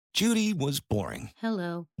Judy was boring.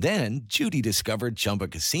 Hello. Then Judy discovered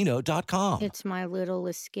ChumbaCasino.com. It's my little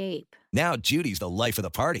escape. Now Judy's the life of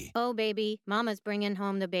the party. Oh, baby, mama's bringing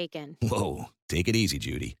home the bacon. Whoa, take it easy,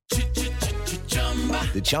 Judy.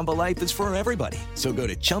 The Chumba life is for everybody. So go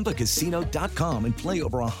to ChumbaCasino.com and play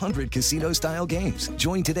over 100 casino-style games.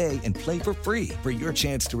 Join today and play for free for your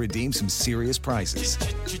chance to redeem some serious prizes.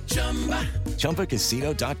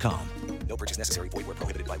 ChumbaCasino.com. No purchase necessary. Void where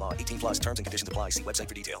prohibited by law. 18 plus terms and conditions apply. See website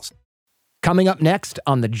for details. Coming up next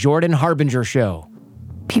on The Jordan Harbinger Show.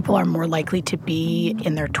 People are more likely to be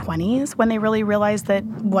in their 20s when they really realize that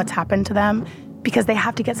what's happened to them, because they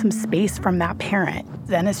have to get some space from that parent.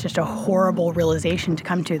 Then it's just a horrible realization to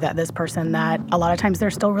come to that this person that a lot of times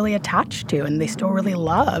they're still really attached to and they still really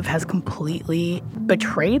love has completely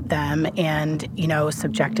betrayed them and,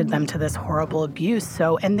 subjected them to this horrible abuse.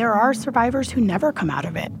 So, and there are survivors who never come out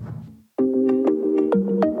of it.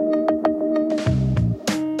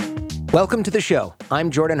 Welcome to the show.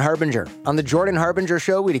 I'm Jordan Harbinger. On The Jordan Harbinger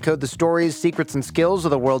Show, we decode the stories, secrets, and skills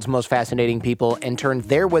of the world's most fascinating people and turn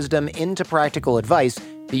their wisdom into practical advice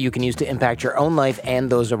that you can use to impact your own life and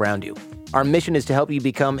those around you. Our mission is to help you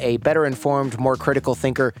become a better informed, more critical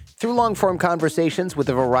thinker through long-form conversations with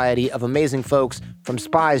a variety of amazing folks, from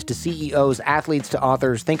spies to CEOs, athletes to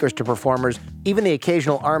authors, thinkers to performers, even the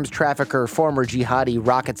occasional arms trafficker, former jihadi,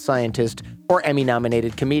 rocket scientist, or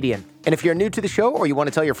Emmy-nominated comedian. And if you're new to the show or you want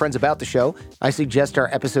to tell your friends about the show, I suggest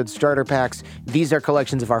our episode starter packs. These are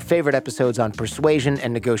collections of our favorite episodes on persuasion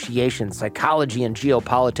and negotiation, psychology and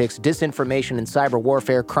geopolitics, disinformation and cyber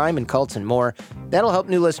warfare, crime and cults, and more. That'll help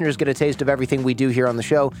new listeners get a taste of everything we do here on the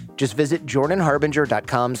show. Just visit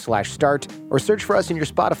jordanharbinger.com/start or search for us in your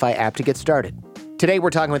Spotify app to get started. Today,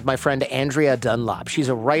 we're talking with my friend Andrea Dunlop. She's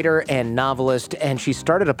a writer and novelist, and she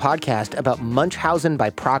started a podcast about Munchausen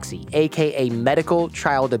by proxy, aka medical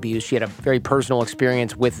child abuse. She had a very personal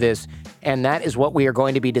experience with this, and that is what we are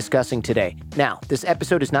going to be discussing today. Now, this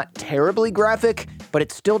episode is not terribly graphic, but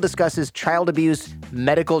it still discusses child abuse,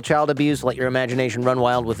 medical child abuse. Let your imagination run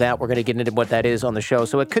wild with that. We're going to get into what that is on the show.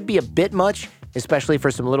 So it could be a bit much, especially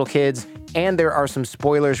for some little kids. And there are some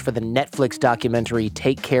spoilers for the Netflix documentary,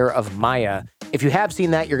 Take Care of Maya. If you have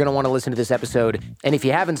seen that, you're going to want to listen to this episode. And if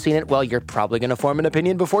you haven't seen it, well, you're probably going to form an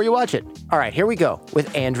opinion before you watch it. All right, here we go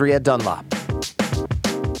with Andrea Dunlop.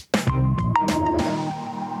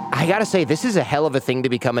 I got to say, this is a hell of a thing to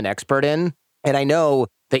become an expert in. And I know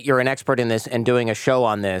that you're an expert in this and doing a show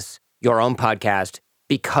on this, your own podcast,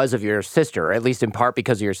 because of your sister, at least in part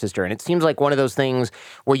because of your sister. And it seems like one of those things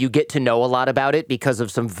where you get to know a lot about it because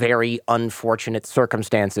of some very unfortunate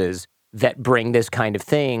circumstances that bring this kind of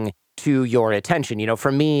thing to your attention.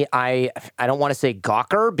 For me, I don't want to say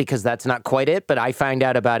gawker because that's not quite it, but I found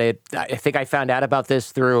out about it. I think I found out about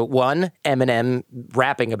this through one, Eminem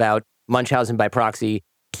rapping about Munchausen by proxy,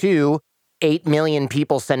 two, 8 million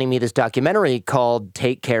people sending me this documentary called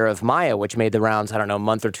Take Care of Maya, which made the rounds, a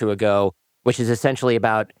month or two ago, which is essentially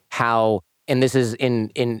about how, and this is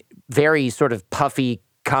in very sort of puffy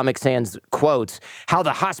Comic Sans quotes, how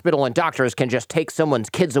the hospital and doctors can just take someone's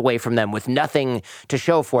kids away from them with nothing to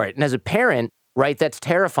show for it. And as a parent, right, that's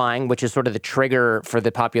terrifying, which is sort of the trigger for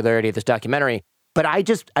the popularity of this documentary. But I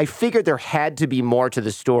figured there had to be more to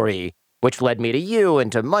the story, which led me to you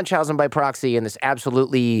and to Munchausen by proxy and this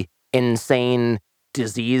absolutely insane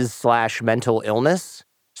disease/mental illness.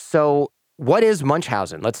 So what is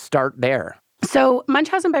Munchausen? Let's start there. So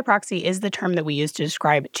Munchausen by proxy is the term that we use to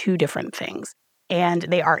describe two different things. And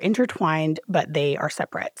they are intertwined, but they are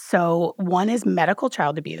separate. So one is medical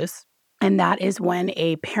child abuse, and that is when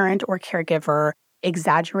a parent or caregiver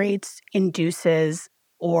exaggerates, induces,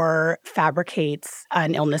 or fabricates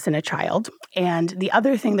an illness in a child. And the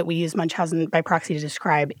other thing that we use Munchausen by proxy to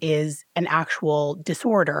describe is an actual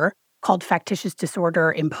disorder called factitious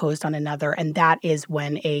disorder imposed on another. And that is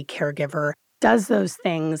when a caregiver does those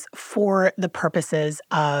things for the purposes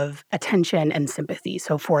of attention and sympathy,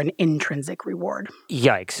 so for an intrinsic reward.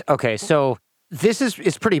 Yikes. Okay, so this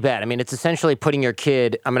is pretty bad. It's essentially putting your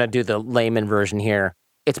kid, I'm going to do the layman version here,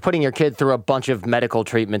 it's putting your kid through a bunch of medical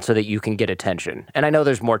treatment so that you can get attention. And I know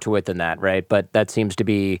there's more to it than that, right? But that seems to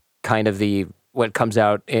be kind of what comes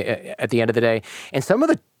out at the end of the day. And some of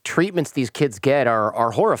the treatments these kids get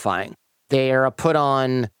are horrifying. They are put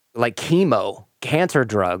on like chemo, cancer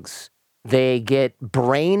drugs. They get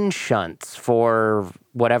brain shunts for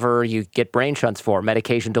whatever you get brain shunts for,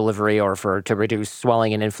 medication delivery or to reduce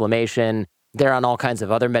swelling and inflammation. They're on all kinds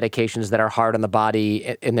of other medications that are hard on the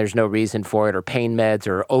body and there's no reason for it, or pain meds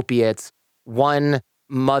or opiates. One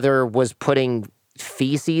mother was putting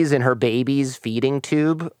feces in her baby's feeding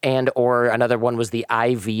tube, and or another one was the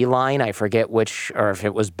IV line. I forget which, or if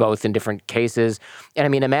it was both in different cases. And I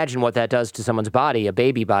mean, imagine what that does to someone's body, a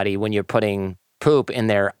baby body, when you're putting poop in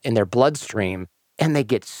their bloodstream. And they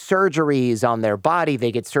get surgeries on their body,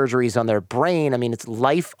 they get surgeries on their brain. I mean, it's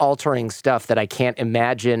life-altering stuff that I can't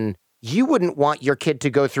imagine. You wouldn't want your kid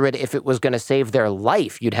to go through it if it was going to save their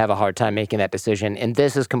life. You'd have a hard time making that decision. And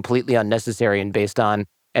this is completely unnecessary and based on,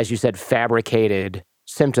 as you said, fabricated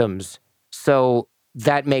symptoms. So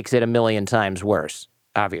that makes it a million times worse,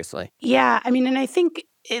 obviously. Yeah, I mean, and I think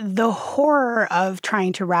the horror of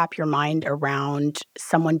trying to wrap your mind around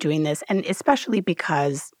someone doing this, and especially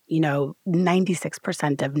because,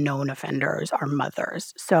 96% of known offenders are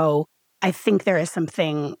mothers. So I think there is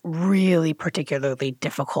something really particularly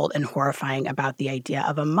difficult and horrifying about the idea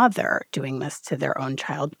of a mother doing this to their own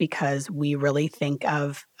child, because we really think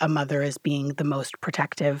of a mother as being the most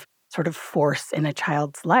protective sort of force in a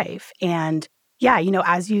child's life. And yeah,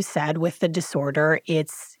 as you said, with the disorder,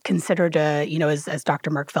 it's considered as Dr.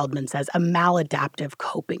 Mark Feldman says, a maladaptive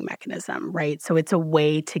coping mechanism, right? So it's a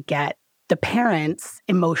way to get the parents'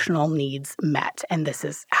 emotional needs met, and this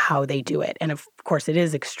is how they do it. And of course, it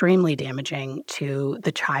is extremely damaging to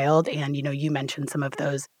the child. And, you mentioned some of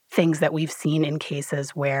those things that we've seen in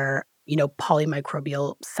cases where,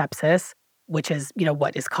 polymicrobial sepsis, which is,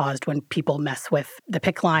 what is caused when people mess with the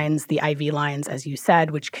PICC lines, the IV lines, as you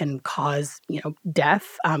said, which can cause,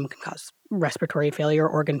 death, can cause respiratory failure,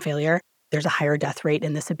 organ failure. There's a higher death rate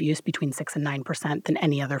in this abuse, between 6 and 9% than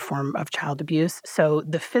any other form of child abuse. So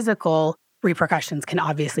the physical repercussions can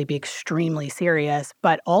obviously be extremely serious,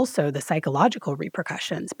 but also the psychological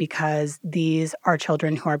repercussions, because these are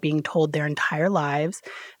children who are being told their entire lives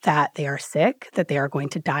that they are sick, that they are going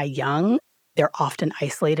to die young. They're often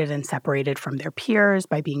isolated and separated from their peers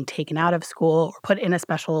by being taken out of school or put in a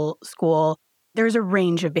special school. There's a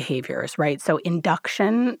range of behaviors, right? So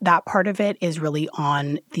induction, that part of it is really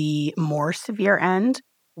on the more severe end,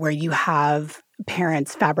 where you have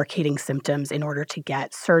parents fabricating symptoms in order to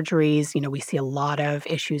get surgeries. We see a lot of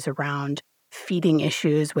issues around feeding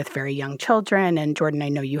issues with very young children. And Jordan, I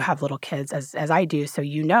know you have little kids as I do. So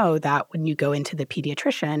you know that when you go into the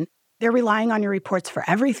pediatrician, they're relying on your reports for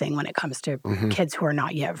everything when it comes to kids who are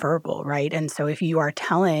not yet verbal, right? And so if you are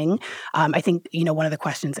telling, I think, one of the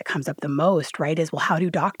questions that comes up the most, right, is, well, how do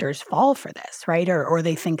doctors fall for this, right? Or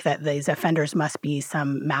they think that these offenders must be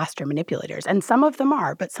some master manipulators. And some of them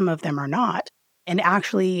are, but some of them are not. And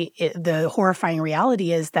actually, the horrifying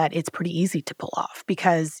reality is that it's pretty easy to pull off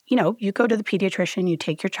because, you go to the pediatrician, you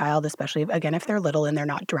take your child, especially, again, if they're little and they're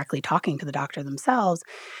not directly talking to the doctor themselves,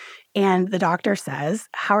 and the doctor says,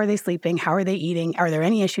 how are they sleeping? How are they eating? Are there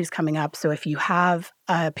any issues coming up? So if you have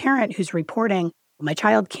a parent who's reporting, my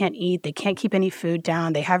child can't eat, they can't keep any food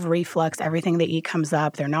down, they have reflux, everything they eat comes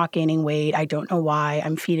up, they're not gaining weight, I don't know why,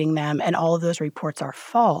 I'm feeding them, and all of those reports are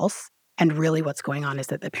false, and really what's going on is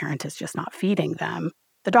that the parent is just not feeding them,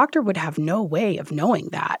 the doctor would have no way of knowing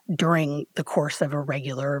that during the course of a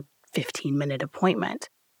regular 15-minute appointment.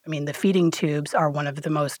 I mean, the feeding tubes are one of the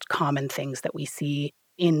most common things that we see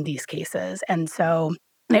in these cases. And so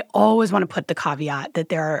I always want to put the caveat that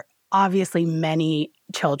there are obviously many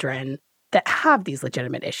children that have these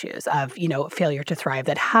legitimate issues of, failure to thrive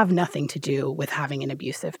that have nothing to do with having an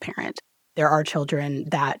abusive parent. There are children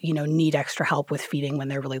that, need extra help with feeding when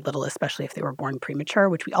they're really little, especially if they were born premature,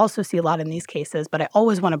 which we also see a lot in these cases. But I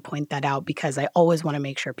always want to point that out because I always want to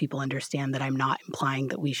make sure people understand that I'm not implying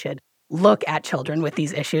that we should look at children with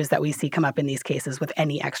these issues that we see come up in these cases with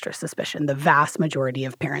any extra suspicion. The vast majority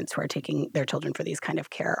of parents who are taking their children for these kind of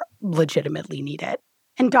care legitimately need it.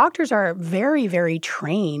 And doctors are very, very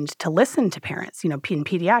trained to listen to parents, in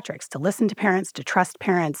pediatrics, to listen to parents, to trust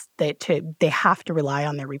parents. They have to rely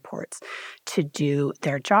on their reports to do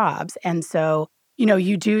their jobs. And so,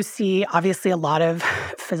 you do see obviously a lot of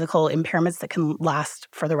physical impairments that can last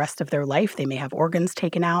for the rest of their life. They may have organs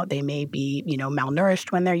taken out. They may be,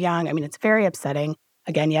 malnourished when they're young. I mean, it's very upsetting.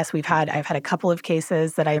 Again, yes, I've had a couple of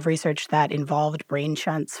cases that I've researched that involved brain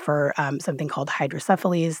shunts for something called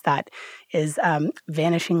hydrocephalus that is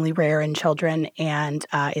vanishingly rare in children. And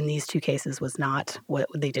in these two cases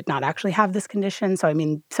they did not actually have this condition. So, I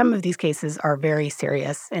mean, some of these cases are very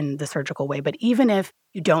serious in the surgical way. But even if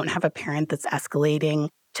you don't have a parent that's escalating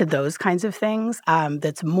to those kinds of things,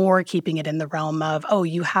 that's more keeping it in the realm of, oh,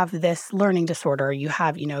 you have this learning disorder, you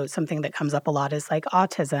have, something that comes up a lot is like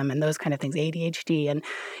autism and those kind of things, ADHD, and,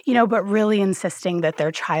 but really insisting that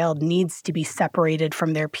their child needs to be separated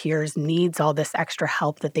from their peers, needs all this extra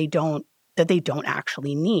help that they don't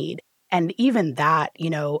actually need. And even that,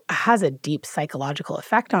 has a deep psychological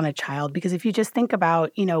effect on a child, because if you just think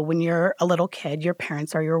about, when you're a little kid, your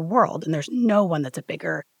parents are your world, and there's no one that's a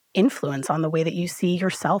bigger influence on the way that you see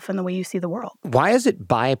yourself and the way you see the world. Why is it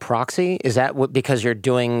by proxy? Is that because you're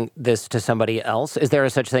doing this to somebody else? Is there a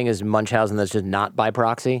such thing as Munchausen that's just not by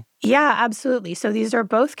proxy? Yeah, absolutely. So these are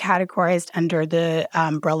both categorized under the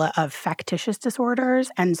umbrella of factitious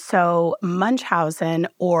disorders. And so Munchausen,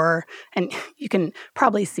 and you can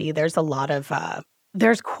probably see there's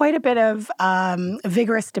quite a bit of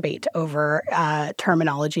vigorous debate over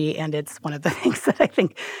terminology, and it's one of the things that I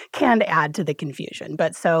think can add to the confusion.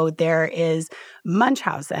 But so there is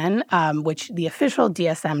Munchausen, which the official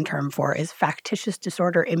DSM term for is factitious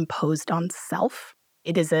disorder imposed on self.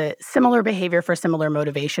 It is a similar behavior for similar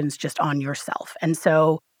motivations just on yourself. And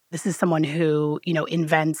so this is someone who,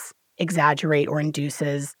 invents, exaggerate, or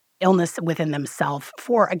induces illness within themselves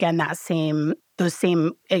for, again, those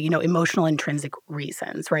same emotional intrinsic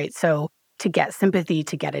reasons, right? So to get sympathy,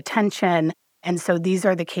 to get attention. And so these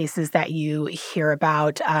are the cases that you hear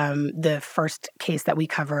about. The first case that we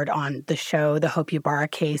covered on the show, the Hope Ybarra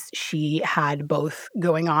case, she had both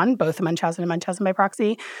going on, both Munchausen and Munchausen by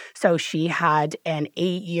proxy. So she had an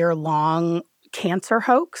 8-year-long cancer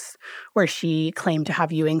hoax where she claimed to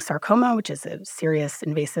have Ewing sarcoma, which is a serious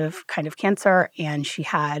invasive kind of cancer. And she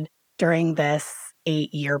had, during this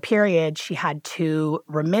 8-year period, she had 2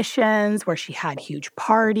 remissions where she had huge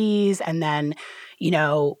parties, and then,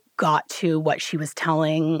 got to what she was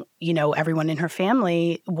telling, everyone in her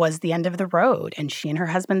family was the end of the road. And she and her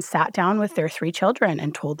husband sat down with their 3 children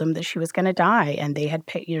and told them that she was going to die. And they had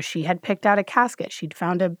she had picked out a casket. She'd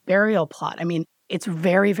found a burial plot. I mean, it's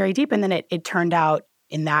very, very deep. And then it turned out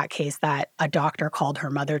in that case that a doctor called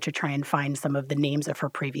her mother to try and find some of the names of her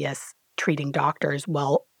previous treating doctors.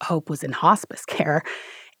 Well, Hope was in hospice care,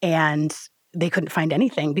 and they couldn't find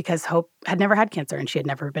anything because Hope had never had cancer and she had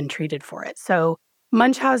never been treated for it. So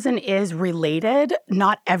Munchausen is related.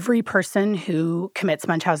 Not every person who commits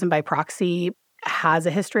Munchausen by proxy has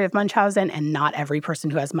a history of Munchausen, and not every person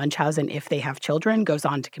who has Munchausen, if they have children, goes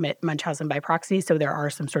on to commit Munchausen by proxy. So there are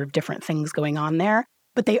some sort of different things going on there,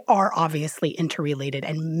 but they are obviously interrelated.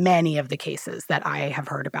 And many of the cases that I have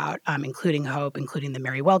heard about, including Hope, including the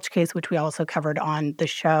Mary Welch case, which we also covered on the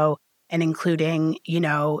show, and including,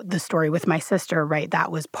 the story with my sister, right?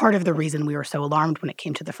 That was part of the reason we were so alarmed when it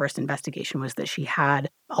came to the first investigation, was that she had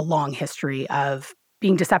a long history of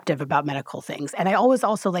being deceptive about medical things. And I always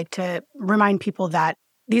also like to remind people that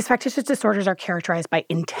these factitious disorders are characterized by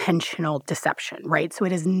intentional deception, right? So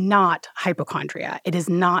it is not hypochondria. It is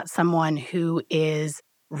not someone who is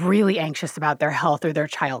really anxious about their health or their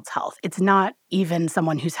child's health. It's not even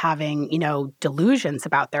someone who's having, delusions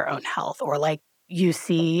about their own health, or like, you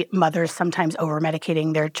see mothers sometimes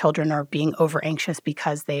over-medicating their children or being over-anxious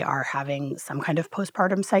because they are having some kind of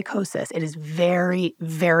postpartum psychosis. It is very,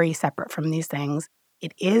 very separate from these things.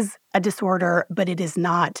 It is a disorder, but it is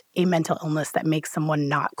not a mental illness that makes someone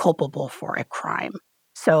not culpable for a crime.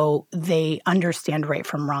 So they understand right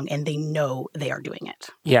from wrong, and they know they are doing it.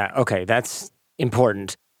 Yeah, okay, that's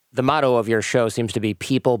important. The motto of your show seems to be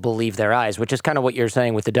people believe their eyes, which is kind of what you're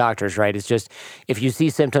saying with the doctors, right? It's just, if you see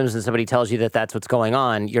symptoms and somebody tells you that that's what's going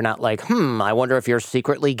on, you're not like, I wonder if you're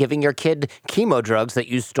secretly giving your kid chemo drugs that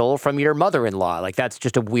you stole from your mother-in-law. Like, that's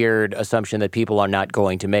just a weird assumption that people are not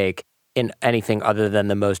going to make in anything other than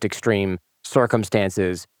the most extreme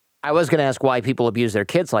circumstances. I was going to ask why people abuse their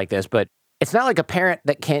kids like this, but it's not like a parent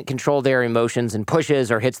that can't control their emotions and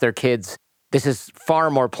pushes or hits their kids. This is far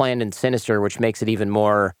more planned and sinister, which makes it even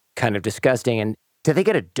more kind of disgusting. And do they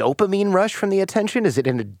get a dopamine rush from the attention? Is it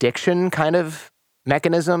an addiction kind of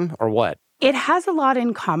mechanism, or what? It has a lot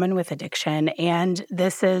in common with addiction. And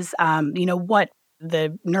this is, what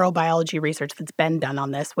the neurobiology research that's been done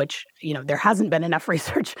on this, which, there hasn't been enough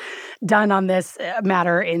research done on this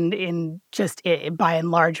matter in just by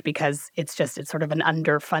and large, because it's sort of an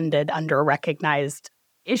underfunded, under-recognized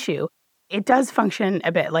issue. It does function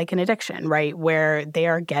a bit like an addiction, right? Where they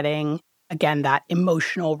are getting, again, that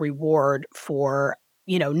emotional reward for,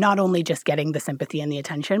 not only just getting the sympathy and the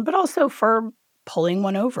attention, but also for pulling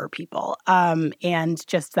one over people. And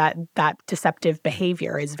just that deceptive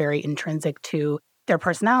behavior is very intrinsic to their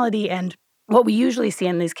personality. And what we usually see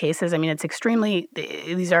in these cases,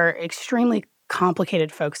 these are extremely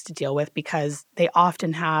complicated folks to deal with, because they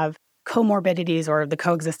often have comorbidities or the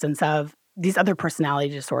coexistence of these other personality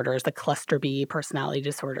disorders, the cluster B personality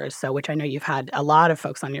disorders, so which I know you've had a lot of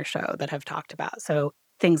folks on your show that have talked about. So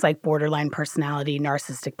things like borderline personality,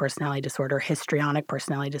 narcissistic personality disorder, histrionic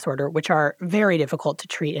personality disorder, which are very difficult to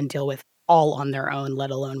treat and deal with all on their own, let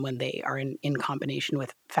alone when they are in combination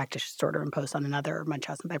with factitious order imposed on another or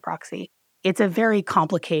Munchausen by proxy. It's a very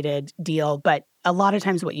complicated deal, but a lot of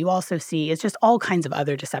times what you also see is just all kinds of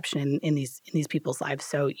other deception in these people's lives.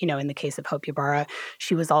 So, in the case of Hope Ybarra,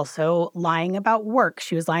 she was also lying about work.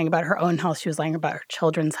 She was lying about her own health. She was lying about her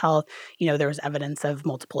children's health. There was evidence of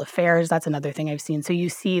multiple affairs. That's another thing I've seen. So you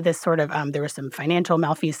see this sort of, there was some financial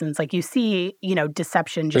malfeasance. Like you see,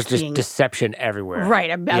 deception There's just being deception everywhere. Right.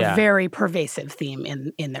 A very pervasive theme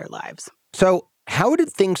in their lives. So how did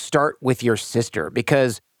things start with your sister?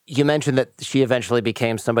 Because you mentioned that she eventually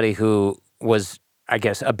became somebody who was, I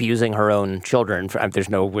guess, abusing her own children. There's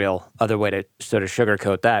no real other way to sort of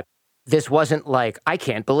sugarcoat that. This wasn't like, I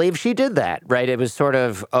can't believe she did that, right? It was sort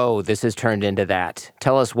of, oh, this has turned into that.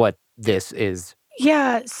 Tell us what this is.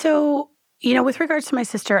 Yeah. So, with regards to my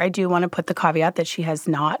sister, I do want to put the caveat that she has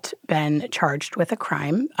not been charged with a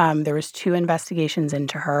crime. There was 2 investigations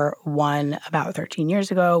into her, one about 13 years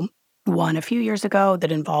ago, one a few years ago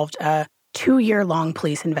that involved a 2-year-long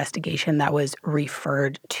police investigation that was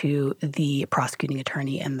referred to the prosecuting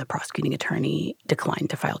attorney, and the prosecuting attorney declined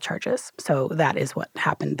to file charges. So that is what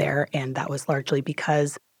happened there, and that was largely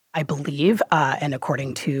because I believe, and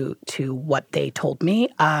according to what they told me,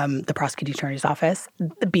 the prosecuting attorney's office,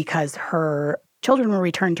 because her children were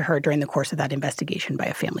returned to her during the course of that investigation by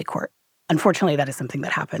a family court. Unfortunately, that is something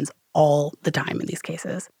that happens all the time in these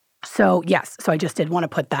cases. So, yes. So I just did want to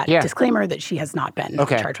put that disclaimer that she has not been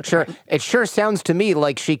charged with sure. crime. It sure sounds to me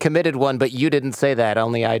like she committed one, but you didn't say that.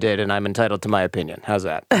 Only I did, and I'm entitled to my opinion. How's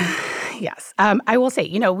that? Yes. I will say,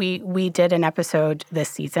 we did an episode this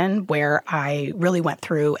season where I really went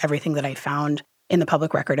through everything that I found in the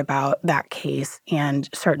public record about that case. And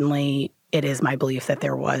certainly it is my belief that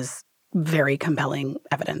there was very compelling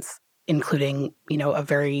evidence, including, a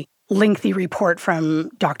very lengthy report from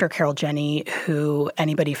Dr. Carol Jenny, who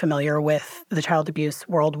anybody familiar with the child abuse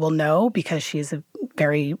world will know because she's a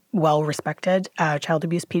very well-respected child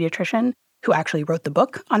abuse pediatrician who actually wrote the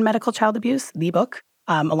book on medical child abuse, the book,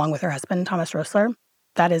 along with her husband, Thomas Rosler.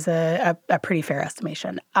 That is a pretty fair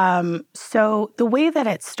estimation. So the way that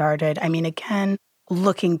it started, again,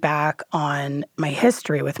 looking back on my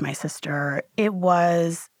history with my sister, it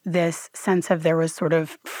was this sense of there was sort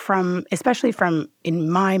of especially from, in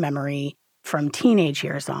my memory, from teenage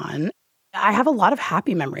years on, I have a lot of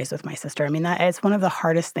happy memories with my sister. That it's one of the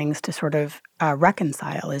hardest things to sort of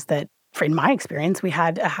reconcile is that, in my experience, we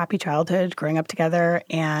had a happy childhood growing up together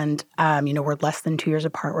and, we're less than 2 years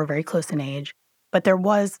apart. We're very close in age. But there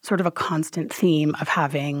was sort of a constant theme of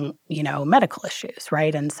having, medical issues,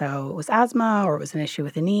 right? And so it was asthma or it was an issue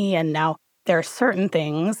with the knee. And now there are certain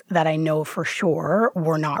things that I know for sure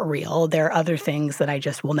were not real. There are other things that I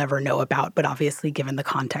just will never know about. But obviously, given the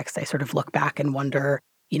context, I sort of look back and wonder,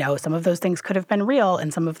 some of those things could have been real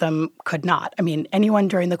and some of them could not. Anyone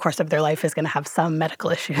during the course of their life is going to have some medical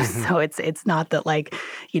issues. Mm-hmm. So it's not that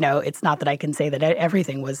it's not that I can say that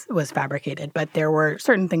everything was fabricated. But there were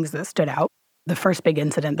certain things that stood out. The first big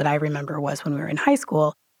incident that I remember was when we were in high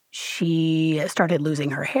school. She started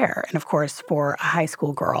losing her hair. And of course, for a high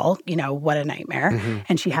school girl, what a nightmare. Mm-hmm.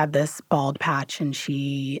 And she had this bald patch and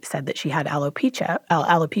she said that she had alopecia,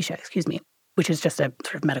 which is just a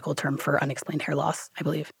sort of medical term for unexplained hair loss, I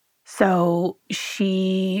believe. So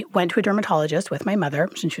she went to a dermatologist with my mother,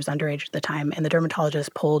 since she was underage at the time, and the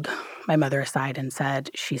dermatologist pulled my mother aside and said,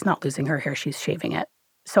 she's not losing her hair, she's shaving it.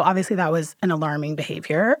 So obviously that was an alarming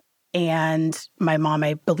behavior. And my mom,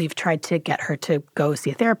 I believe, tried to get her to go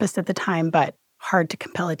see a therapist at the time, but hard to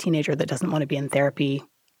compel a teenager that doesn't want to be in therapy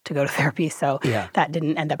to go to therapy. So that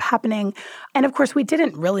didn't end up happening. And of course, we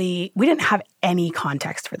didn't have any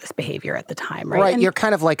context for this behavior at the time, right? Right. And you're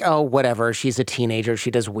kind of like, oh, whatever. She's a teenager. She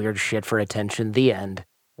does weird shit for attention. The end.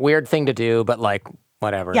 Weird thing to do, but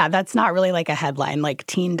whatever. Yeah, that's not really like a headline.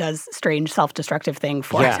 Teen does strange self-destructive thing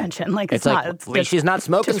for attention. It's not. It's she's not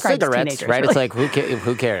smoking cigarettes, right? Really. It's like,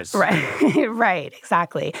 who cares? Right, right,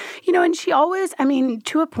 exactly. And she always,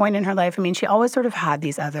 to a point in her life, she always sort of had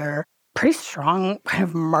these other pretty strong kind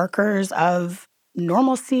of markers of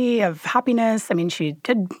normalcy, of happiness. She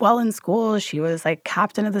did well in school. She was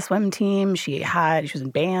captain of the swim team. She was in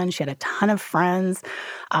band. She had a ton of friends,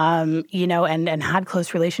 and had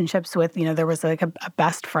close relationships with, there was a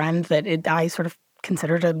best friend that I sort of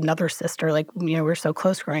considered another sister. We were so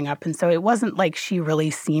close growing up. And so it wasn't like she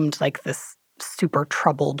really seemed like this super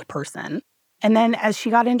troubled person. And then as she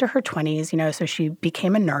got into her 20s, so she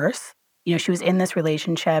became a nurse. She was in this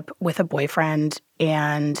relationship with a boyfriend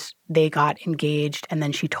and they got engaged. And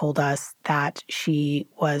then she told us that she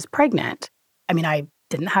was pregnant. I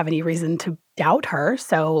didn't have any reason to doubt her.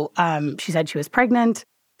 So she said she was pregnant.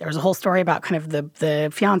 there was a whole story about kind of the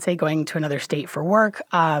fiance going to another state for work.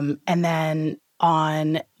 And then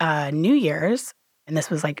on New Year's, and this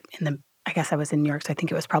was like I guess I was in New York, so I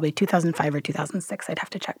think it was probably 2005 or 2006. I'd have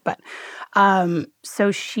to check. But so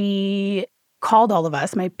she called all of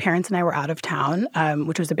us. My parents and I were out of town,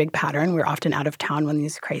 which was a big pattern. We were often out of town when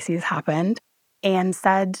these crises happened, and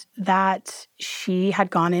said that she had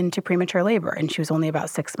gone into premature labor, and she was only about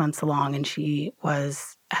 6 months along, and she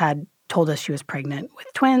had told us she was pregnant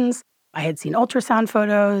with twins. I had seen ultrasound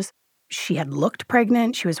photos. She had looked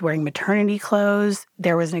pregnant. She was wearing maternity clothes.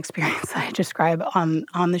 There was an experience that I describe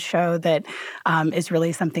on the show that is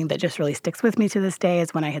really something that just really sticks with me to this day,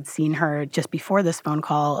 is when I had seen her just before this phone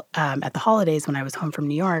call at the holidays when I was home from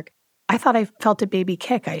New York. I thought I felt a baby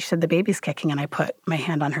kick. I said, the baby's kicking, and I put my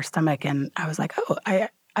hand on her stomach, and I was like, oh,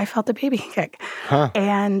 I felt a baby kick. Huh.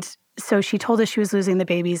 And so she told us she was losing the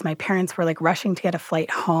babies. My parents were like rushing to get a flight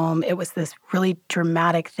home. It was this really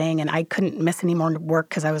dramatic thing, and I couldn't miss any more work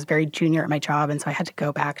because I was very junior at my job, and so I had to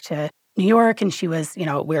go back to New York. And she was,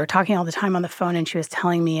 we were talking all the time on the phone, and she was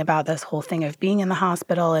telling me about this whole thing of being in the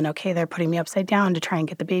hospital, and okay, they're putting me upside down to try and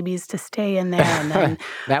get the babies to stay in there. And then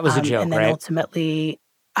that was a joke, and then right? Ultimately,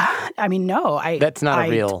 I mean, no, that's not a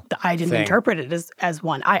real I didn't thing. interpret it as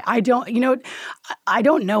one. I don't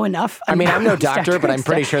know enough. I mean, I'm no doctor, but I'm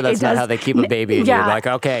pretty sure that's not how they keep a baby. And you're like,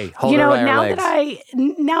 okay, hold her by her legs.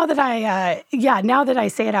 Now that I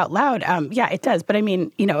say it out loud, it does. But I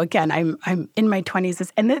mean, again, I'm in my 20s,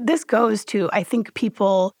 and this goes to, I think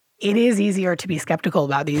people. It is easier to be skeptical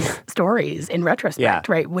about these stories in retrospect,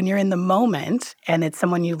 right? When you're in the moment and it's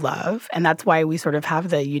someone you love. And that's why we sort of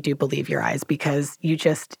have you do believe your eyes, because you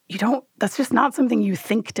don't, that's just not something you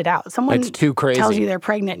thinked it out. Someone it's too crazy. Tells you they're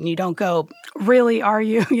pregnant and you don't go, really, are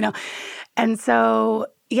you? And so,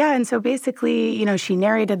 basically, she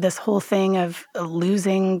narrated this whole thing of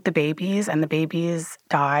losing the babies, and the babies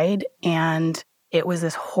died. And it was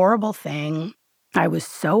this horrible thing. I was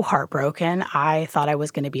so heartbroken. I thought I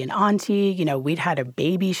was going to be an auntie. We'd had a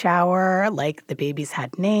baby shower, like the babies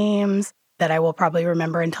had names that I will probably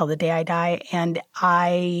remember until the day I die. And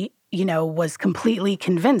I, was completely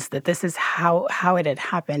convinced that this is how it had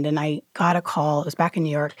happened. And I got a call. It was back in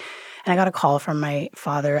New York. And I got a call from my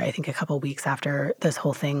father, I think a couple of weeks after this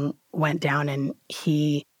whole thing went down. And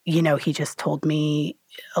he just told me,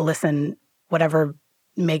 listen, whatever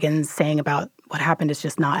Megan's saying about what happened is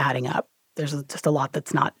just not adding up. There's just a lot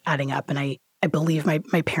that's not adding up. And I believe my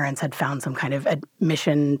parents had found some kind of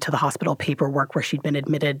admission to the hospital paperwork where she'd been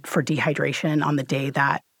admitted for dehydration on the day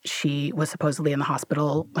that she was supposedly in the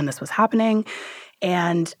hospital when this was happening.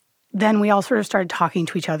 And then we all sort of started talking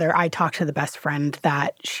to each other. I talked to the best friend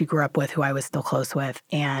that she grew up with, who I was still close with,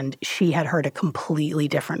 and she had heard a completely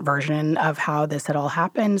different version of how this had all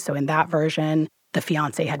happened. So in that version, the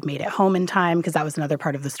fiance had made it home in time, because that was another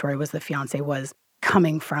part of the story, was the fiance was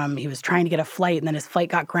he was trying to get a flight, and then his flight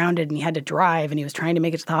got grounded and he had to drive, and he was trying to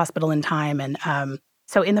make it to the hospital in time. And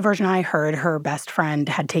so in the version I heard, her best friend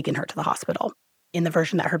had taken her to the hospital. In the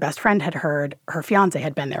version that her best friend had heard, her fiance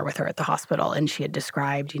had been there with her at the hospital, and she had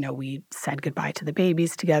described, we said goodbye to the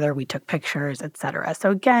babies together, we took pictures, et cetera.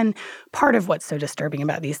 So again, part of what's so disturbing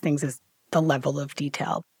about these things is the level of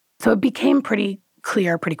detail. So it became pretty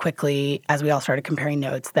clear pretty quickly, as we all started comparing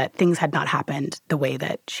notes, that things had not happened the way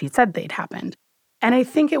that she said they'd happened. And I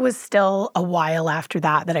think it was still a while after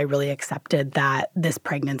that I really accepted that this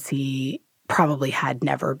pregnancy probably had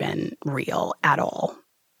never been real at all.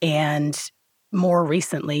 And more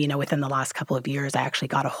recently, within the last couple of years, I actually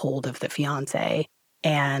got a hold of the fiance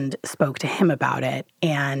and spoke to him about it.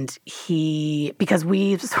 And because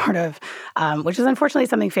we sort of, which is unfortunately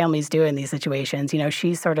something families do in these situations,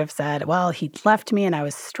 she sort of said, well, he left me and I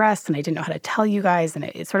was stressed and I didn't know how to tell you guys. And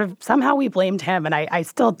it sort of, somehow we blamed him. And I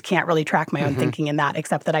still can't really track my own thinking in that,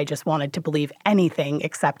 except that I just wanted to believe anything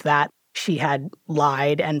except that she had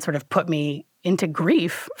lied and sort of put me into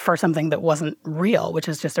grief for something that wasn't real, which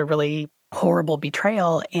is just a really horrible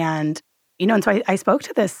betrayal. And and so I spoke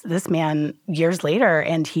to this man years later,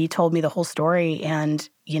 and he told me the whole story. And,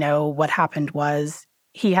 what happened was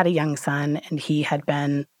he had a young son, and he had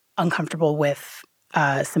been uncomfortable with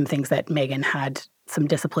some things that Megan had, some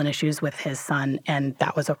discipline issues with his son. And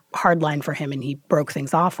that was a hard line for him, and he broke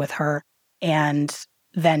things off with her. And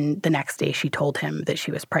then the next day she told him that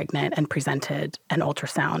she was pregnant and presented an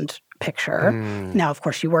ultrasound picture. Now, of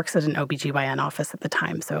course, she works at an OBGYN office at the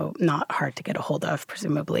time, so not hard to get a hold of,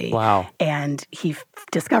 presumably. Wow. And he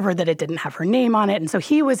discovered that it didn't have her name on it. And so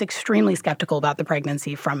he was extremely skeptical about the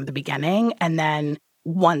pregnancy from the beginning. And then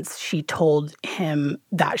once she told him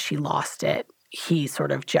that she lost it, he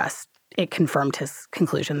sort of just it confirmed his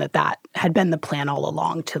conclusion that had been the plan all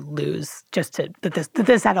along, to lose, that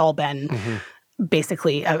this had all been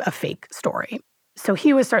basically a fake story. So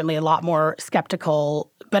he was certainly a lot more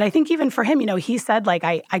skeptical. But I think even for him, he said, like,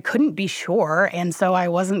 I couldn't be sure. And so I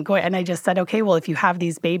wasn't going. And I just said, okay, well, if you have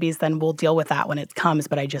these babies, then we'll deal with that when it comes.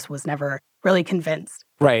 But I just was never really convinced.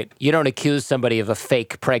 Right. You don't accuse somebody of a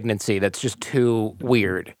fake pregnancy. That's just too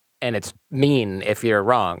weird. And it's mean if you're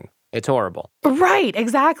wrong. It's horrible. Right,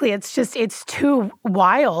 exactly. It's too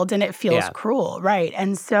wild and it feels cruel, right?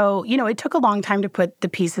 And so, it took a long time to put the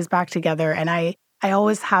pieces back together. And I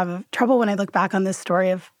always have trouble when I look back on this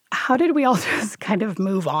story of how did we all just kind of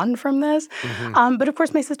move on from this? But of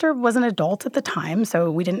course, my sister was an adult at the time, so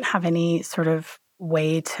we didn't have any sort of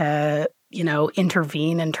way to,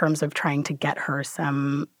 intervene in terms of trying to get her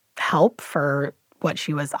some help for what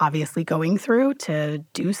she was obviously going through to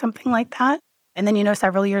do something like that. And then,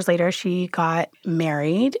 several years later, she got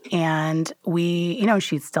married and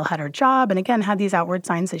she still had her job and again, had these outward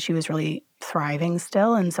signs that she was really thriving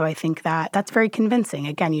still. And so I think that's very convincing.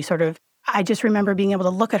 Again, I just remember being able to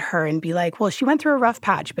look at her and be like, well, she went through a rough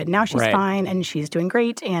patch, but now she's fine and she's doing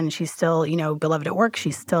great and she's still, beloved at work.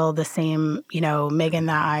 She's still the same, Megan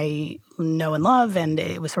that I know and love. And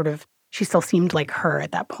it was she still seemed like her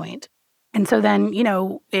at that point. And so then,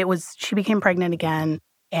 she became pregnant again.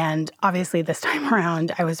 And obviously this time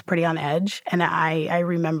around, I was pretty on edge. And I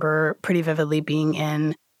remember pretty vividly being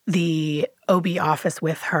in the OB office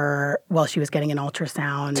with her while she was getting an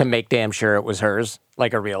ultrasound. To make damn sure it was hers,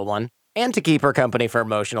 like a real one. And to keep her company for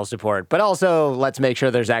emotional support. But also, let's make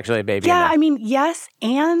sure there's actually a baby in there. Yeah, I mean, yes.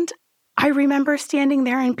 And I remember standing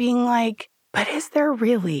there and being like, but is there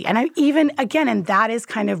really? And and that is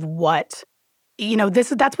kind of what...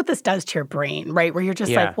 that's what this does to your brain, right? Where you're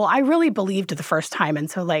just like, well, I really believed the first time. And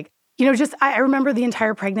so I remember the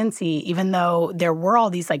entire pregnancy, even though there were all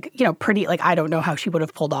these pretty, I don't know how she would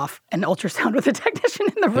have pulled off an ultrasound with a technician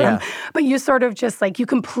in the room, but you sort of just you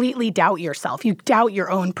completely doubt yourself. You doubt your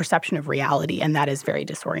own perception of reality. And that is very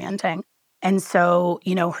disorienting. And so,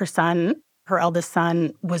 her eldest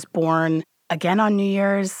son was born again on New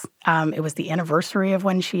Year's. It was the anniversary of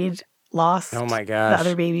when she'd lost the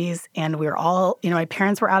other babies. And we were all, my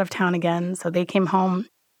parents were out of town again. So they came home.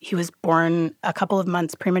 He was born a couple of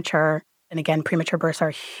months premature. And again, premature births are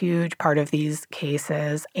a huge part of these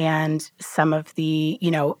cases. And some of the,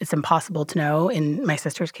 it's impossible to know in my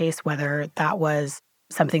sister's case whether that was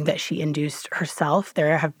something that she induced herself.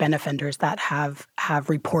 There have been offenders that have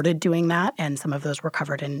reported doing that, and some of those were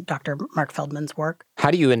covered in Dr. Mark Feldman's work.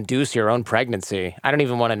 How do you induce your own pregnancy? I don't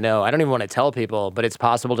even want to know. I don't even want to tell people, but it's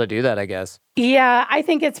possible to do that, I guess. Yeah, I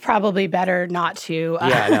think it's probably better not to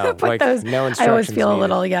put those. No instructions. I always feel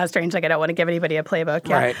needed. A little strange, I don't want to give anybody a playbook.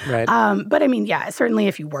 Yeah. Right. But I mean, certainly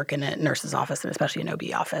if you work in a nurse's office, and especially an OB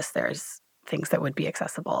office, there's things that would be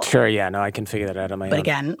accessible. Sure, yeah, no, I can figure that out on my own. But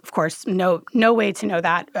again, of course, no way to know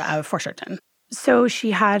that for certain. So she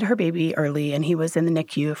had her baby early, and he was in the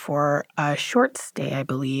NICU for a short stay, I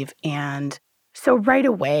believe. And so right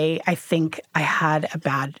away, I think I had a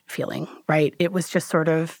bad feeling, right? It was just sort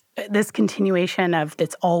of this continuation of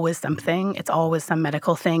it's always something. It's always some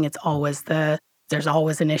medical thing. It's always there's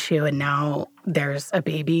always an issue, and now there's a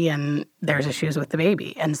baby and there's issues with the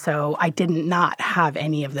baby. And so I did not have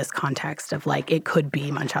any of this context of it could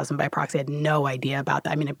be Munchausen by proxy. I had no idea about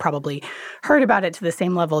that. I mean, I probably heard about it to the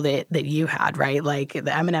same level that you had, right? Like the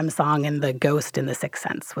Eminem song and the ghost in The Sixth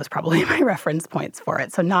Sense was probably my reference points for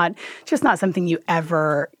it. So not something you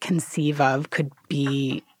ever conceive of could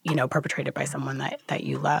be, perpetrated by someone that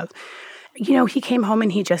you love. He came home and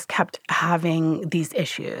he just kept having these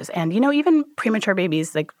issues. And, even premature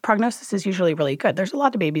babies, prognosis is usually really good. There's a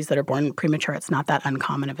lot of babies that are born premature. It's not that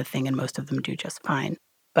uncommon of a thing, and most of them do just fine.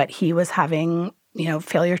 But he was having,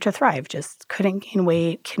 failure to thrive, just couldn't gain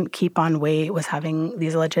weight, couldn't keep on weight, was having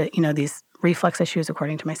these alleged, these reflux issues,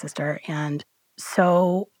 according to my sister. And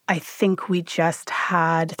so I think we just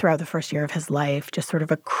had, throughout the first year of his life, just sort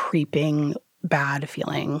of a creeping bad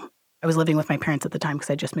feeling. I was living with my parents at the time because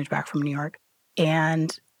I just moved back from New York.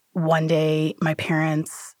 And one day,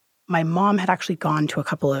 my mom had actually gone to a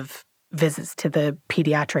couple of visits to the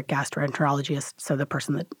pediatric gastroenterologist, so the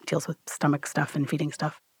person that deals with stomach stuff and feeding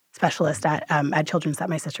stuff, specialist at Children's that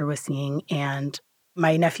my sister was seeing. And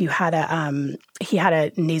my nephew had a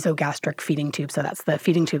nasogastric feeding tube. So that's the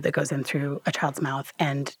feeding tube that goes in through a child's mouth.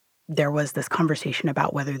 And there was this conversation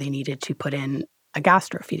about whether they needed to put in a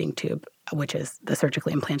gastro feeding tube, which is the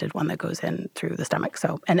surgically implanted one that goes in through the stomach.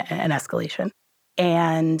 So an escalation.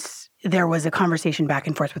 And there was a conversation back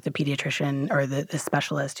and forth with the pediatrician or the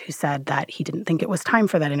specialist who said that he didn't think it was time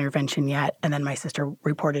for that intervention yet. And then my sister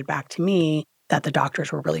reported back to me that the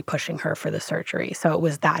doctors were really pushing her for the surgery. So it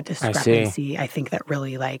was that discrepancy, I think, that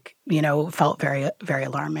really felt very, very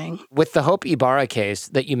alarming. With the Hope Ibarra case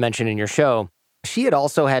that you mentioned in your show, she had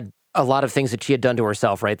also had a lot of things that she had done to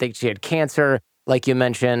herself, right? She had cancer, like you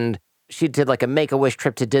mentioned. She did like a Make-A-Wish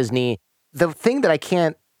trip to Disney. The thing that I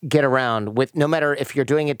can't get around with, no matter if you're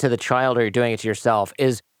doing it to the child or you're doing it to yourself,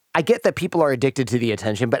 is I get that people are addicted to the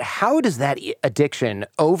attention, but how does that addiction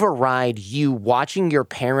override you watching your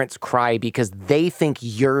parents cry because they think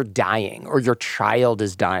you're dying or your child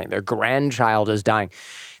is dying, their grandchild is dying?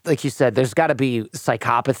 Like you said, there's got to be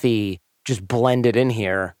psychopathy just blended in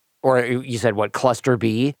here. Or you said, what, cluster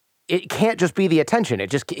B? It can't just be the attention.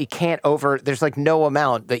 It can't there's like no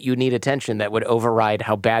amount that you need attention that would override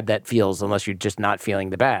how bad that feels unless you're just not feeling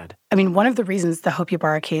the bad. I mean, one of the reasons the Hope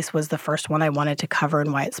Ibarra case was the first one I wanted to cover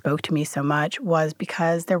and why it spoke to me so much was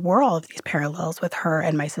because there were all of these parallels with her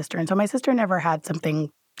and my sister. And so my sister never had something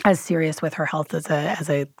as serious with her health as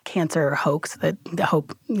a cancer hoax that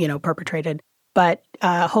Hope, perpetrated. But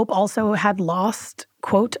Hope also had lost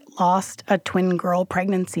a twin girl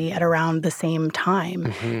pregnancy at around the same time.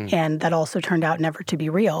 Mm-hmm. And that also turned out never to be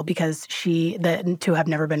real because to have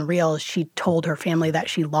never been real, she told her family that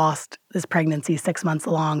she lost this pregnancy 6 months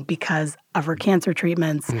along because of her cancer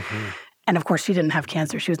treatments. Mm-hmm. And of course, she didn't have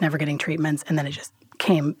cancer. She was never getting treatments. And then it just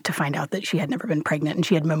came to find out that she had never been pregnant. And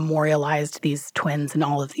she had memorialized these twins in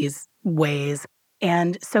all of these ways.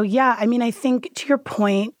 And so, yeah, I mean, I think to your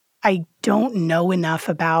point, I don't know enough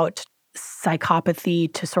about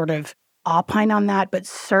psychopathy to sort of opine on that, but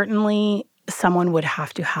certainly someone would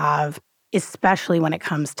have to have, especially when it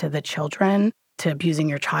comes to the children, to abusing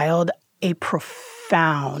your child, a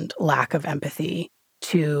profound lack of empathy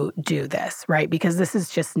to do this, right? Because this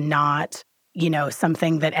is just not,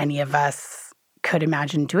 something that any of us could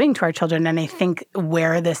imagine doing to our children. And I think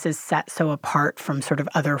where this is set so apart from sort of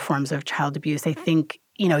other forms of child abuse, I think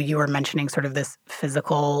you were mentioning sort of this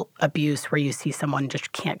physical abuse where you see someone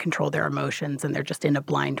just can't control their emotions and they're just in a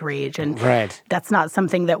blind rage. And That's not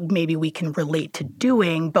something that maybe we can relate to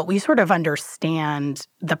doing, but we sort of understand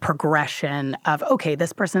the progression of, okay,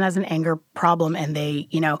 this person has an anger problem and they,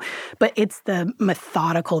 but it's the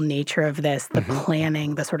methodical nature of this, the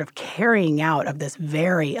planning, the sort of carrying out of this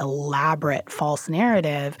very elaborate false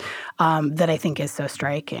narrative that I think is so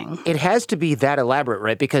striking. It has to be that elaborate,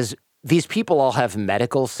 right? Because these people all have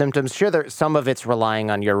medical symptoms. Sure, some of it's relying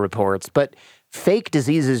on your reports, but fake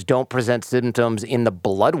diseases don't present symptoms in the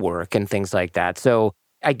blood work and things like that. So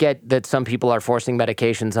I get that some people are forcing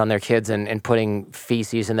medications on their kids and putting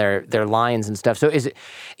feces in their lines and stuff. So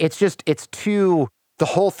the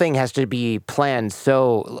whole thing has to be planned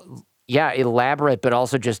so, elaborate, but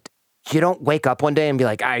also just, you don't wake up one day and be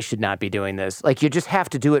like, I should not be doing this. Like, you just have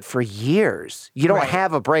to do it for years. You don't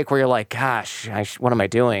have a break where you're like, gosh, what am I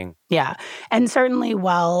doing? Yeah. And certainly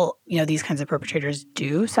while, these kinds of perpetrators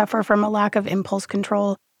do suffer from a lack of impulse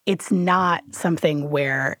control, it's not something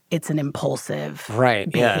where it's an impulsive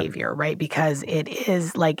behavior, right? Because it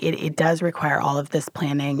is like, it does require all of this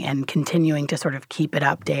planning and continuing to sort of keep it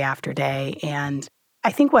up day after day. And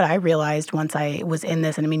I think what I realized once I was in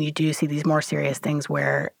this, and I mean, you do see these more serious things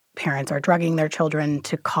where parents are drugging their children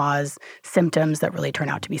to cause symptoms that really turn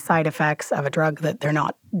out to be side effects of a drug that they're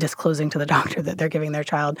not disclosing to the doctor that they're giving their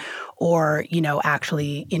child, or,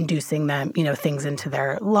 actually inducing them, things into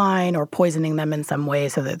their line or poisoning them in some way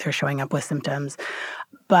so that they're showing up with symptoms.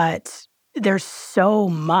 But there's so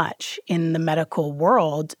much in the medical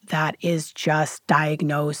world that is just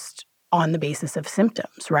diagnosed on the basis of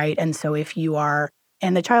symptoms, right? And so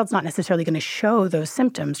and the child's not necessarily going to show those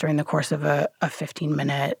symptoms during the course of a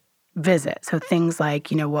 15-minute visit. So things like,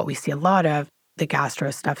 what we see a lot of, the gastro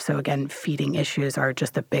stuff. So again, feeding issues are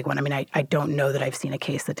just a big one. I mean, I don't know that I've seen a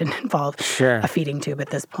case that didn't involve a feeding tube at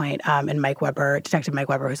this point. And Detective Mike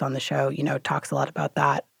Weber, who's on the show, talks a lot about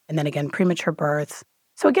that. And then again, premature births.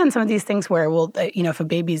 So again, some of these things where, if a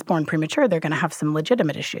baby's born premature, they're going to have some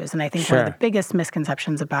legitimate issues. And I think one of the biggest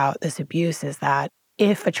misconceptions about this abuse is that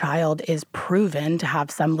if a child is proven to have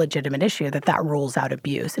some legitimate issue, that rules out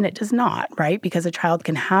abuse. And it does not, right? Because a child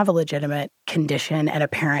can have a legitimate condition and a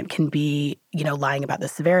parent can be, lying about the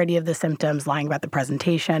severity of the symptoms, lying about the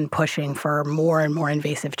presentation, pushing for more and more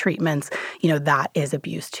invasive treatments. That is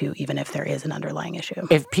abuse too, even if there is an underlying issue.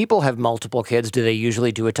 If people have multiple kids, do they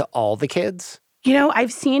usually do it to all the kids?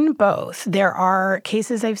 I've seen both. There are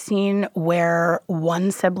cases I've seen where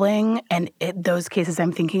one sibling, and those cases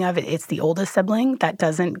I'm thinking of, it's the oldest sibling that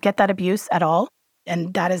doesn't get that abuse at all.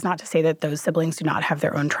 And that is not to say that those siblings do not have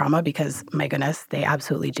their own trauma, because, my goodness, they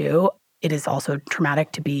absolutely do. it is also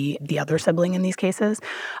traumatic to be the other sibling in these cases.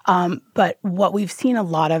 But what we've seen a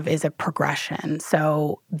lot of is a progression.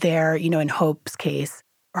 So there, in Hope's case,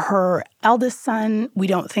 her eldest son, we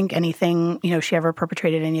don't think anything, she ever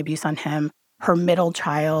perpetrated any abuse on him. Her middle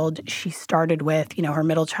child, she started with, her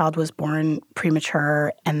middle child was born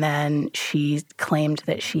premature, and then she claimed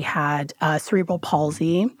that she had cerebral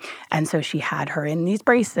palsy. And so she had her in these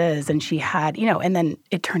braces, and she had, and then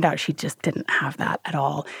it turned out she just didn't have that at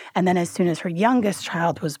all. And then as soon as her youngest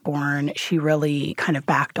child was born, she really kind of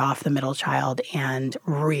backed off the middle child and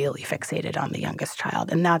really fixated on the youngest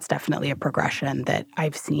child. And that's definitely a progression that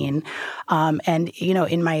I've seen. And,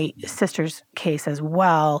 in my sister's case as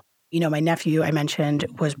well, my nephew, I mentioned,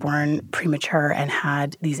 was born premature and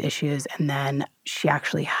had these issues. And then she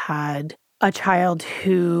actually had a child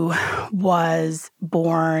who was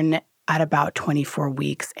born at about 24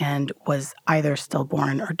 weeks and was either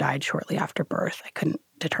stillborn or died shortly after birth. I couldn't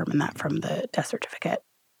determine that from the death certificate.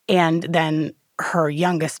 And then her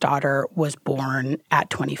youngest daughter was born at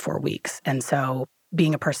 24 weeks. And so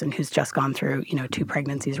being a person who's just gone through, 2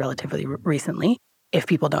 pregnancies relatively recently, if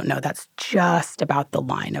people don't know, that's just about the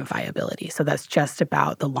line of viability. So that's just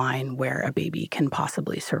about the line where a baby can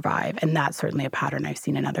possibly survive. And that's certainly a pattern I've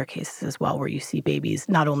seen in other cases as well, where you see babies,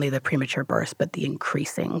 not only the premature births, but the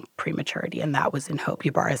increasing prematurity. And that was in Hope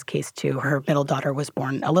Ybarra's case too. Her middle daughter was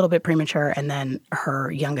born a little bit premature, and then her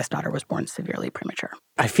youngest daughter was born severely premature.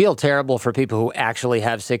 I feel terrible for people who actually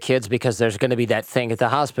have sick kids, because there's going to be that thing at the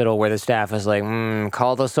hospital where the staff is like,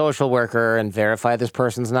 call the social worker and verify this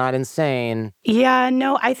person's not insane. Yeah,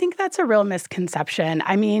 no, I think that's a real misconception.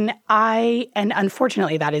 I mean, and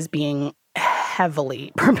unfortunately that is being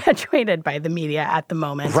heavily perpetuated by the media at the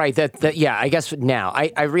moment. Right. Yeah, I guess now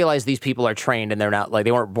I realize these people are trained and they're not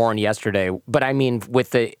they weren't born yesterday. But I mean,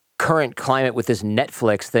 with the current climate, with this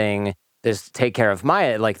Netflix thing, this Take Care of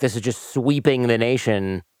Maya, this is just sweeping the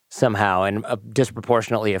nation somehow and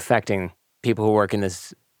disproportionately affecting people who work in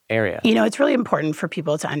this area. It's really important for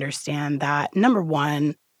people to understand that, number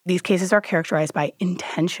one, these cases are characterized by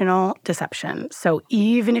intentional deception. So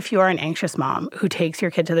even if you are an anxious mom who takes your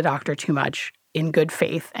kid to the doctor too much in good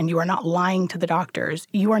faith and you are not lying to the doctors,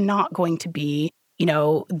 you are not going to be,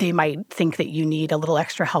 they might think that you need a little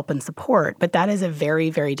extra help and support. But that is a very,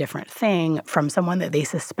 very different thing from someone that they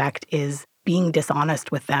suspect is being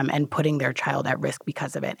dishonest with them and putting their child at risk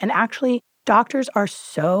because of it. And actually, doctors are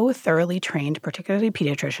so thoroughly trained, particularly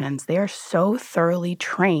pediatricians, they are so thoroughly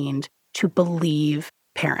trained to believe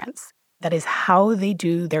parents. That is how they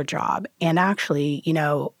do their job. And actually,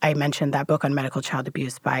 I mentioned that book on medical child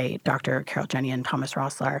abuse by Dr. Carol Jenny and Thomas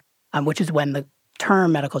Rossler, which is when the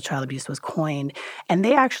term medical child abuse was coined. And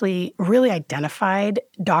they actually really identified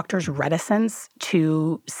doctors' reticence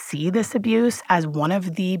to see this abuse as one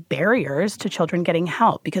of the barriers to children getting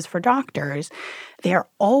help. Because for doctors, they are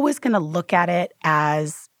always going to look at it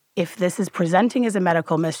as, if this is presenting as a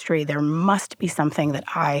medical mystery, there must be something that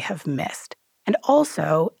I have missed. And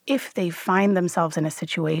also, if they find themselves in a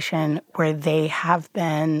situation where they have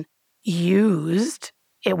been used,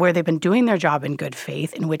 where they've been doing their job in good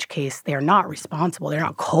faith, in which case they're not responsible, they're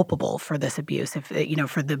not culpable for this abuse, if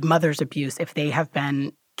for the mother's abuse, if they have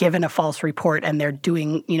been given a false report and they're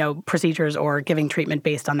doing, procedures or giving treatment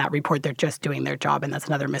based on that report, they're just doing their job. And that's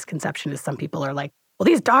another misconception, is some people are like, well,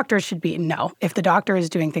 these doctors should be. No, if the doctor is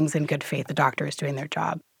doing things in good faith, the doctor is doing their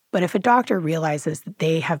job. But if a doctor realizes that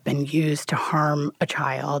they have been used to harm a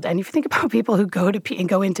child, and if you think about people who go into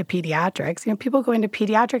pediatrics, people go into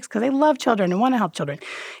pediatrics because they love children and want to help children.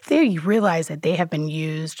 If they realize that they have been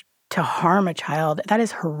used to harm a child, that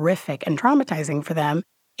is horrific and traumatizing for them.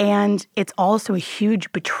 And it's also a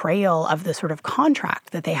huge betrayal of the sort of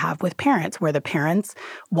contract that they have with parents, where the parents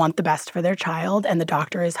want the best for their child and the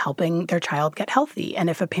doctor is helping their child get healthy. And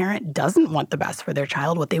if a parent doesn't want the best for their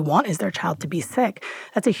child, what they want is their child to be sick,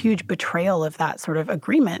 that's a huge betrayal of that sort of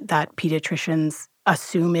agreement that pediatricians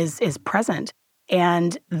assume is present.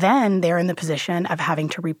 And then they're in the position of having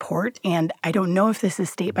to report. And I don't know if this is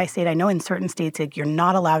state by state. I know in certain states, you're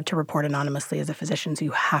not allowed to report anonymously as a physician, so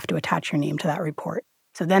you have to attach your name to that report.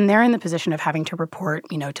 So then they're in the position of having to report,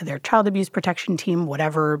 to their child abuse protection team,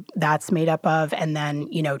 whatever that's made up of, and then,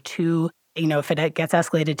 if it gets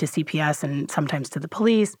escalated to CPS and sometimes to the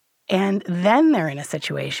police. And then they're in a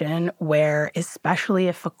situation where, especially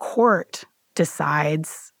if a court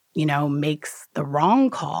decides, makes the wrong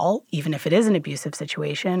call, even if it is an abusive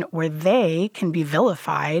situation, where they can be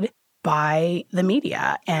vilified by the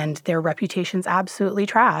media and their reputation's absolutely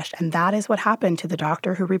trashed. And that is what happened to the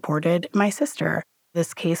doctor who reported my sister.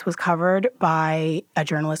 This case was covered by a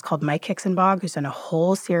journalist called Mike Hixenbog, who's done a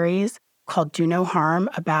whole series called Do No Harm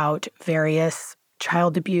about various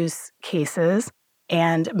child abuse cases,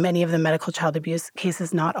 and many of the medical child abuse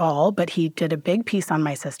cases, not all, but he did a big piece on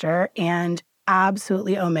my sister and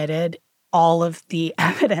absolutely omitted all of the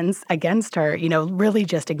evidence against her, really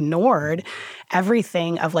just ignored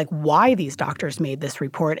everything of like why these doctors made this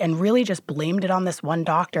report and really just blamed it on this one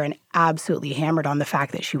doctor and absolutely hammered on the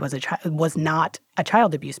fact that she was not a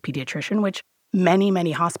child abuse pediatrician, which many,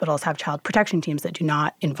 many hospitals have child protection teams that do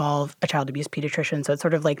not involve a child abuse pediatrician. So it's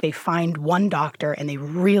sort of like they find one doctor and they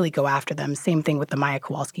really go after them. Same thing with the Maya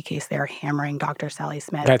Kowalski case. They're hammering Dr. Sally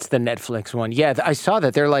Smith. That's the Netflix one. Yeah, I saw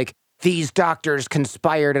that. They're like, these doctors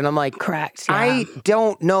conspired. And I'm like, correct. Yeah. I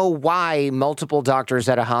don't know why multiple doctors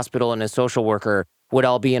at a hospital and a social worker would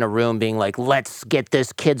all be in a room being like, let's get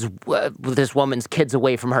this woman's kids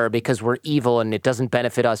away from her because we're evil and it doesn't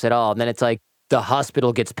benefit us at all. And then it's like the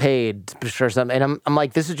hospital gets paid for something. And I'm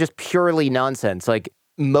like, this is just purely nonsense. Like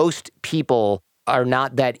most people are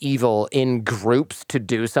not that evil in groups to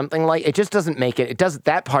do something like it. Just doesn't make it.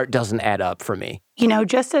 That part doesn't add up for me.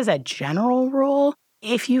 Just as a general rule,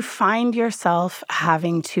 if you find yourself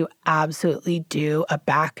having to absolutely do a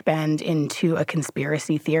backbend into a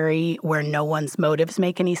conspiracy theory where no one's motives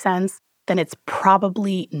make any sense, then it's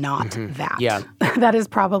probably not that. Yeah. That is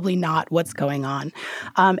probably not what's going on.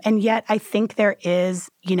 And yet I think there is,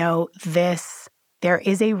 there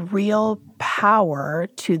is a real power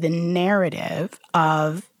to the narrative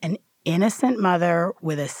of an innocent mother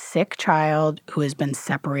with a sick child who has been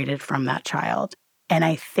separated from that child. And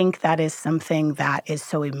I think that is something that is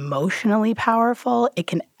so emotionally powerful, it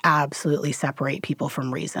can absolutely separate people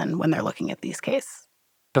from reason when they're looking at these cases.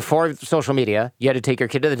 Before social media, you had to take your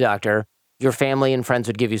kid to the doctor. Your family and friends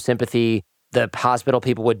would give you sympathy. The hospital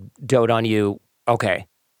people would dote on you. Okay.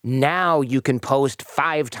 Now you can post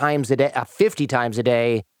 5 times a day, 50 times a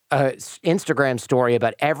day, Instagram story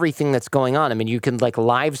about everything that's going on. I mean, you can like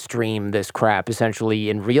live stream this crap essentially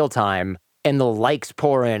in real time. And the likes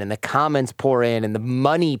pour in and the comments pour in and the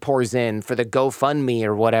money pours in for the GoFundMe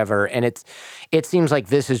or whatever. And it seems like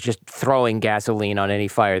this is just throwing gasoline on any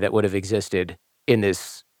fire that would have existed in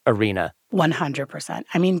this arena. 100%.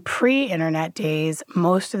 I mean, pre-internet days,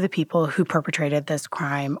 most of the people who perpetrated this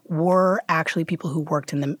crime were actually people who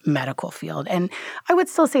worked in the medical field. And I would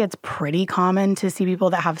still say it's pretty common to see people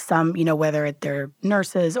that have some, whether they're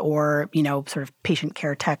nurses or, sort of patient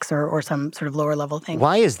care techs or some sort of lower level thing.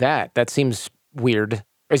 Why is that? That seems weird.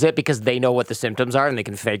 Is it because they know what the symptoms are and they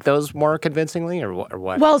can fake those more convincingly or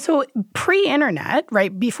what? Well, so pre-internet,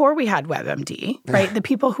 right, before we had WebMD, right, the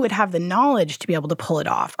people who would have the knowledge to be able to pull it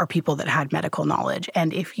off are people that had medical knowledge.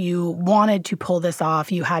 And if you wanted to pull this off,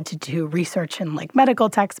 you had to do research in like medical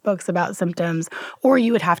textbooks about symptoms, or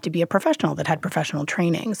you would have to be a professional that had professional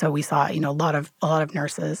training. So we saw, a lot of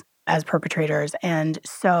nurses as perpetrators. And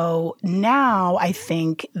so now I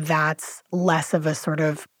think that's less of a sort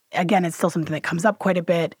of, again, it's still something that comes up quite a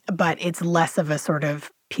bit, but it's less of a sort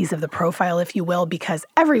of piece of the profile, if you will, because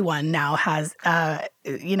everyone now has,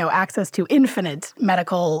 access to infinite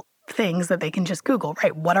medical things that they can just Google,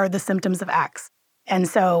 right? What are the symptoms of X? And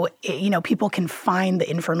so, people can find the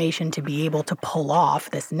information to be able to pull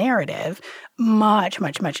off this narrative much,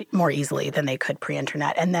 much, much more easily than they could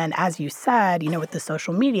pre-internet. And then, as you said, with the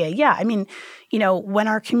social media, yeah, I mean, when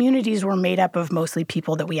our communities were made up of mostly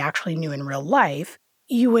people that we actually knew in real life,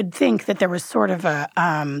 you would think that there was sort of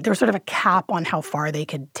a cap on how far they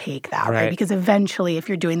could take that, right? Because eventually, if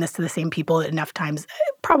you're doing this to the same people enough times,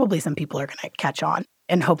 probably some people are going to catch on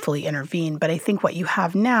and hopefully intervene. But I think what you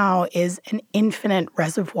have now is an infinite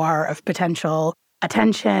reservoir of potential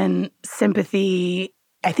attention, sympathy.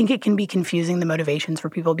 I think it can be confusing, the motivations for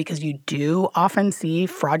people, because you do often see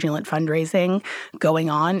fraudulent fundraising going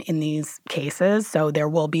on in these cases. So there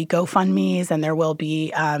will be GoFundMes and there will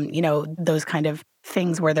be, those kind of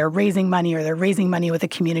things where they're raising money or they're raising money with a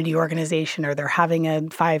community organization or they're having a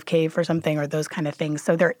 5K for something or those kind of things.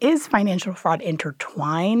 So there is financial fraud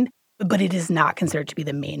intertwined, but it is not considered to be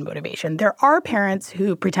the main motivation. There are parents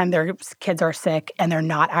who pretend their kids are sick and they're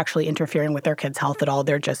not actually interfering with their kids' health at all.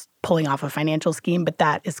 They're just pulling off a financial scheme, but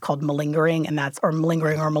that is called malingering, or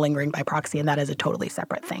malingering by proxy, and that is a totally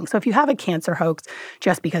separate thing. So if you have a cancer hoax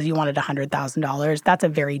just because you wanted $100,000, that's a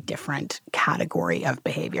very different category of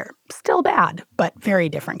behavior. Still bad, but very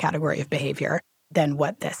different category of behavior than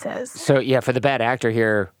what this is. So, yeah, for the bad actor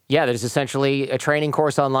here, yeah, there's essentially a training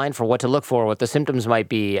course online for what to look for, what the symptoms might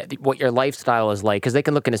be, what your lifestyle is like, because they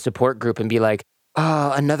can look in a support group and be like,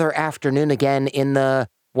 another afternoon again in the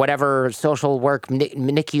whatever social work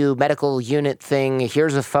NICU medical unit thing.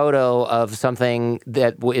 Here's a photo of something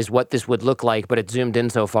that is what this would look like, but it's zoomed in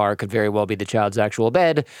so far. It could very well be the child's actual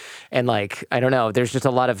bed. And I don't know, there's just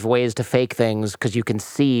a lot of ways to fake things because you can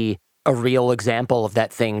see a real example of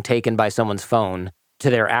that thing taken by someone's phone to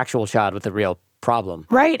their actual child with a real problem.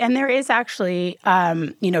 Right. And there is actually,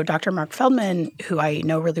 Dr. Mark Feldman, who I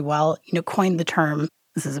know really well, coined the term,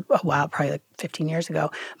 this is a while, probably like 15 years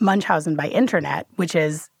ago, Munchausen by internet, which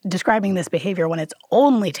is describing this behavior when it's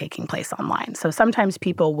only taking place online. So sometimes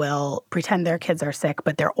people will pretend their kids are sick,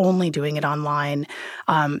 but they're only doing it online.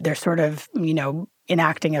 They're sort of,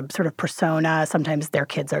 enacting a sort of persona. Sometimes their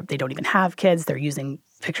kids they don't even have kids. They're using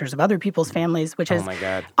pictures of other people's families, which is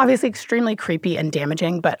obviously extremely creepy and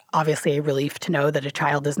damaging, but obviously a relief to know that a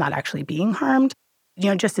child is not actually being harmed.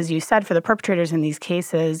 Just as you said, for the perpetrators in these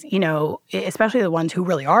cases, especially the ones who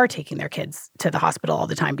really are taking their kids to the hospital all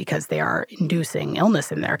the time because they are inducing illness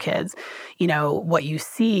in their kids, what you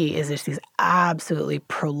see is just these absolutely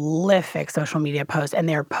prolific social media posts, and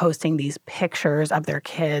they're posting these pictures of their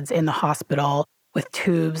kids in the hospital with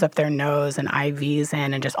tubes up their nose and IVs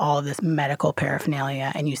in and just all of this medical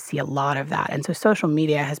paraphernalia. And you see a lot of that. And so social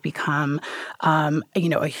media has become,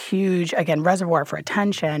 a huge, again, reservoir for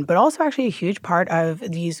attention, but also actually a huge part of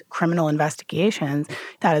these criminal investigations.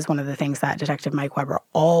 That is one of the things that Detective Mike Weber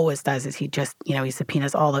always does is he just, he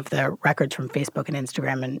subpoenas all of the records from Facebook and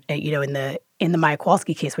Instagram. And, in the Maya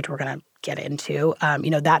Kowalski case, which we're going to get into,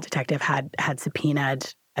 that detective had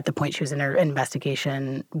subpoenaed at the point she was in her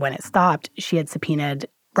investigation, when it stopped, she had subpoenaed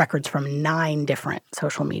records from 9 different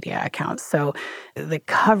social media accounts. So the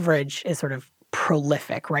coverage is sort of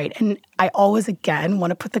prolific, right? And I always, again,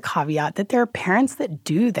 want to put the caveat that there are parents that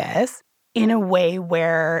do this in a way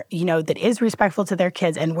where, that is respectful to their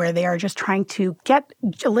kids and where they are just trying to get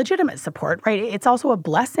legitimate support, right? It's also a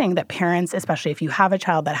blessing that parents, especially if you have a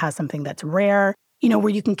child that has something that's rare, where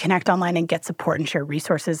you can connect online and get support and share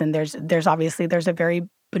resources. And there's a very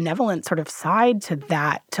benevolent sort of side to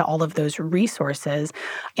that, to all of those resources.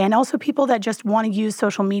 And also people that just want to use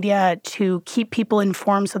social media to keep people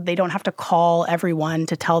informed so they don't have to call everyone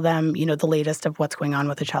to tell them, the latest of what's going on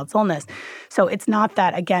with a child's illness. So it's not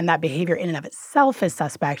that, again, that behavior in and of itself is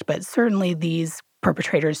suspect, but certainly these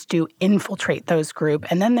perpetrators do infiltrate those groups.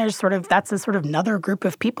 And then that's a sort of another group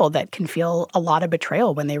of people that can feel a lot of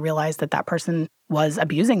betrayal when they realize that that person was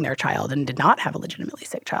abusing their child and did not have a legitimately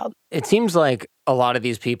sick child. It seems like a lot of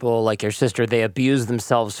these people, like your sister, they abuse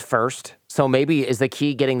themselves first. So maybe is the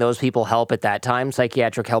key getting those people help at that time,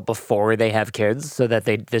 psychiatric help before they have kids, so that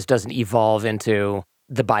this doesn't evolve into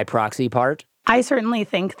the by proxy part? I certainly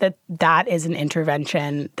think that is an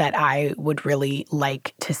intervention that I would really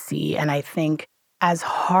like to see. And I think as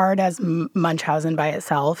hard as Munchausen by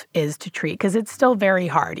itself is to treat, because it's still very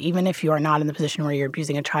hard, even if you are not in the position where you're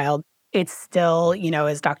abusing a child, it's still,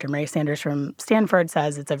 as Dr. Mary Sanders from Stanford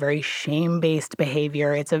says, it's a very shame-based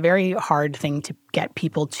behavior. It's a very hard thing to get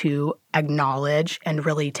people to acknowledge and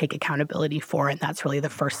really take accountability for. And that's really the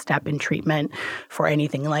first step in treatment for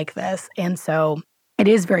anything like this. And so it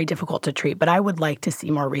is very difficult to treat, but I would like to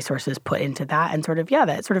see more resources put into that and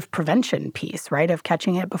that sort of prevention piece, right, of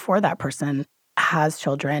catching it before that person has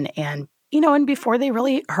children and before they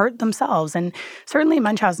really hurt themselves. And certainly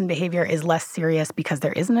Munchausen behavior is less serious because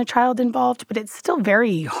there isn't a child involved, but it's still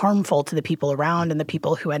very harmful to the people around and the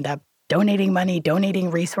people who end up donating money,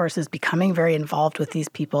 donating resources, becoming very involved with these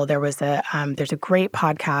people. There's a great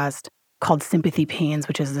podcast called Sympathy Pains,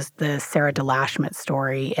 which is the Sarah DeLashmet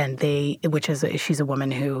story, and she's a woman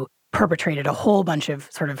who perpetrated a whole bunch of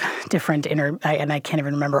sort of different and I can't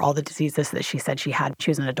even remember all the diseases that she said she had.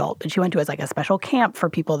 She was an adult, but she went to as like a special camp for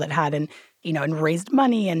people that had and raised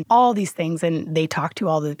money and all these things. And they talked to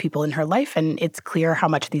all the people in her life. And it's clear how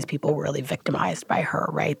much these people were really victimized by her,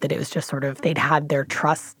 right? That it was just sort of, they'd had their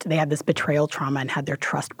trust, they had this betrayal trauma and had their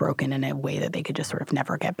trust broken in a way that they could just sort of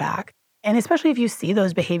never get back. And especially if you see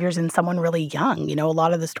those behaviors in someone really young, a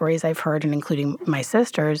lot of the stories I've heard, and including my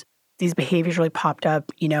sister's, these behaviors really popped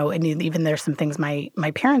up, and even there's some things my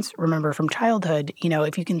parents remember from childhood.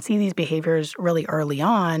 If you can see these behaviors really early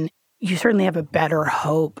on, you certainly have a better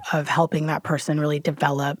hope of helping that person really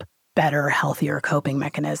develop better, healthier coping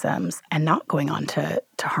mechanisms and not going on to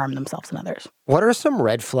harm themselves and others. What are some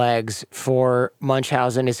red flags for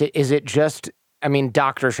Munchausen? Is it just,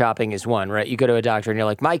 doctor shopping is one, right? You go to a doctor and you're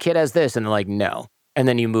like, my kid has this, and they're like, no. And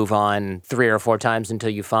then you move on 3 or 4 times until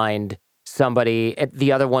you find somebody.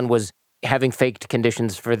 The other one was having faked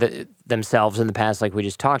conditions for themselves in the past, like we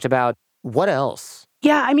just talked about. What else?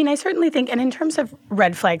 Yeah, I certainly think, and in terms of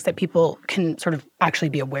red flags that people can sort of actually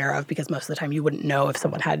be aware of, because most of the time you wouldn't know if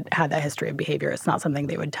someone had that history of behavior. It's not something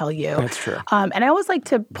they would tell you. That's true. And I always like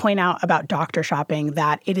to point out about doctor shopping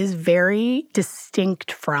that it is very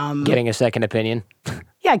distinct from getting a second opinion.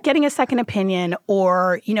 Yeah, getting a second opinion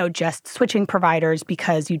or, just switching providers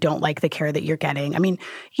because you don't like the care that you're getting. I mean,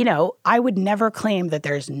 I would never claim that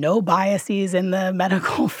there's no biases in the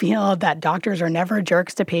medical field, that doctors are never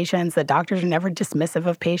jerks to patients, that doctors are never dismissive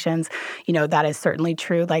of patients. That is certainly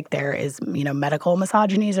true. Like there is, medical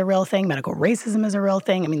misogyny is a real thing. Medical racism is a real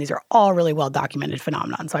thing. I mean, these are all really well-documented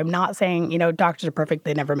phenomenon. So I'm not saying, doctors are perfect.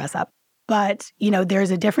 They never mess up. But,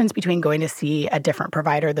 there's a difference between going to see a different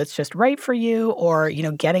provider that's just right for you or,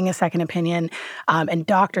 getting a second opinion and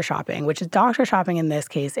doctor shopping, which is doctor shopping in this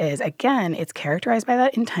case is, again, it's characterized by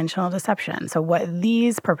that intentional deception. So what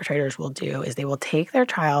these perpetrators will do is they will take their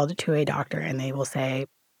child to a doctor and they will say,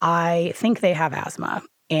 I think they have asthma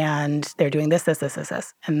and they're doing this.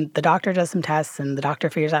 And the doctor does some tests and the doctor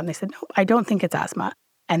figures out and they said, no, I don't think it's asthma.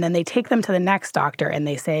 And then they take them to the next doctor and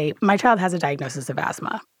they say, my child has a diagnosis of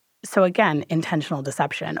asthma. So again, intentional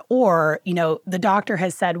deception. Or, the doctor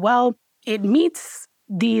has said, well, it meets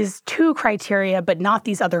these 2 criteria, but not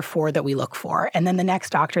these other 4 that we look for. And then the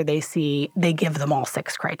next doctor they see, they give them all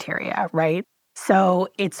 6 criteria, right? So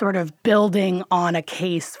it's sort of building on a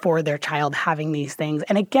case for their child having these things.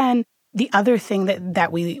 And again, the other thing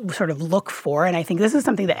that we sort of look for, and I think this is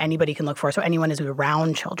something that anybody can look for, so anyone who's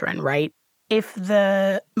around children, right? If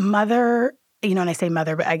the mother, and I say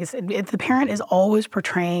mother, but I guess if the parent is always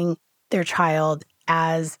portraying their child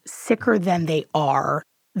as sicker than they are,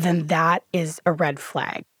 then that is a red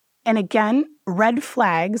flag. And again, red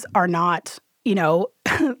flags are not,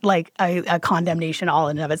 like a condemnation all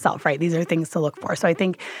in and of itself, right? These are things to look for. So I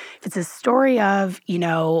think if it's a story of,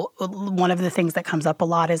 one of the things that comes up a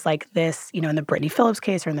lot is like this, in the Brittany Phillips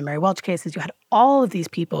case or in the Mary Welch cases, you had all of these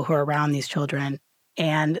people who are around these children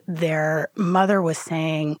and their mother was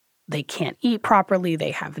saying, they can't eat properly,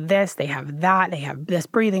 they have this, they have that, they have this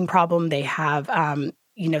breathing problem, they have,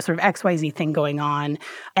 sort of XYZ thing going on.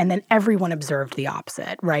 And then everyone observed the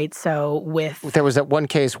opposite, right? So there was that one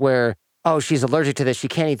case where, she's allergic to this, she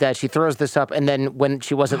can't eat that, she throws this up. And then when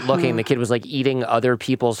she wasn't looking, the kid was like eating other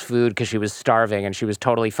people's food because she was starving and she was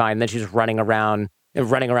totally fine. And then she was running around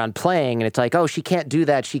playing, and it's like, she can't do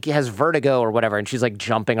that. She has vertigo or whatever, and she's like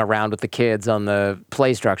jumping around with the kids on the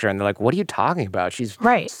play structure, and they're like, what are you talking about? She's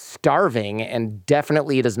starving and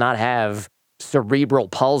definitely does not have cerebral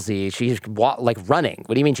palsy. She's like running.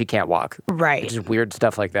 What do you mean she can't walk? Right. Just weird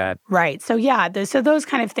stuff like that. Right. So yeah, so those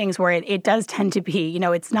kind of things where it does tend to be,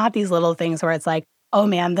 it's not these little things where it's like, oh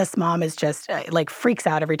man, this mom is just like freaks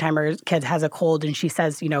out every time her kid has a cold and she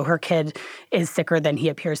says, her kid is sicker than he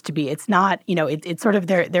appears to be. It's not, it's sort of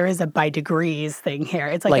there is a by degrees thing here.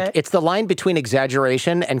 It's like it's the line between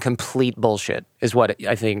exaggeration and complete bullshit is what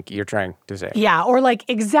I think you're trying to say. Yeah, or like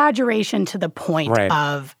exaggeration to the point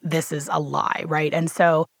of this is a lie, right? And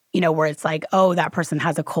so, where it's like, that person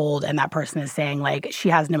has a cold and that person is saying like she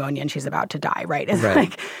has pneumonia and she's about to die, right? It's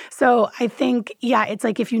like, so I think, it's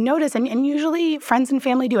like if you notice, and usually friends and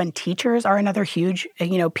family do, and teachers are another huge,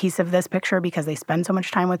 piece of this picture because they spend so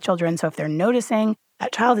much time with children. So if they're noticing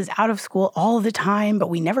that child is out of school all the time, but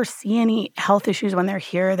we never see any health issues when they're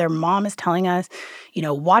here, their mom is telling us,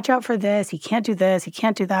 watch out for this, he can't do this, he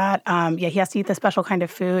can't do that. He has to eat this special kind of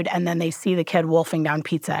food. And then they see the kid wolfing down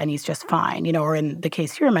pizza and he's just fine, or in the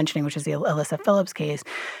case you're mentioning, which is the Alyssa Phillips case,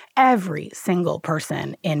 every single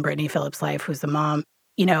person in Brittany Phillips' life who's the mom,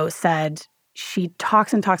 said she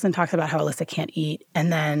talks and talks and talks about how Alyssa can't eat.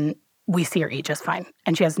 And then we see her eat just fine.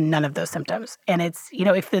 And she has none of those symptoms. And it's,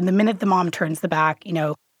 if in the minute the mom turns the back,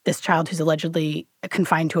 this child who's allegedly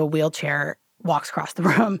confined to a wheelchair walks across the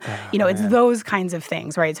room, it's those kinds of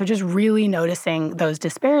things, right? So just really noticing those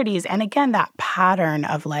disparities. And again, that pattern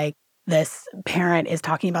of like, this parent is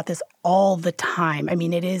talking about this all the time. I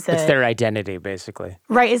mean, it's their identity, basically.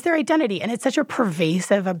 Right, it's their identity. And it's such a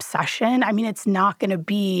pervasive obsession. I mean, it's not going to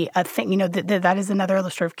be a thing, that is another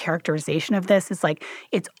sort of characterization of this. It's like,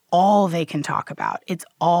 it's all they can talk about. It's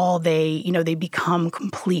all they become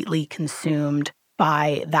completely consumed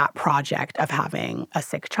by that project of having a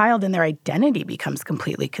sick child, and their identity becomes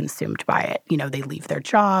completely consumed by it. They leave their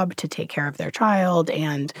job to take care of their child,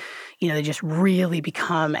 and, they just really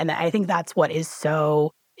become, and I think that's what is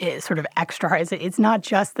so sort of extra. It's not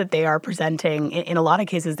just that they are presenting, in a lot of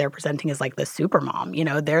cases, they're presenting as like the super mom.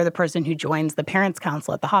 They're the person who joins the parents'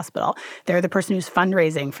 council at the hospital. They're the person who's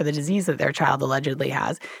fundraising for the disease that their child allegedly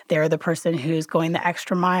has. They're the person who's going the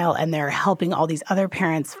extra mile, and they're helping all these other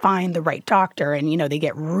parents find the right doctor. And, they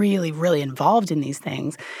get really, really involved in these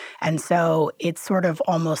things. And so it's sort of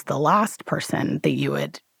almost the last person that you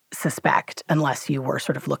would suspect unless you were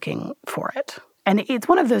sort of looking for it. And it's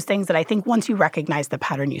one of those things that I think once you recognize the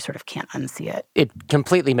pattern, you sort of can't unsee it. It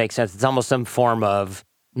completely makes sense. It's almost some form of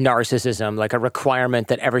narcissism, like a requirement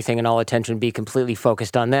that everything and all attention be completely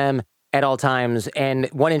focused on them at all times. And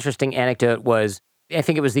one interesting anecdote was, I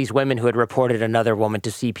think it was these women who had reported another woman to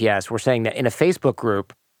CPS were saying that in a Facebook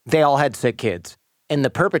group, they all had sick kids. And the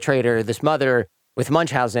perpetrator, this mother with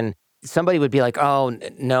Munchausen, somebody would be like, oh,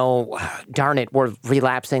 no, darn it, we're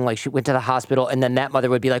relapsing. Like she went to the hospital. And then that mother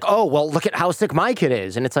would be like, oh, well, look at how sick my kid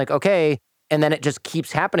is. And it's like, okay. And then it just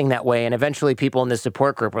keeps happening that way. And eventually people in this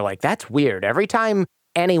support group were like, that's weird. Every time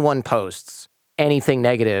anyone posts anything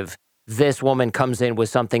negative, this woman comes in with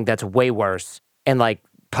something that's way worse and like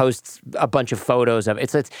posts a bunch of photos of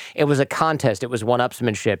it. It was a contest. It was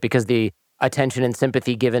one-upsmanship because the attention and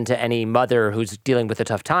sympathy given to any mother who's dealing with a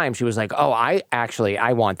tough time, she was like, oh,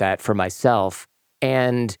 I want that for myself.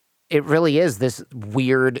 And it really is this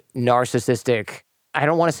weird, narcissistic, I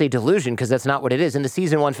don't want to say delusion because that's not what it is. In the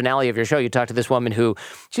season 1 finale of your show, you talk to this woman who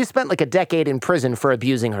she spent like a decade in prison for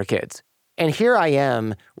abusing her kids. And here I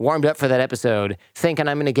am, warmed up for that episode, thinking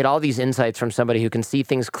I'm going to get all these insights from somebody who can see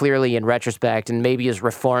things clearly in retrospect and maybe has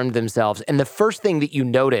reformed themselves. And the first thing that you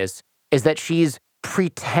notice is that she's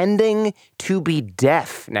pretending to be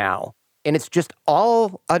deaf now. And it's just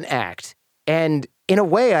all an act. And in a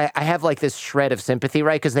way, I have like this shred of sympathy,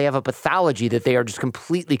 right? Because they have a pathology that they are just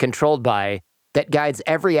completely controlled by that guides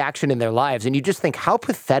every action in their lives. And you just think, how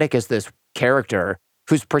pathetic is this character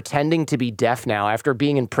who's pretending to be deaf now after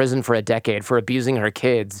being in prison for a decade for abusing her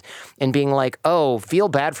kids and being like, oh, feel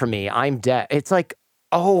bad for me, I'm deaf. It's like,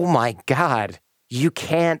 oh my God, you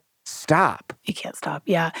can't stop. You can't stop,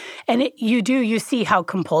 yeah. And you see how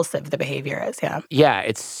compulsive the behavior is, yeah. Yeah,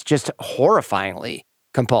 it's just horrifyingly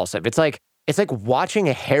compulsive. It's like watching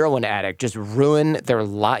a heroin addict just ruin their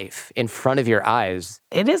life in front of your eyes.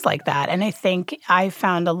 It is like that. And I think I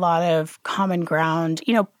found a lot of common ground.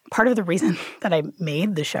 You know, part of the reason that I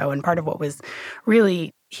made the show and part of what was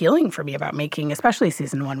really healing for me about making, especially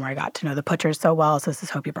season 1, where I got to know the Putchers so well. So this is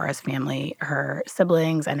Hope Ybarra's family, her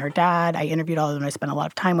siblings and her dad. I interviewed all of them. I spent a lot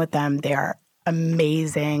of time with them. They are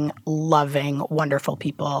amazing, loving, wonderful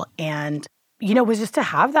people. And you know, was just to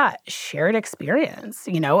have that shared experience,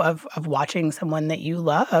 you know, of watching someone that you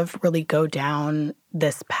love really go down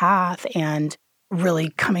this path and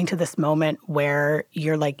really coming to this moment where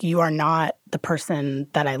you're like, you are not the person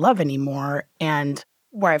that I love anymore. And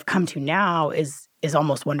where I've come to now is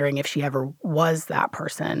almost wondering if she ever was that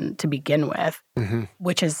person to begin with,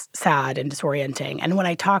 which is sad and disorienting. And when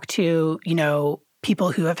I talk to, you know,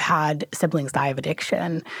 people who have had siblings die of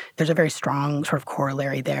addiction, there's a very strong sort of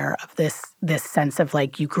corollary there of this sense of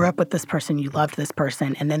like, you grew up with this person, you loved this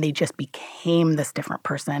person, and then they just became this different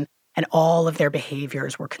person. And all of their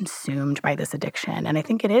behaviors were consumed by this addiction. And I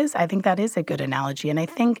think that is a good analogy. And I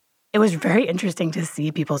think it was very interesting to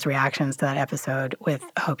see people's reactions to that episode with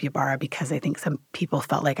Hope Ybarra, because I think some people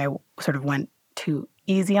felt like I sort of went too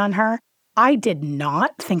easy on her. I did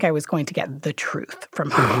not think I was going to get the truth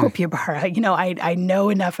from Hope Ybarra. You know, I know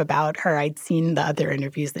enough about her. I'd seen the other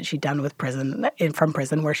interviews that she'd done with from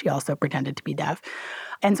prison, where she also pretended to be deaf.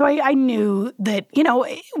 And so I knew that, you know,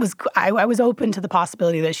 I was open to the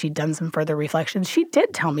possibility that she'd done some further reflections. She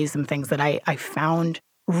did tell me some things that I found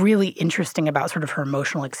really interesting about sort of her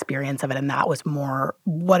emotional experience of it. And that was more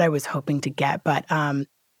what I was hoping to get. But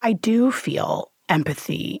I do feel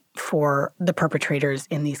empathy for the perpetrators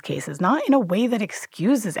in these cases, not in a way that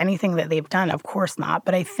excuses anything that they've done, of course not,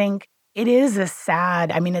 but I think it is it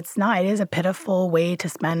is a pitiful way to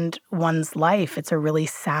spend one's life. It's a really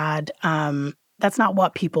sad, that's not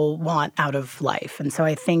what people want out of life. And so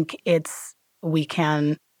I think we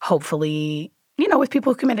can hopefully, you know, with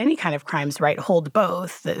people who commit any kind of crimes, right, hold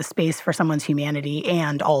both the space for someone's humanity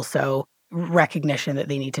and also recognition that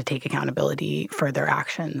they need to take accountability for their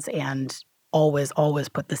actions and always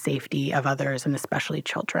put the safety of others and especially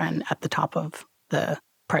children at the top of the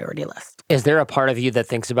priority list. Is there a part of you that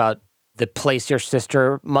thinks about the place your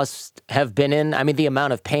sister must have been in? I mean, the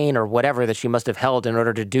amount of pain or whatever that she must have held in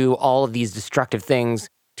order to do all of these destructive things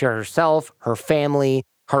to herself, her family,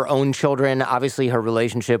 her own children, obviously her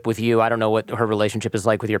relationship with you. I don't know what her relationship is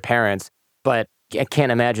like with your parents, but I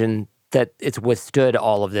can't imagine that it's withstood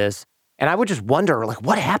all of this. And I would just wonder, like,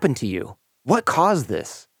 what happened to you? What caused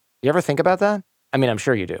this? You ever think about that? I mean, I'm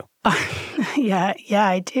sure you do. Yeah,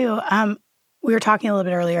 I do. We were talking a little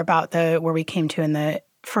bit earlier about where we came to in the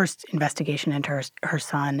first investigation into her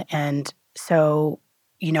son. And so,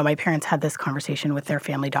 you know, my parents had this conversation with their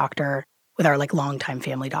family doctor, with our like longtime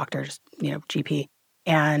family doctors, you know, GP.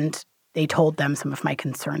 And they told them some of my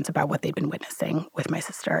concerns about what they'd been witnessing with my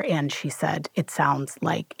sister. And she said, it sounds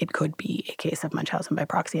like it could be a case of Munchausen by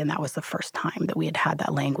proxy. And that was the first time that we had had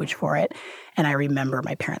that language for it. And I remember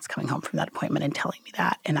my parents coming home from that appointment and telling me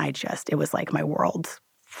that. And it was like my world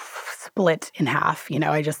split in half.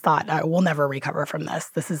 I just thought, we'll never recover from this.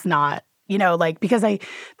 This is not, because the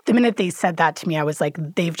minute they said that to me, I was like,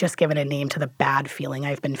 they've just given a name to the bad feeling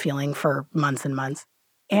I've been feeling for months and months.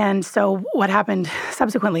 And so what happened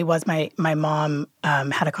subsequently was my mom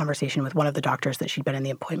had a conversation with one of the doctors that she'd been in the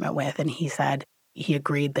appointment with, and he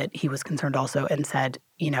agreed that he was concerned also and said,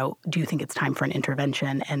 do you think it's time for an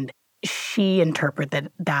intervention? And she interpreted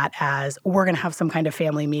that as, we're going to have some kind of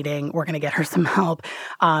family meeting. We're going to get her some help.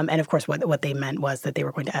 And of course, what they meant was that they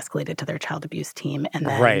were going to escalate it to their child abuse team. And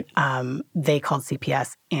then they called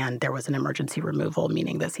CPS, and there was an emergency removal,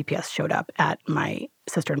 meaning that CPS showed up at my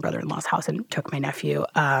sister and brother-in-law's house and took my nephew.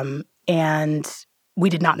 And we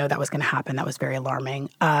did not know that was going to happen. That was very alarming.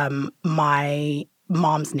 My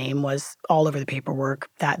mom's name was all over the paperwork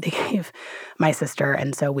that they gave my sister.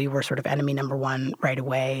 And so we were sort of enemy number one right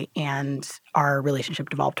away. And our relationship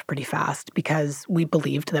developed pretty fast because we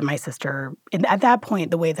believed that my sister, and at that point,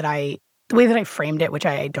 the way that I framed it, which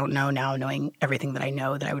I don't know now, knowing everything that I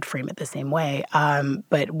know, that I would frame it the same way,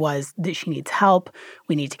 but was that she needs help.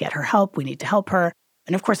 We need to get her help. We need to help her.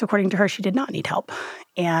 And of course, according to her, she did not need help.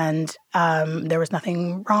 And there was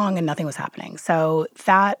nothing wrong and nothing was happening. So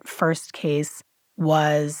that first case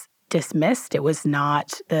was dismissed. It was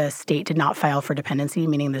not, the state did not file for dependency,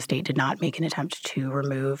 meaning the state did not make an attempt to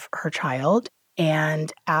remove her child.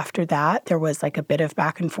 And after that, there was like a bit of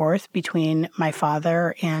back and forth between my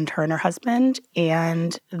father and her husband.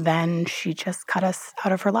 And then she just cut us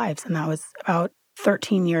out of her lives. And that was about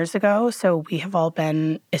 13 years ago. So we have all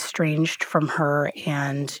been estranged from her.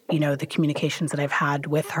 And, the communications that I've had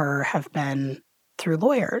with her have been through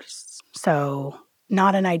lawyers. So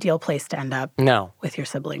not an ideal place to end up with your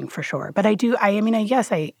sibling, for sure. But I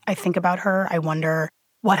think about her. I wonder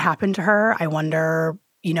what happened to her. I wonder,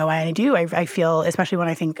 I feel, especially when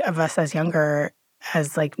I think of us as younger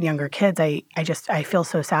kids, I feel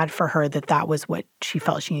so sad for her that was what she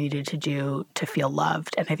felt she needed to do to feel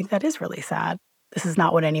loved. And I think that is really sad. This is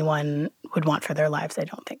not what anyone would want for their lives, I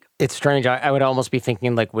don't think. It's strange. I would almost be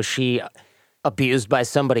thinking, was she abused by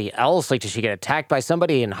somebody else? Did she get attacked by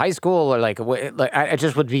somebody in high school? Or I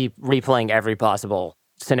just would be replaying every possible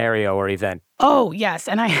scenario or event. Oh, yes.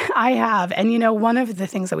 And I have. And, one of the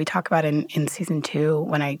things that we talk about in season 2,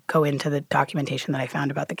 when I go into the documentation that I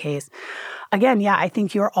found about the case, again, I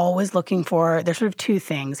think you're always looking for, there's sort of two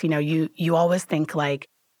things. You always think and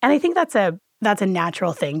I think that's a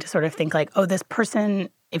natural thing to sort of think oh, this person,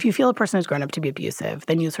 if you feel a person has grown up to be abusive,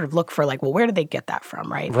 then you sort of look for where did they get that from,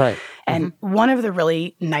 right? Right. And one of the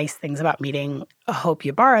really nice things about meeting Hope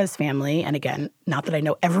Ybarra's family, and again, not that I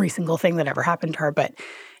know every single thing that ever happened to her, but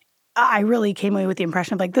I really came away with the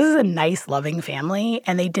impression of this is a nice, loving family,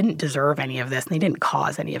 and they didn't deserve any of this, and they didn't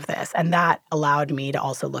cause any of this. And that allowed me to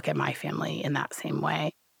also look at my family in that same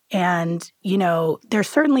way. And, there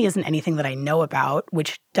certainly isn't anything that I know about,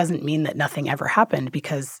 which doesn't mean that nothing ever happened,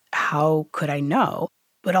 because how could I know?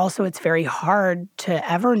 But also it's very hard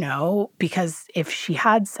to ever know, because if she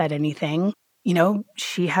had said anything,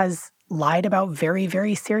 she has lied about very,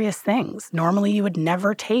 very serious things. Normally you would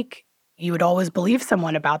always believe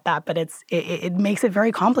someone about that, but it makes it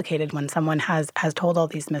very complicated when someone has told all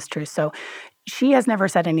these mistruths. So she has never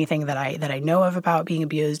said anything that I know of about being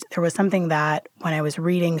abused. There was something that when I was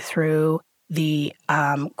reading through the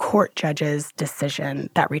court judge's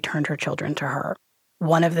decision that returned her children to her,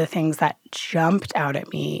 one of the things that jumped out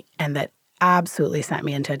at me and that absolutely sent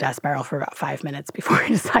me into a death spiral for about 5 minutes before I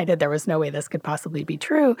decided there was no way this could possibly be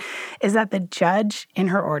true is that the judge in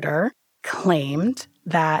her order claimed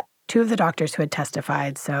that 2 of the doctors who had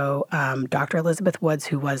testified, so Dr. Elizabeth Woods,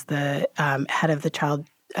 who was the head of the child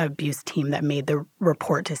abuse team that made the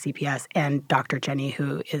report to CPS, and Dr. Jenny,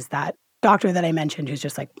 who is that doctor that I mentioned, who's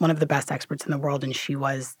just one of the best experts in the world, and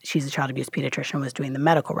she's a child abuse pediatrician, was doing the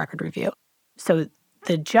medical record review. So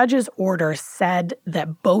the judge's order said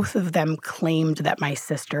that both of them claimed that my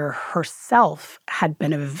sister herself had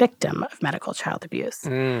been a victim of medical child abuse.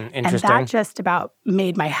 Interesting. And that just about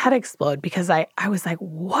made my head explode, because I was like,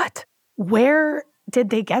 what? Where did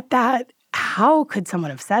they get that? How could someone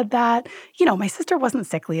have said that? My sister wasn't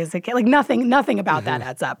sickly as a kid. Nothing about that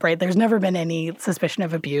adds up, right? There's never been any suspicion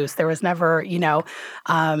of abuse. There was never,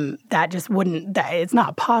 that just wouldn't, it's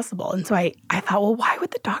not possible. And so I thought, well, why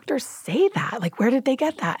would the doctors say that? Where did they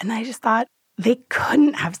get that? And I just thought, they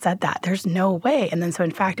couldn't have said that. There's no way. And then so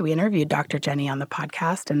in fact, we interviewed Dr. Jenny on the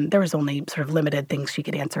podcast, and there was only sort of limited things she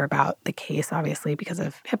could answer about the case, obviously, because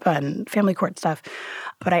of HIPAA and family court stuff.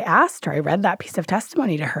 But I asked her, I read that piece of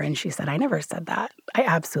testimony to her, and she said, I never said that. I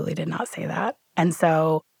absolutely did not say that. And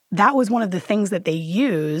so that was one of the things that they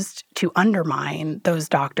used to undermine those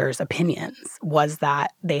doctors' opinions, was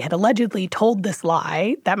that they had allegedly told this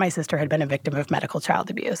lie that my sister had been a victim of medical child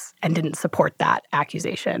abuse and didn't support that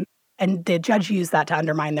accusation. And the judge used that to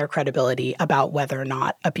undermine their credibility about whether or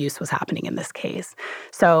not abuse was happening in this case.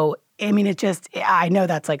 So, I mean, I know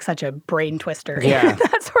that's like such a brain twister. Yeah.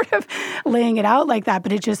 That's sort of laying it out like that.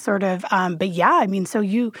 But it just sort of, but yeah, I mean, so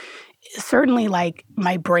you certainly, like,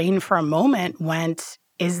 my brain for a moment went,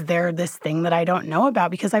 is there this thing that I don't know about?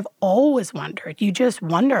 Because I've always wondered. You just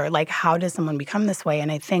wonder, like, how does someone become this way?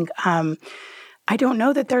 And I think I don't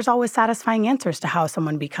know that there's always satisfying answers to how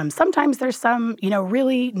someone becomes. Sometimes there's some,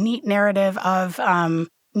 really neat narrative of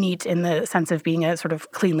neat in the sense of being a sort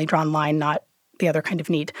of cleanly drawn line, not the other kind of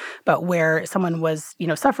neat, but where someone was,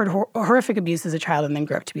 suffered horrific abuse as a child and then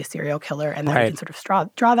grew up to be a serial killer, and then you can sort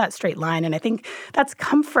of draw that straight line. And I think that's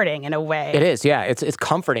comforting in a way. It is, yeah. It's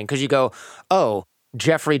comforting because you go, oh,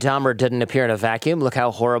 Jeffrey Dahmer didn't appear in a vacuum. Look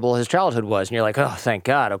how horrible his childhood was. And you're like, oh, thank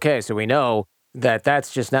God. Okay, so we know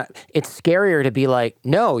that's just not, it's scarier to be like,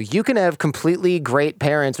 no, you can have completely great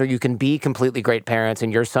parents, or you can be completely great parents,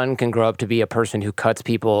 and your son can grow up to be a person who cuts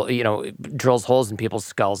people, drills holes in people's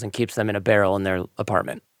skulls and keeps them in a barrel in their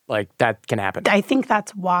apartment. Like, that can happen. I think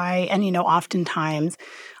that's why, and oftentimes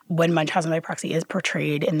when Munchausen by proxy is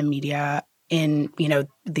portrayed in the media in,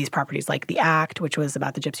 these properties like The Act, which was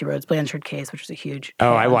about the Gypsy Rose Blanchard case, which was a huge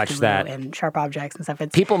Oh, I watched that. And Sharp Objects and stuff.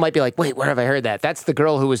 People might be like, wait, where have I heard that? That's the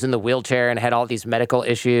girl who was in the wheelchair and had all these medical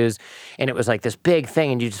issues, and it was like this big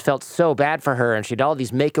thing, and you just felt so bad for her, and she had all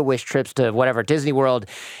these Make-A-Wish trips to whatever, Disney World,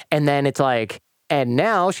 and then it's like, and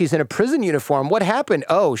now she's in a prison uniform. What happened?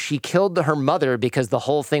 Oh, she killed her mother because the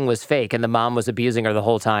whole thing was fake, and the mom was abusing her the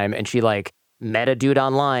whole time, and she, like, met a dude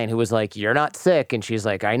online who was like, you're not sick. And she's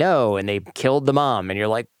like, I know. And they killed the mom. And you're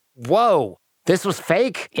like, whoa, this was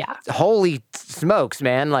fake? Yeah. Holy smokes,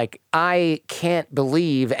 man. Like, I can't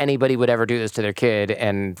believe anybody would ever do this to their kid.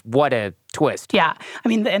 And what a twist. Yeah. I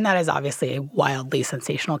mean, and that is obviously a wildly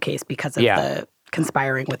sensational case because of the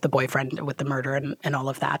conspiring with the boyfriend, with the murder and all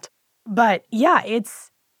of that. But yeah,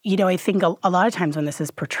 it's, I think a lot of times when this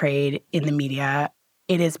is portrayed in the media,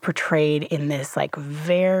 it is portrayed in this, like,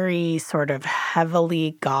 very sort of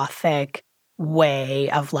heavily gothic way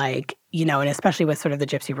of, like, and especially with sort of the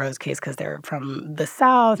Gypsy Rose case because they're from the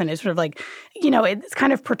South, and it's sort of like, it's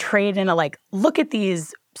kind of portrayed in a, like, look at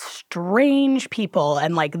these strange people,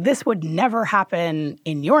 and, like, this would never happen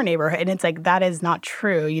in your neighborhood. And it's like, that is not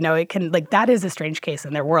true. It can, like, that is a strange case,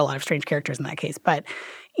 and there were a lot of strange characters in that case. But,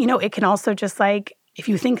 it can also just, like, if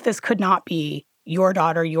you think this could not be your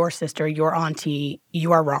daughter, your sister, your auntie,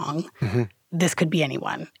 you are wrong. Mm-hmm. This could be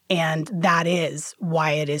anyone. And that is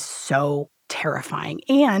why it is so terrifying.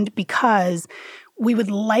 And because we would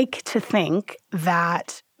like to think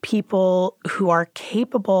that people who are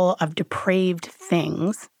capable of depraved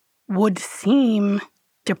things would seem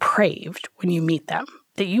depraved when you meet them.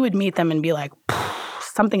 That you would meet them and be like,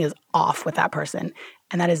 something is off with that person.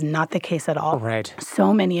 And that is not the case at all. Right.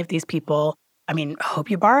 So many of these people, I mean, Hope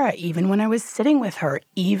Ybarra, even when I was sitting with her,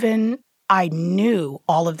 even I knew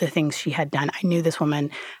all of the things she had done. I knew this woman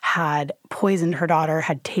had poisoned her daughter,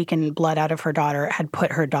 had taken blood out of her daughter, had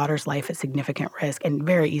put her daughter's life at significant risk, and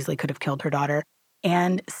very easily could have killed her daughter.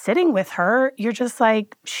 And sitting with her, you're just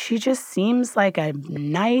like, she just seems like a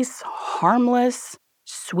nice, harmless,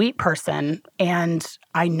 sweet person. And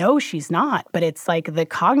I know she's not, but it's like the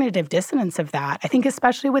cognitive dissonance of that, I think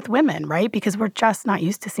especially with women, right? Because we're just not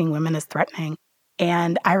used to seeing women as threatening.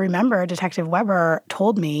 And I remember Detective Weber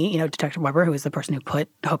told me, Detective Weber, who was the person who put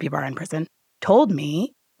Hope Ybarra in prison, told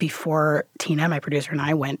me before Tina, my producer, and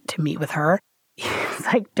I went to meet with her, he was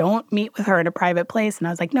like, don't meet with her in a private place. And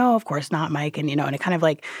I was like, no, of course not, Mike. And, and it kind of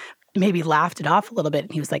like maybe laughed it off a little bit.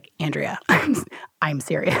 And he was like, Andrea, I'm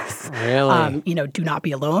serious. Really? Do not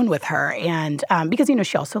be alone with her. And because,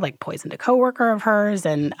 she also like poisoned a coworker of hers,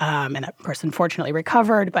 and that person fortunately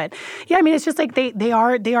recovered. But yeah, I mean, it's just like they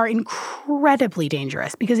are incredibly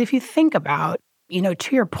dangerous, because if you think about,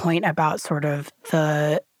 to your point about sort of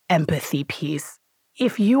the empathy piece,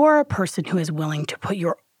 if you are a person who is willing to put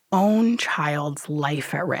your own child's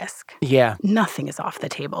life at risk, nothing is off the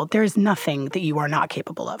table. There's nothing that you are not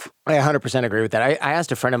capable of. I 100% agree with that. I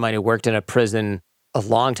asked a friend of mine who worked in a prison a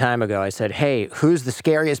long time ago. I said, hey, who's the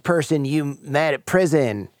scariest person you met at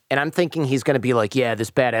prison? And I'm thinking he's going to be like, yeah,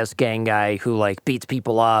 this badass gang guy who like beats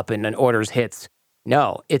people up and then orders hits.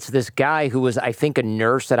 No, it's this guy who was, I think, a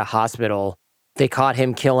nurse at a hospital. They caught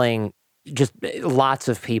him killing just lots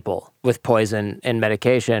of people with poison and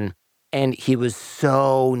medication. And he was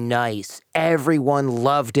so nice. Everyone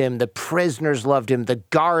loved him. The prisoners loved him. The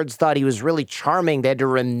guards thought he was really charming. They had to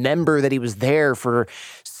remember that he was there for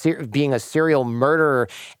being a serial murderer.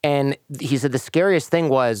 And he said the scariest thing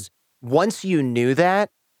was once you knew that,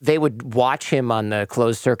 they would watch him on the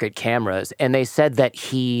closed circuit cameras. And they said that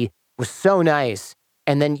he was so nice.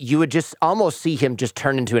 And then you would just almost see him just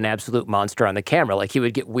turn into an absolute monster on the camera. Like he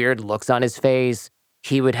would get weird looks on his face.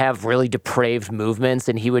 He would have really depraved movements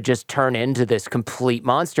and he would just turn into this complete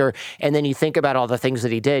monster. And then you think about all the things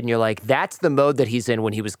that he did and you're like, that's the mode that he's in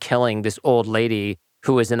when he was killing this old lady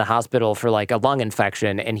who was in the hospital for like a lung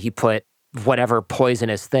infection and he put whatever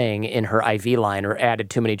poisonous thing in her IV line or added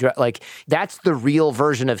too many drugs. Like that's the real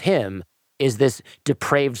version of him is this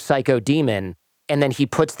depraved psycho demon. And then he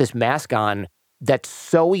puts this mask on that's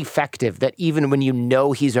so effective that even when you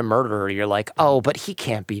know he's a murderer, you're like, oh, but he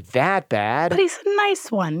can't be that bad. But he's a nice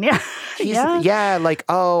one. Yeah. Yeah, like,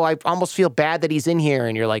 oh, I almost feel bad that he's in here.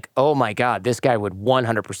 And you're like, oh my God, this guy would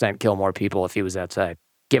 100% kill more people if he was outside,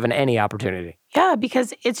 given any opportunity. Yeah,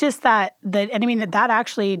 because it's just that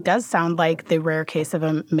actually does sound like the rare case of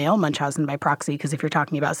a male Munchausen by proxy, because if you're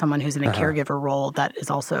talking about someone who's in a caregiver role, that is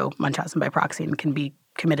also Munchausen by proxy and can be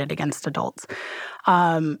committed against adults.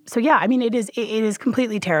 So yeah, I mean, it is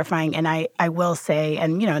completely terrifying. And I will say,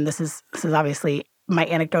 and and this is obviously my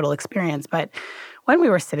anecdotal experience, but when we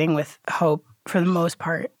were sitting with Hope, for the most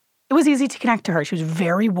part, it was easy to connect to her. She was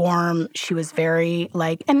very warm. She was very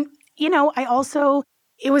and I also,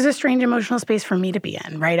 it was a strange emotional space for me to be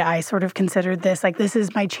in, right? I sort of considered this this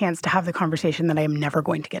is my chance to have the conversation that I am never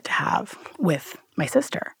going to get to have with my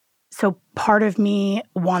sister. So part of me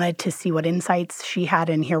wanted to see what insights she had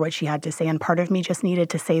and hear what she had to say. And part of me just needed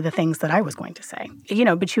to say the things that I was going to say.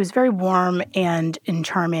 But she was very warm and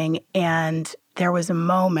charming. And there was a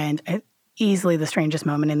moment, easily the strangest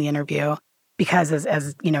moment in the interview, because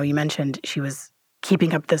as you mentioned, she was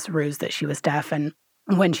keeping up this ruse that she was deaf. And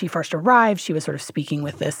when she first arrived, she was sort of speaking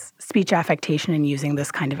with this speech affectation and using this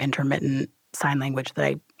kind of intermittent sign language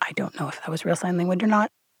that I don't know if that was real sign language or not.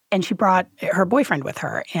 And she brought her boyfriend with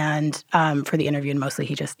her and for the interview, and mostly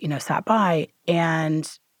he just, sat by. And,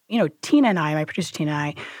 Tina and I, my producer Tina and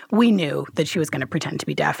I, we knew that she was going to pretend to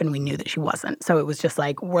be deaf and we knew that she wasn't. So it was just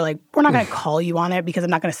we're not going to call you on it because I'm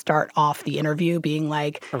not going to start off the interview being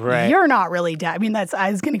like, you're not really deaf. I mean,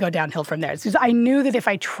 I was going to go downhill from there. It's just, I knew that if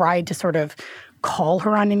I tried to sort of call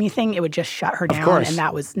her on anything, it would just shut her down. And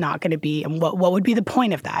that was not going to be, and what would be the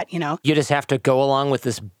point of that, You just have to go along with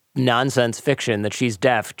this nonsense fiction that she's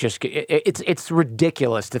deaf. It's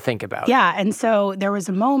ridiculous to think about. Yeah, and so there was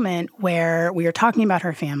a moment where we were talking about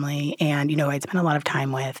her family and, I'd spent a lot of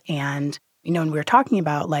time with, and, and we were talking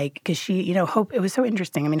about because she, Hope, it was so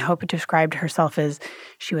interesting. I mean, Hope described herself as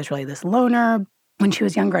she was really this loner when she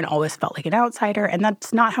was younger and always felt like an outsider, and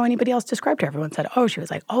that's not how anybody else described her. Everyone said, oh, she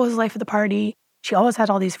was always life of the party. She always had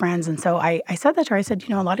all these friends. And so I said that to her. I said,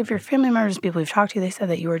 a lot of your family members, people we've talked to, they said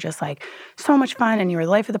that you were just so much fun and you were the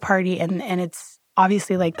life of the party. And it's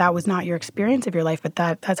obviously that was not your experience of your life, but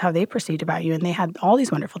that's how they perceived about you. And they had all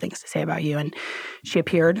these wonderful things to say about you. And she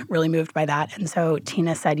appeared really moved by that. And so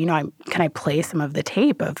Tina said, can I play some of the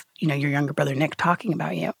tape of, your younger brother Nick talking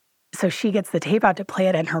about you? So she gets the tape out to play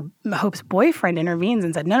it, and Hope's boyfriend intervenes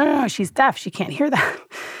and said, no, she's deaf. She can't hear that.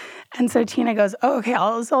 And so Tina goes, oh, okay,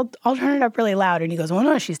 I'll turn it up really loud. And he goes, well,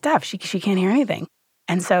 no, she's deaf. She can't hear anything.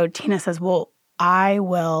 And so Tina says, well, I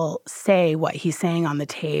will say what he's saying on the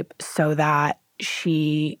tape so that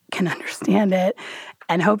she can understand it.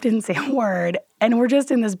 And Hope didn't say a word. And we're just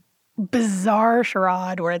in this bizarre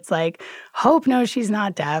charade where it's Hope knows she's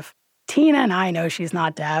not deaf. Tina and I know she's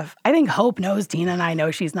not deaf. I think Hope knows Tina and I know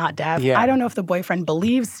she's not deaf. Yeah. I don't know if the boyfriend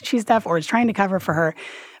believes she's deaf or is trying to cover for her.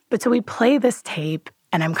 But so we play this tape,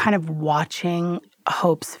 and I'm kind of watching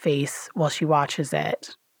Hope's face while she watches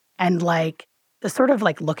it. And the sort of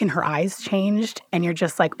look in her eyes changed. And you're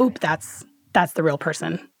just oop, that's the real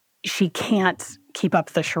person. She can't keep up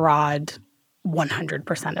the charade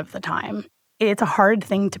 100% of the time. It's a hard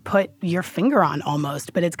thing to put your finger on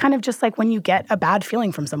almost, but it's kind of just when you get a bad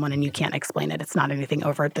feeling from someone and you can't explain it. It's not anything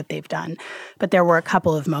overt that they've done. But there were a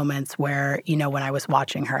couple of moments where, when I was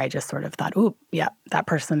watching her, I just sort of thought, ooh, yeah, that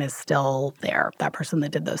person is still there. That person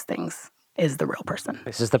that did those things is the real person.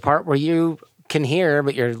 This is the part where you can hear,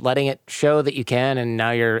 but you're letting it show that you can, and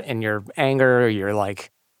now you're in your anger, your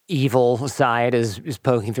evil side is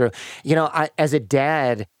poking through. As a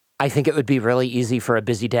dad, I think it would be really easy for a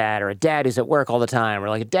busy dad or a dad who's at work all the time, or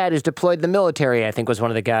a dad who's deployed in the military, I think was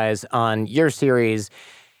one of the guys on your series,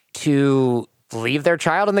 to leave their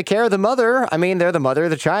child in the care of the mother. I mean, they're the mother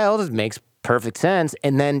of the child. It makes perfect sense.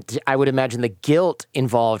 And then I would imagine the guilt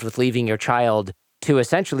involved with leaving your child to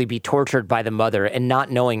essentially be tortured by the mother and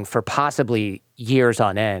not knowing for possibly years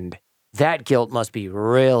on end, that guilt must be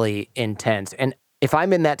really intense. And if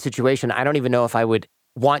I'm in that situation, I don't even know if I would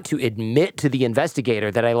want to admit to the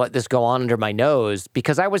investigator that I let this go on under my nose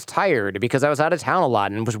because I was tired, because I was out of town a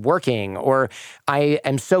lot and was working, or I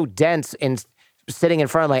am so dense in sitting in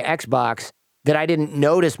front of my Xbox that I didn't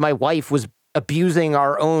notice my wife was abusing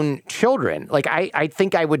our own children. Like, I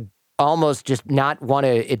think I would almost just not want to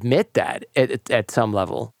admit that at some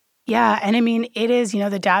level. Yeah. And I mean, it is,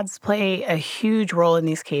 the dads play a huge role in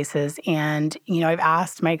these cases. And, I've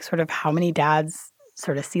asked Mike sort of how many dads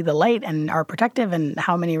sort of see the light and are protective and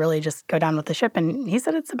how many really just go down with the ship. And he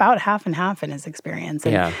said it's about half and half in his experience.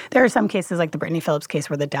 And there are some cases like the Brittany Phillips case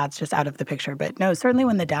where the dad's just out of the picture. But no, certainly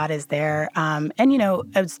when the dad is there. And,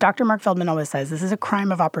 as Dr. Mark Feldman always says, this is a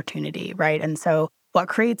crime of opportunity, right? And so what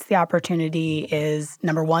creates the opportunity is,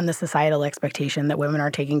 number one, the societal expectation that women are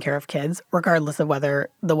taking care of kids, regardless of whether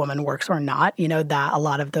the woman works or not. That a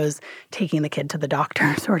lot of those taking the kid to the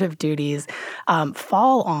doctor sort of duties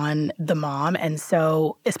fall on the mom. And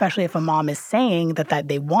so, especially if a mom is saying that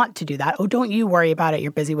they want to do that, oh, don't you worry about it.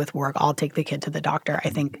 You're busy with work. I'll take the kid to the doctor. I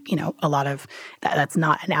think, a lot of that's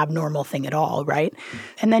not an abnormal thing at all, right?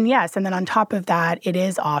 And then, yes, and then on top of that, it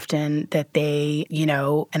is often that they,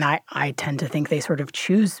 and I tend to think they sort of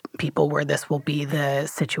choose people where this will be the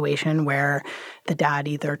situation where the dad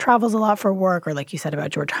either travels a lot for work or, like you said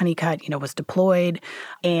about George Honeycutt, was deployed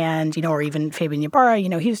and, or even Fabian Ybarra,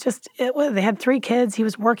 he was just, they had 3 kids. He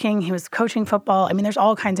was working. He was coaching football. I mean, there's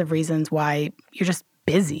all kinds of reasons why you're just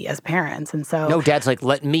busy as parents. And so. No, dad's like,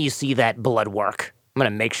 let me see that blood work. I'm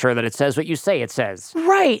going to make sure that it says what you say it says.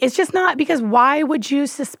 Right. It's just not because why would you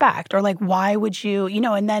suspect or why would you,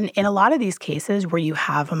 and then in a lot of these cases where you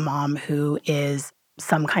have a mom who is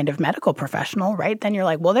some kind of medical professional, right? Then you're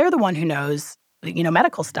like, well, they're the one who knows,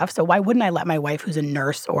 medical stuff. So why wouldn't I let my wife who's a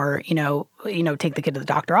nurse or, take the kid to the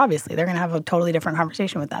doctor? Obviously, they're going to have a totally different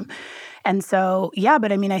conversation with them. And so, yeah,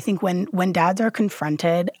 but I mean, I think when dads are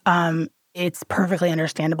confronted, it's perfectly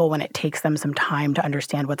understandable when it takes them some time to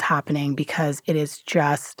understand what's happening because it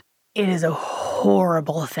is a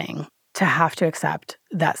horrible thing to have to accept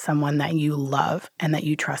that someone that you love and that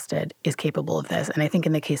you trusted is capable of this. And I think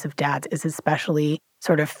in the case of dads, it especially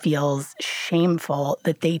sort of feels shameful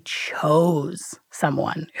that they chose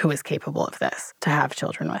someone who is capable of this to have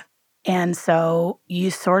children with. And so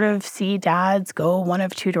you sort of see dads go one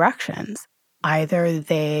of 2 directions. Either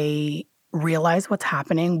they realize what's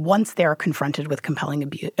happening once they're confronted with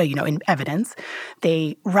compelling evidence.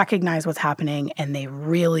 They recognize what's happening and they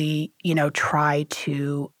really, try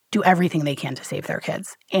to do everything they can to save their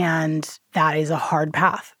kids. And that is a hard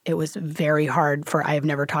path. It was very hard I have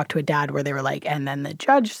never talked to a dad where they were like, and then the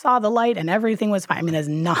judge saw the light and everything was fine. I mean, that's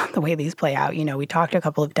not the way these play out. We talked to a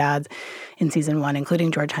couple of dads in season 1,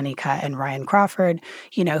 including George Honeycutt and Ryan Crawford,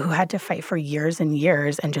 who had to fight for years and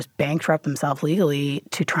years and just bankrupt themselves legally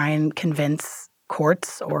to try and convince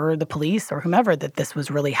courts or the police or whomever that this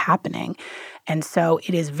was really happening. And so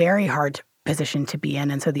it is very hard position to be in.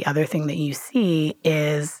 And so the other thing that you see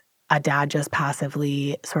is a dad just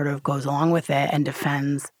passively sort of goes along with it and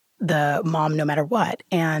defends the mom no matter what.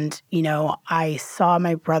 And, I saw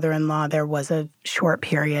my brother-in-law, there was a short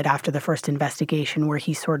period after the first investigation where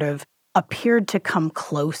he sort of appeared to come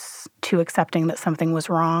close to accepting that something was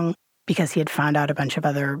wrong because he had found out about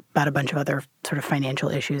a bunch of other sort of financial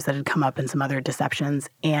issues that had come up and some other deceptions.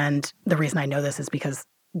 And the reason I know this is because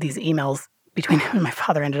these emails between him and my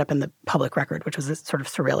father ended up in the public record, which was a sort of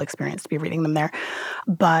surreal experience to be reading them there.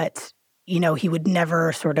 But, he would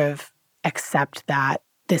never sort of accept that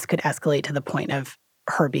this could escalate to the point of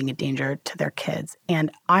her being a danger to their kids.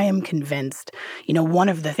 And I am convinced, one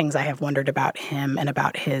of the things I have wondered about him and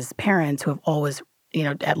about his parents who have always,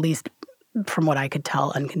 at least from what I could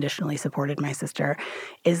tell, unconditionally supported my sister,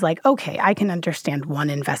 is like, okay, I can understand one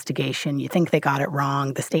investigation. You think they got it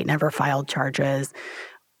wrong. The state never filed charges.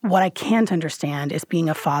 What I can't understand is being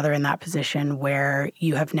a father in that position where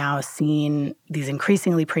you have now seen these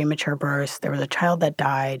increasingly premature births. There was a child that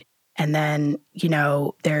died. And then,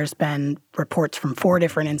 there's been reports from 4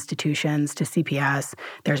 different institutions to CPS.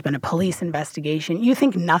 There's been a police investigation. You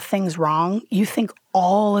think nothing's wrong. You think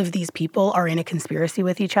all of these people are in a conspiracy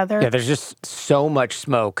with each other. Yeah, there's just so much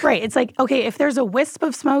smoke. Right. It's like, okay, if there's a wisp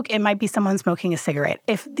of smoke, it might be someone smoking a cigarette.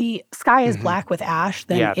 If the sky is black with ash,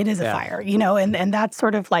 then it is a fire, and that's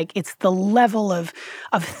sort of like, it's the level of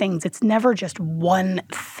things. It's never just one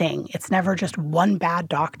thing. It's never just one bad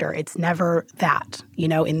doctor. It's never that,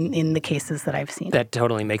 in the cases that I've seen. That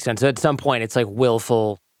totally makes sense. At some point, it's like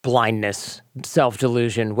willful blindness,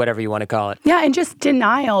 self-delusion, whatever you want to call it. Yeah, and just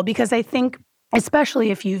denial, because I think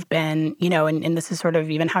especially if you've been, and this is sort of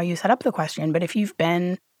even how you set up the question, but if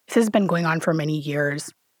this has been going on for many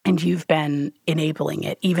years and you've been enabling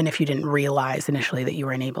it, even if you didn't realize initially that you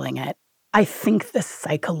were enabling it, I think the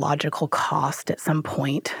psychological cost at some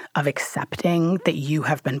point of accepting that you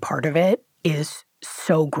have been part of it is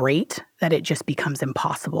so great that it just becomes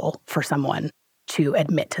impossible for someone to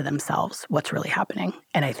admit to themselves what's really happening.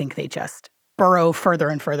 And I think they just burrow further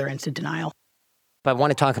and further into denial. I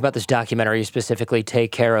want to talk about this documentary, specifically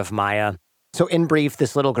Take Care of Maya. So in brief,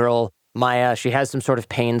 this little girl, Maya, she has some sort of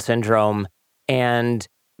pain syndrome, and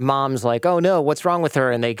mom's like, oh no, what's wrong with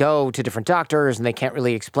her? And they go to different doctors and they can't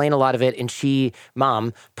really explain a lot of it. And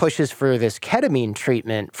mom, pushes for this ketamine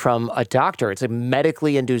treatment from a doctor. It's a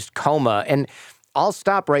medically induced coma. And I'll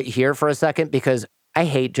stop right here for a second because I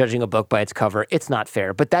hate judging a book by its cover. It's not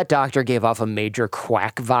fair. But that doctor gave off a major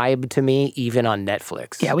quack vibe to me, even on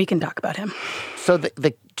Netflix. Yeah, we can talk about him. So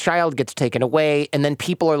the child gets taken away, and then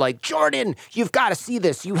people are like, Jordan, you've got to see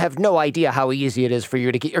this. You have no idea how easy it is for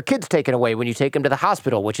you to get your kids taken away when you take them to the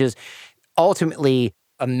hospital, which is ultimately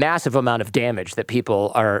a massive amount of damage that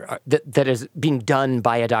people that is being done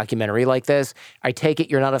by a documentary like this. I take it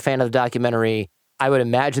you're not a fan of the documentary. I would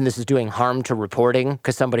imagine this is doing harm to reporting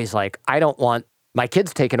because somebody's like, I don't want my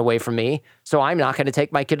kid's taken away from me, so I'm not going to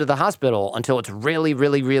take my kid to the hospital until it's really,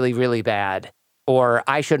 really, really, really bad. Or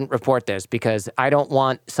I shouldn't report this because I don't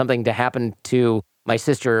want something to happen to my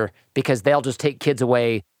sister because they'll just take kids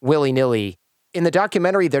away willy-nilly. In the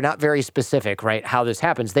documentary, they're not very specific, right, how this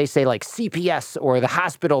happens. They say like CPS or the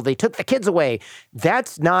hospital, they took the kids away.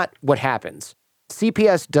 That's not what happens.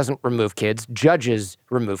 CPS doesn't remove kids. Judges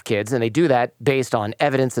remove kids, and they do that based on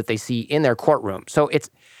evidence that they see in their courtroom. So it's,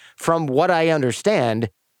 from what I understand,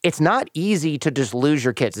 it's not easy to just lose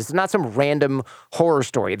your kids. It's not some random horror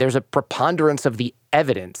story. There's a preponderance of the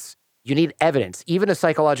evidence. You need evidence. Even a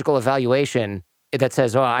psychological evaluation that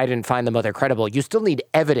says, oh, I didn't find the mother credible. You still need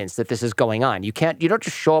evidence that this is going on. You don't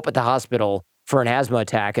just show up at the hospital for an asthma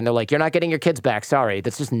attack and they're like, you're not getting your kids back. Sorry.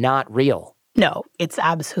 That's just not real. No, it's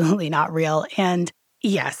absolutely not real. And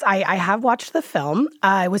yes, I have watched the film.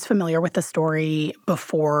 I was familiar with the story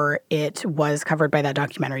before it was covered by that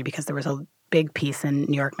documentary because there was a big piece in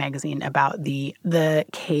New York Magazine about the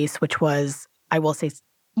case, which was, I will say,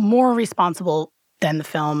 more responsible than the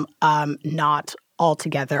film, not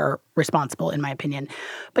altogether responsible, in my opinion.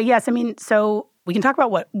 But yes, I mean, so we can talk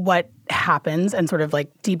about what happens and sort of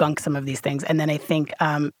like debunk some of these things. And then I think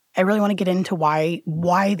I really want to get into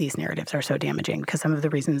why these narratives are so damaging, because some of the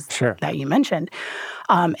reasons that you mentioned,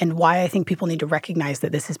 and why I think people need to recognize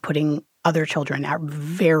that this is putting other children at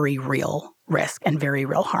very real risk and very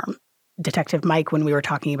real harm. Detective Mike, when we were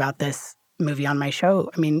talking about this movie on my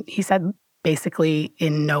show, I mean, he said basically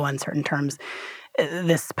in no uncertain terms,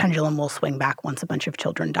 this pendulum will swing back once a bunch of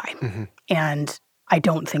children die. Mm-hmm. And I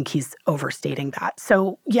don't think he's overstating that.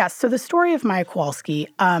 So yes, so the story of Maya Kowalski,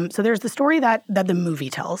 so there's the story that the movie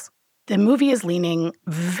tells. The movie is leaning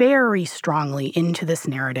very strongly into this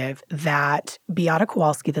narrative that Beata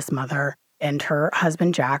Kowalski, this mother, and her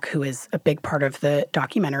husband Jack, who is a big part of the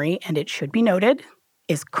documentary, and it should be noted,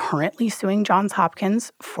 is currently suing Johns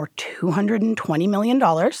Hopkins for $220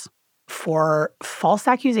 million for false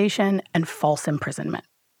accusation and false imprisonment.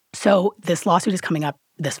 So this lawsuit is coming up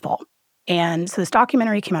this fall. And so this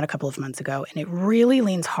documentary came out a couple of months ago, and it really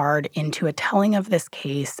leans hard into a telling of this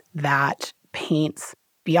case that paints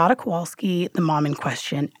Beata Kowalski, the mom in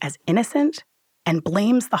question, as innocent and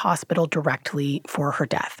blames the hospital directly for her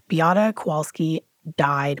death. Beata Kowalski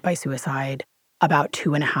died by suicide about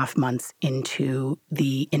 2.5 months into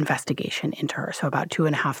the investigation into her. So about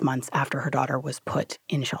 2.5 months after her daughter was put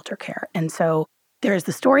in shelter care. And so there's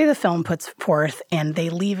the story the film puts forth, and they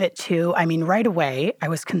leave it to, I mean, right away, I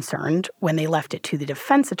was concerned when they left it to the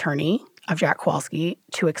defense attorney of Jack Kowalski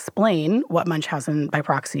to explain what Munchausen by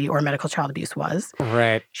proxy or medical child abuse was.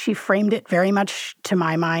 Right. She framed it very much to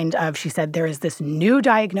my mind of, she said, there is this new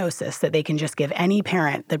diagnosis that they can just give any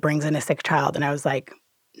parent that brings in a sick child. And I was like,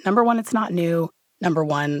 number one, it's not new. Number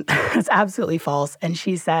one, it's absolutely false. And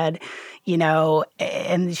she said, you know,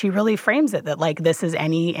 and she really frames it that like this is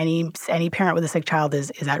any parent with a sick child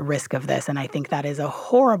is at risk of this. And I think that is a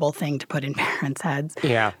horrible thing to put in parents' heads.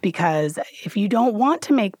 Yeah. Because if you don't want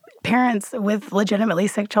to make parents with legitimately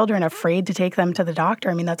sick children afraid to take them to the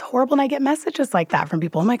doctor, I mean, that's horrible. And I get messages like that from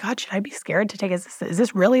people. Oh my God, should I be scared to take, is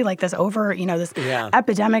this really like this this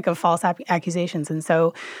epidemic of false accusations? And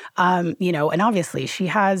so, and obviously she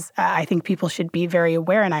has, I think people should be very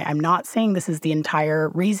aware. And I'm not saying this is the entire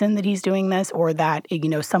reason that he's doing this or that,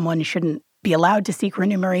 someone shouldn't be allowed to seek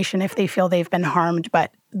remuneration if they feel they've been harmed.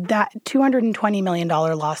 But that $220 million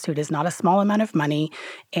lawsuit is not a small amount of money.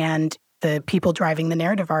 And the people driving the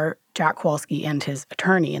narrative are Jack Kowalski and his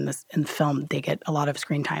attorney in the film. They get a lot of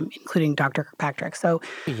screen time, including Dr. Kirkpatrick. So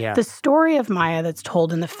the story of Maya that's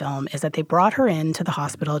told in the film is that they brought her into the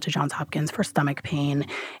hospital to Johns Hopkins for stomach pain,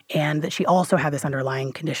 and that she also had this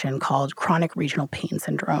underlying condition called chronic regional pain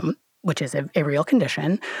syndrome, which is a real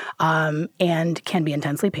condition and can be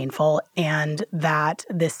intensely painful, and that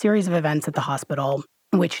this series of events at the hospital,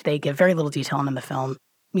 which they give very little detail on in the film,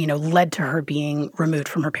 led to her being removed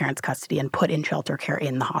from her parents' custody and put in shelter care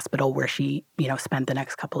in the hospital where she, spent the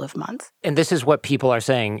next couple of months. And this is what people are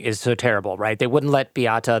saying is so terrible, right? They wouldn't let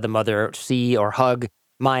Beata, the mother, see or hug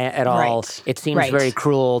Maya at all. Right. It seems very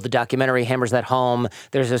cruel. The documentary hammers that home.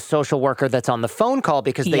 There's a social worker that's on the phone call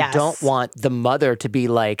because they don't want the mother to be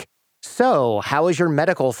like, so how is your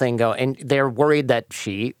medical thing going? And they're worried that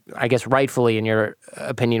she, I guess rightfully in your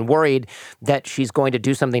opinion, worried that she's going to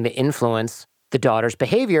do something to influence the daughter's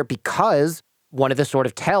behavior, because one of the sort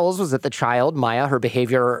of tells was that the child, Maya, her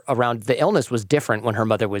behavior around the illness was different when her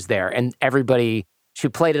mother was there. And she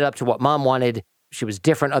played it up to what mom wanted. She was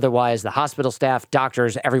different otherwise. The hospital staff,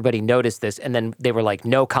 doctors, everybody noticed this. And then they were like,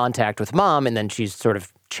 no contact with mom. And then she's sort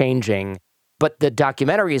of changing. But the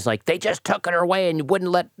documentary is like, they just took her away and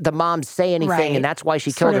wouldn't let the mom say anything. Right. And that's why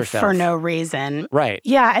she killed herself. For no reason. Right.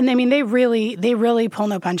 Yeah. And I mean, they really pull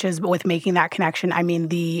no punches with making that connection. I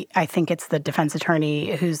mean, I think it's the defense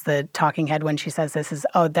attorney who's the talking head when she says this is,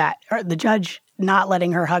 the judge not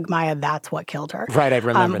letting her hug Maya, that's what killed her. Right, I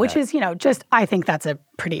remember which that. is, I think that's a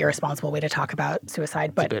pretty irresponsible way to talk about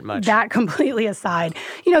suicide. But it's a bit much. That completely aside,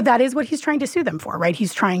 that is what he's trying to sue them for, right?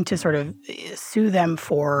 He's trying to sort of sue them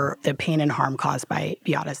for the pain and harm caused by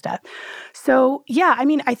Beata's death. So, yeah, I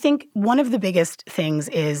mean, I think one of the biggest things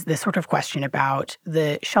is this sort of question about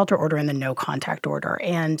the shelter order and the no contact order.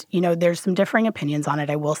 And, there's some differing opinions on it.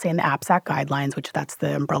 I will say in the APSAC guidelines, which that's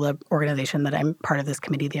the umbrella organization that I'm part of this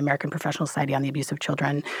committee, the American Professional Society on the Abuse of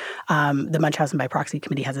Children, the Munchausen by Proxy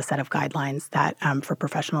Committee has a set of guidelines that for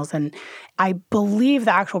professionals. And I believe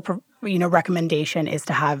the actual recommendation is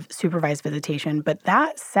to have supervised visitation. But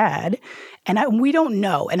that said, we don't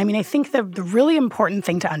know. And I mean, I think the really important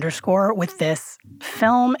thing to underscore with this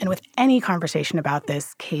film and with any conversation about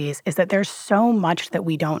this case is that there's so much that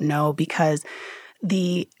we don't know, because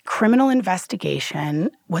the criminal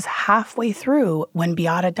investigation was halfway through when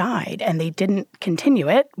Beata died, and they didn't continue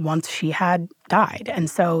it once she had died. And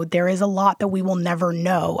so there is a lot that we will never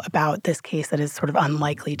know about this case that is sort of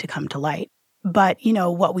unlikely to come to light. But,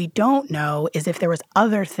 what we don't know is if there was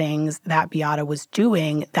other things that Beata was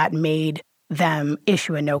doing that made them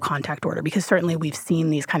issue a no contact order, because certainly we've seen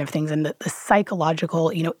these kind of things, and the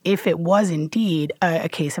psychological, if it was indeed a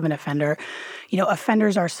case of an offender,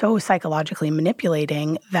 offenders are so psychologically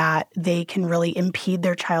manipulating that they can really impede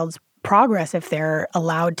their child's progress if they're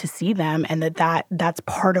allowed to see them, and that's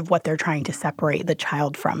part of what they're trying to separate the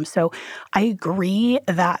child from. So I agree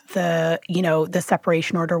that the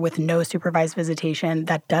separation order with no supervised visitation,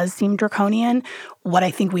 that does seem draconian. What I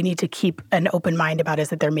think we need to keep an open mind about is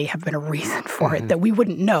that there may have been a reason for it that we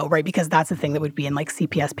wouldn't know, right? Because that's the thing that would be in like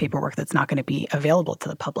CPS paperwork that's not going to be available to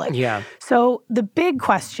the public. Yeah. So the big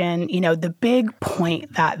question, the big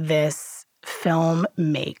point that this film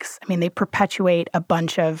makes, I mean, they perpetuate a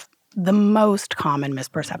bunch of the most common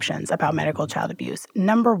misperceptions about medical child abuse.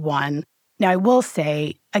 Number one, now I will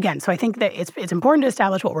say, again, so I think that it's important to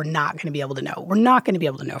establish what we're not going to be able to know. We're not going to be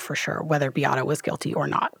able to know for sure whether Beata was guilty or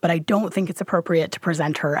not. But I don't think it's appropriate to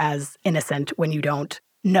present her as innocent when you don't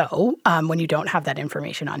know, when you don't have that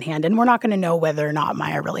information on hand. And we're not going to know whether or not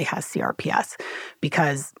Maya really has CRPS,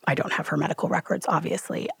 because I don't have her medical records,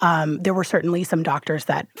 obviously. There were certainly some doctors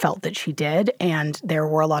that felt that she did, and there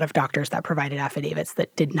were a lot of doctors that provided affidavits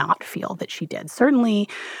that did not feel that she did. Certainly,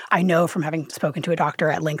 I know from having spoken to a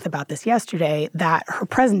doctor at length about this yesterday that her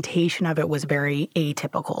presentation of it was very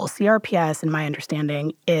atypical. CRPS, in my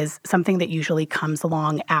understanding, is something that usually comes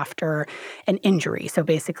along after an injury. So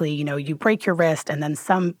basically, you break your wrist, and then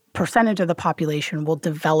some percentage of the population will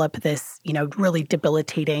develop this, really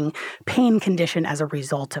debilitating pain condition as a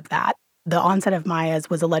result of that. The onset of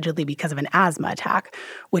Maya's was allegedly because of an asthma attack,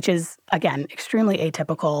 which is, again, extremely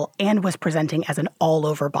atypical and was presenting as an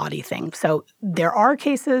all-over body thing. So there are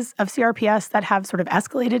cases of CRPS that have sort of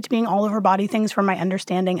escalated to being all-over body things from my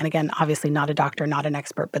understanding. And again, obviously not a doctor, not an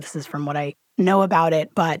expert, but this is from what I know about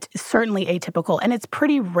it, but certainly atypical. And it's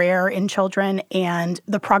pretty rare in children. And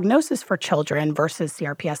the prognosis for children versus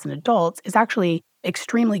CRPS in adults is actually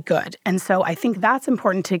extremely good. And so I think that's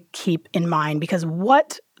important to keep in mind, because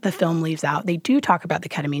what the film leaves out, they do talk about the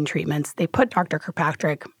ketamine treatments. They put Dr.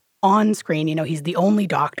 Kirkpatrick on screen, he's the only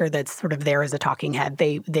doctor that's sort of there as a talking head.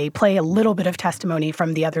 They play a little bit of testimony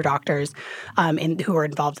from the other doctors who are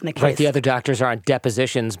involved in the case. Right, the other doctors are on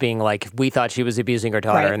depositions being like, we thought she was abusing her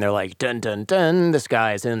daughter, and they're like, dun, dun, dun, this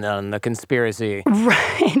guy's in on the conspiracy.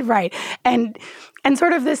 Right. And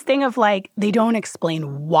sort of this thing of like, they don't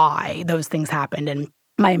explain why those things happened. And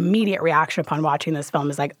my immediate reaction upon watching this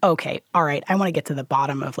film is like, okay, all right, I want to get to the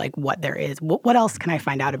bottom of like what there is. What else can I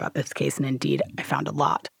find out about this case? And indeed, I found a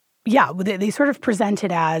lot. Yeah, they sort of present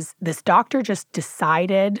it as this doctor just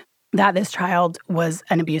decided that this child was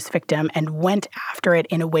an abuse victim and went after it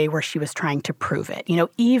in a way where she was trying to prove it.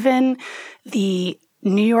 Even the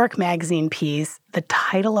New York Magazine piece, the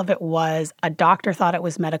title of it was, "A Doctor Thought It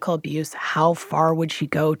Was Medical Abuse. How far would she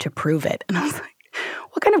go to prove it?" And I was like,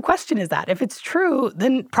 what kind of question is that? If it's true,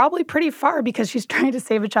 then probably pretty far because she's trying to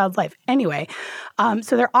save a child's life. Anyway,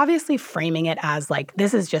 so they're obviously framing it as like,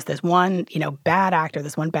 this is just this one, bad actor,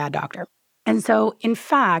 this one bad doctor. And so, in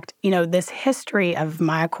fact, this history of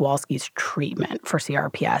Maya Kowalski's treatment for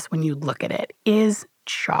CRPS, when you look at it, is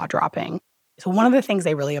jaw-dropping. So one of the things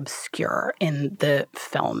they really obscure in the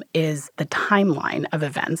film is the timeline of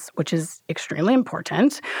events, which is extremely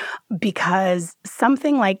important because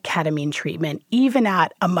something like ketamine treatment, even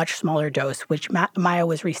at a much smaller dose, which Maya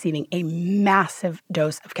was receiving a massive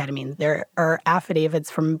dose of ketamine. There are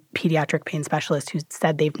affidavits from pediatric pain specialists who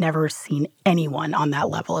said they've never seen anyone on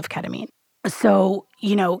that level of ketamine. So,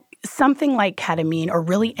 something like ketamine or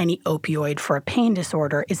really any opioid for a pain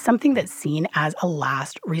disorder is something that's seen as a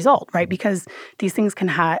last result, right? Because these things can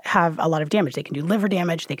have a lot of damage. They can do liver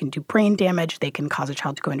damage. They can do brain damage. They can cause a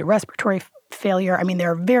child to go into respiratory failure. I mean,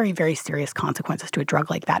 there are very, very serious consequences to a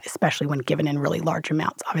drug like that, especially when given in really large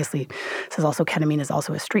amounts. Obviously, this is also ketamine is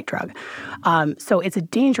also a street drug. So it's a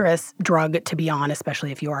dangerous drug to be on,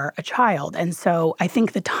 especially if you are a child. And so I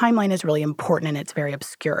think the timeline is really important and it's very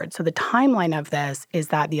obscured. So the timeline of this is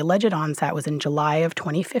that the alleged onset was in July of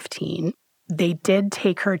 2015. They did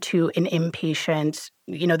take her to an inpatient.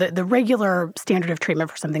 The regular standard of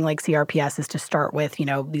treatment for something like CRPS is to start with,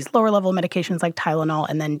 these lower level medications like Tylenol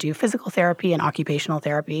and then do physical therapy and occupational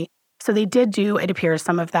therapy. So they did do, it appears,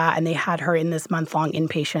 some of that, and they had her in this month-long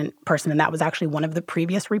inpatient person. And that was actually one of the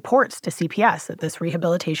previous reports to CPS, that this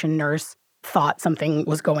rehabilitation nurse thought something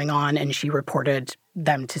was going on and she reported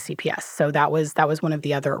them to CPS. So that was one of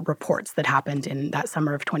the other reports that happened in that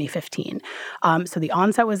summer of 2015. So the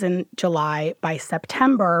onset was in July. By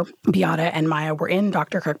September, Beata and Maya were in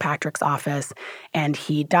Dr. Kirkpatrick's office and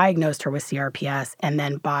he diagnosed her with CRPS. And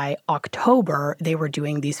then by October, they were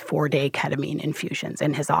doing these 4-day ketamine infusions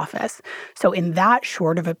in his office. So in that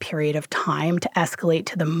short of a period of time to escalate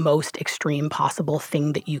to the most extreme possible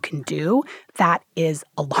thing that you can do, that is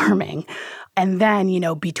alarming. And then,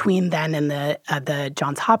 between then and the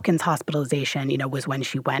Johns Hopkins hospitalization, was when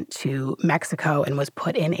she went to Mexico and was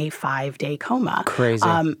put in a 5-day coma. Crazy.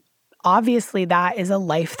 Obviously, that is a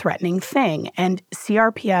life-threatening thing. And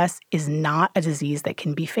CRPS is not a disease that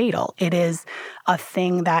can be fatal. It is a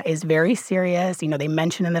thing that is very serious. They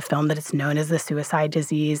mention in the film that it's known as the suicide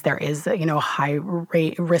disease. There is, a high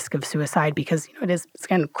risk of suicide because,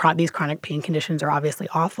 these chronic pain conditions are obviously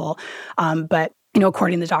awful. But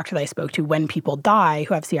according to the doctor that I spoke to, when people die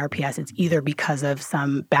who have CRPS, it's either because of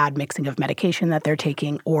some bad mixing of medication that they're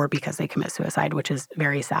taking or because they commit suicide, which is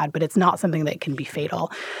very sad, but it's not something that can be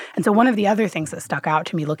fatal. And so one of the other things that stuck out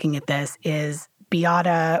to me looking at this is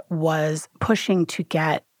Beata was pushing to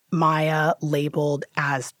get Maya labeled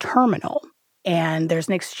as terminal. And there's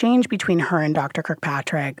an exchange between her and Dr.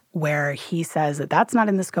 Kirkpatrick where he says that that's not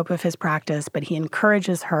in the scope of his practice, but he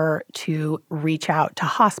encourages her to reach out to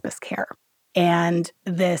hospice care. And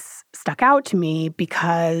this stuck out to me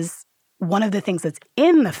because one of the things that's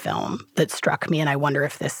in the film that struck me, and I wonder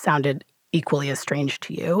if this sounded equally as strange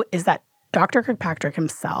to you, is that Dr. Kirkpatrick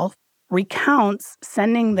himself recounts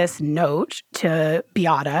sending this note to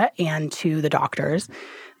Beata and to the doctors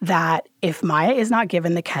that if Maya is not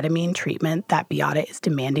given the ketamine treatment that Beata is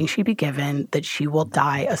demanding she be given, that she will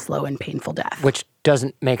die a slow and painful death. Which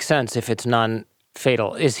doesn't make sense if it's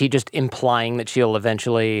non-fatal. Is he just implying that she'll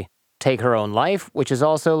eventually take her own life, which is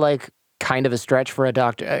also like kind of a stretch for a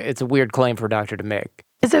doctor? It's a weird claim for a doctor to make.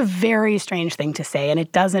 It's a very strange thing to say, and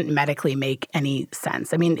it doesn't medically make any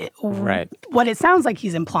sense. I mean, right. What it sounds like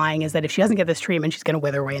he's implying is that if she doesn't get this treatment, she's going to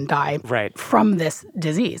wither away and die from this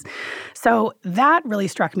disease. So that really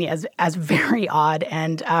struck me as very odd,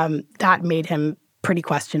 and that made him pretty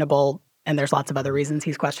questionable And there's lots of other reasons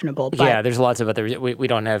he's questionable. But yeah, there's lots of other. We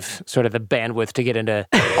don't have sort of the bandwidth to get into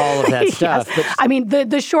all of that stuff. Yes. But I mean,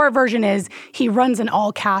 the short version is he runs an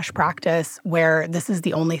all-cash practice where this is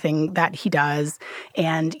the only thing that he does.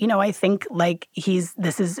 And, I think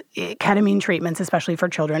ketamine treatments, especially for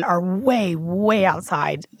children, are way, way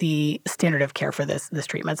outside the standard of care for this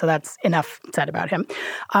treatment. So that's enough said about him.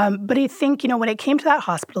 But I think, when it came to that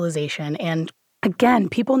hospitalization, and again,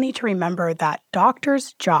 people need to remember that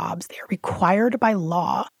doctors' jobs, they are required by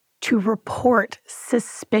law to report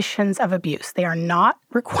suspicions of abuse. They are not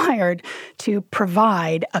required to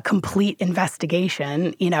provide a complete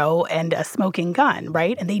investigation, and a smoking gun,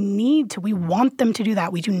 right? And we want them to do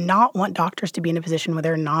that. We do not want doctors to be in a position where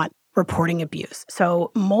they're not reporting abuse.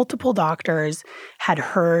 So multiple doctors had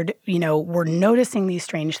heard, were noticing these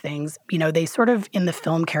strange things. They sort of in the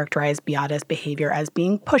film characterized Beata's behavior as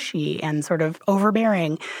being pushy and sort of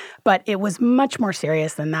overbearing, but it was much more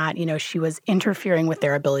serious than that. She was interfering with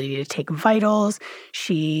their ability to take vitals.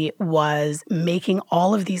 She was making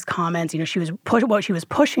all of these comments. What she was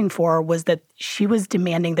pushing for was that she was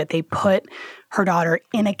demanding that they put her daughter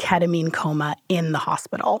in a ketamine coma in the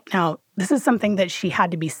hospital. Now, this is something that she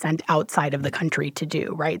had to be sent outside of the country to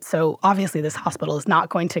do, right? So obviously this hospital is not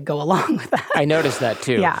going to go along with that. I noticed that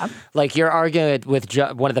too. Yeah. Like you're arguing with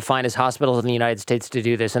one of the finest hospitals in the United States to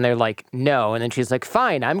do this, and they're like, no. And then she's like,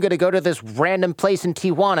 fine, I'm going to go to this random place in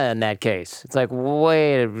Tijuana in that case. It's like,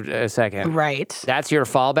 wait a second. Right. That's your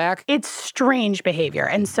fallback? It's strange behavior.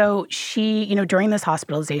 And so she, during this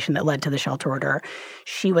hospitalization that led to the shelter order,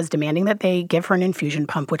 she was demanding that they give her an infusion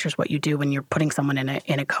pump, which is what you do when you're putting someone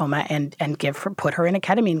in a coma, and put her in a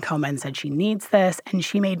ketamine coma, and said she needs this. And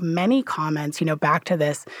she made many comments, back to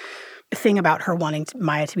this thing about her wanting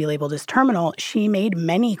Maya to be labeled as terminal. She made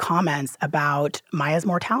many comments about Maya's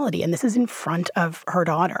mortality, and this is in front of her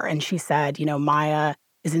daughter. And she said, Maya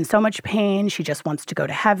is in so much pain. She just wants to go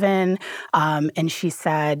to heaven. And she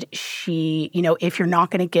said if you're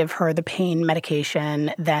not going to give her the pain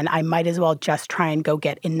medication, then I might as well just try and go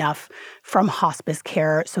get enough from hospice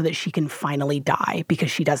care so that she can finally die,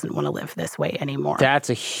 because she doesn't want to live this way anymore.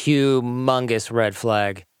 That's a humongous red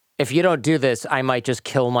flag. If you don't do this, I might just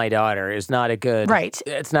kill my daughter is not a good... Right.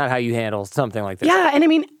 It's not how you handle something like this. Yeah, and I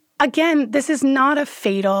mean, again, this is not a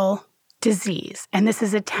fatal disease. And this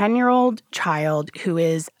is a 10-year-old child who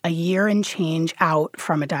is a year and change out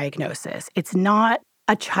from a diagnosis. It's not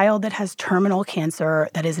a child that has terminal cancer,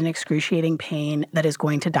 that is in excruciating pain, that is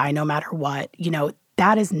going to die no matter what.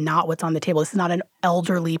 That is not what's on the table. This is not an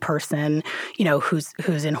elderly person,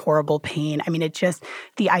 who's in horrible pain. I mean, it just,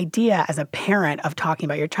 the idea as a parent of talking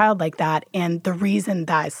about your child like that, and the reason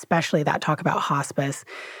that, especially that talk about hospice,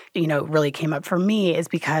 really came up for me is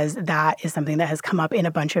because that is something that has come up in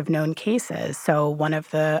a bunch of known cases. So one of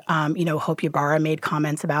the, Hope Ybarra made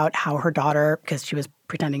comments about how her daughter, because she was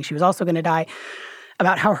pretending she was also going to die,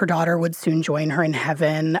 about how her daughter would soon join her in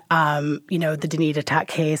heaven. The Danita Tuck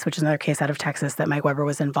case, which is another case out of Texas that Mike Weber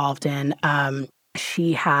was involved in.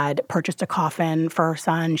 She had purchased a coffin for her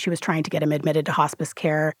son. She was trying to get him admitted to hospice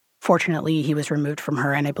care. Fortunately, he was removed from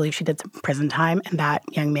her, and I believe she did some prison time, and that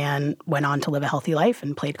young man went on to live a healthy life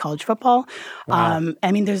and played college football. Wow.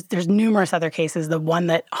 There's numerous other cases. The one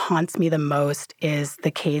that haunts me the most is the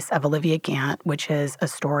case of Olivia Gant, which is a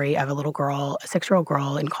story of a little girl, a 6-year-old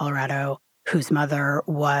girl in Colorado, whose mother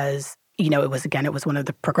was, it was one of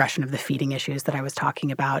the progression of the feeding issues that I was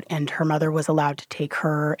talking about. And her mother was allowed to take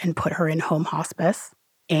her and put her in home hospice.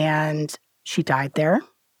 And she died there.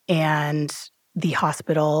 And the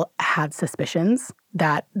hospital had suspicions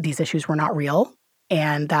that these issues were not real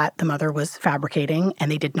and that the mother was fabricating,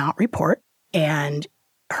 and they did not report. And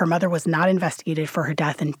her mother was not investigated for her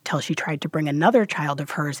death until she tried to bring another child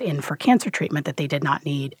of hers in for cancer treatment that they did not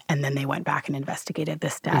need. And then they went back and investigated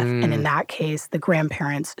this death. And in that case, the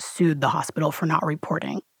grandparents sued the hospital for not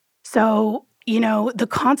reporting. So, the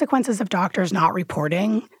consequences of doctors not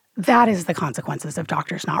reporting, that is the consequences of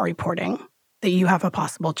doctors not reporting, that you have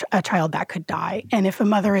a child that could die. And if a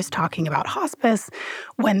mother is talking about hospice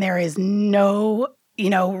when there is no,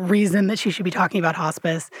 reason that she should be talking about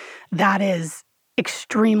hospice, that is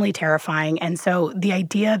extremely terrifying. And so the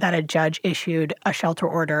idea that a judge issued a shelter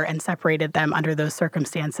order and separated them under those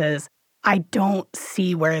circumstances, I don't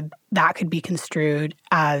see where that could be construed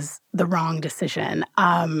as the wrong decision.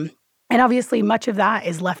 And obviously much of that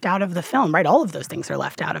is left out of the film, right? All of those things are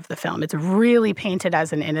left out of the film. It's really painted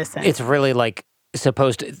as an innocent. It's really like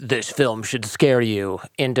this film should scare you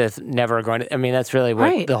into never going to, that's really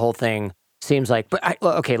what the whole thing seems like. But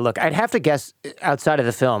I'd have to guess outside of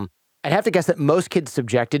the film, I'd have to guess that most kids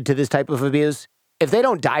subjected to this type of abuse, if they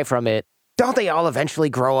don't die from it, don't they all eventually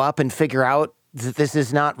grow up and figure out this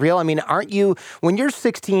is not real? I mean, aren't you, when you're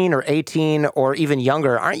 16 or 18 or even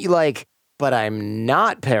younger, aren't you like, but I'm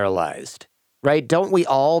not paralyzed, right? Don't we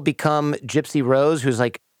all become Gypsy Rose who's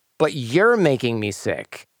like, but you're making me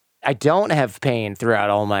sick. I don't have pain throughout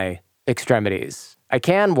all my extremities. I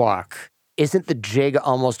can walk. Isn't the jig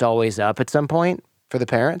almost always up at some point for the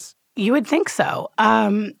parents? You would think so.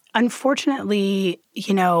 Unfortunately,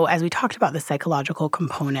 as we talked about the psychological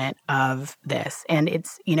component of this, and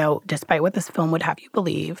it's, despite what this film would have you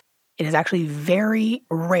believe, it is actually very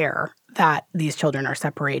rare that these children are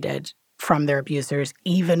separated from their abusers,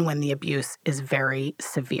 even when the abuse is very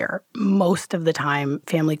severe. Most of the time,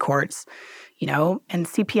 family courts, and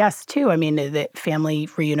CPS too. I mean, the family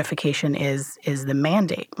reunification is the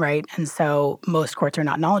mandate, right? And so most courts are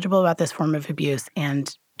not knowledgeable about this form of abuse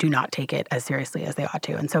and do not take it as seriously as they ought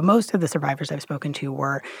to. And so most of the survivors I've spoken to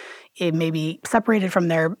were maybe separated from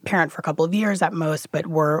their parent for a couple of years at most, but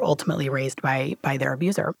were ultimately raised by their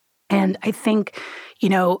abuser. And I think,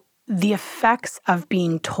 the effects of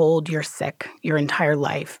being told you're sick your entire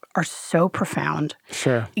life are so profound.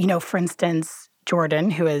 Sure. For instance, Jordan,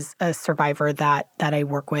 who is a survivor that I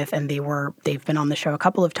work with, and they've been on the show a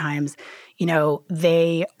couple of times,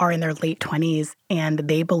 they are in their late 20s, and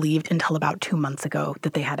they believed until about 2 months ago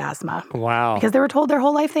that they had asthma. Wow. Because they were told their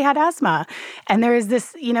whole life they had asthma. And there is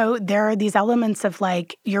this, there are these elements of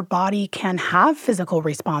like your body can have physical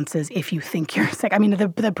responses if you think you're sick. I mean,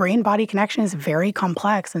 the brain-body connection is very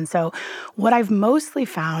complex. And so what I've mostly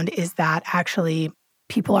found is that actually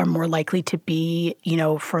people are more likely to be,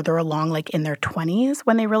 further along, like in their 20s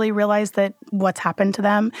when they really realize that what's happened to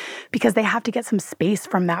them, because they have to get some space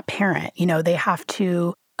from that parent. They have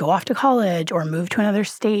to go off to college or move to another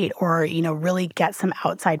state or, really get some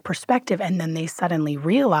outside perspective. And then they suddenly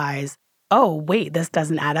realize, oh, wait, this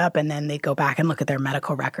doesn't add up. And then they go back and look at their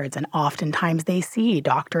medical records. And oftentimes they see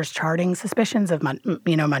doctors charting suspicions of,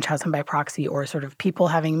 Munchausen by proxy, or sort of people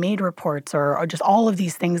having made reports, or just all of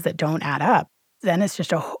these things that don't add up. Then it's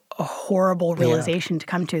just a horrible realization to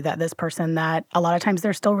come to, that this person that a lot of times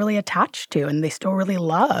they're still really attached to and they still really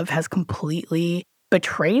love has completely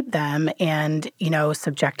betrayed them and,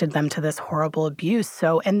 subjected them to this horrible abuse.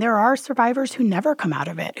 So, and there are survivors who never come out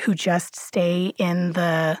of it, who just stay in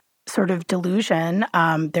the sort of delusion.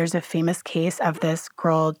 There's a famous case of this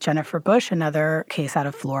girl, Jennifer Bush, another case out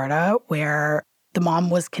of Florida, where the mom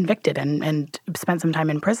was convicted and spent some time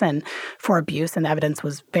in prison for abuse, and the evidence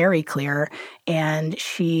was very clear. And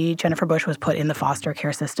Jennifer Bush, was put in the foster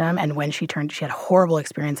care system. And when she had a horrible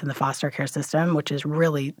experience in the foster care system, which is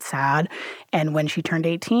really sad. And when she turned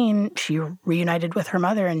 18, she reunited with her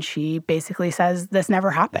mother, and she basically says, this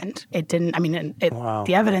never happened. It didn't, wow.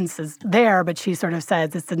 The evidence is there, but she sort of says,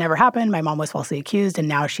 this never happened. My mom was falsely accused, and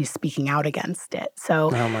now she's speaking out against it.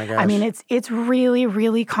 So, oh my gosh. It's really,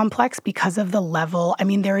 really complex because of the level.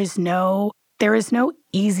 There is no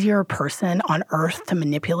easier person on earth to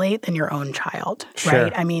manipulate than your own child, sure.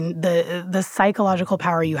 Right? The psychological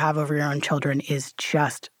power you have over your own children is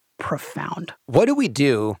just profound. What do we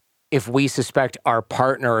do if we suspect our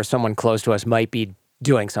partner or someone close to us might be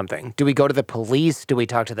doing something? Do we go to the police? Do we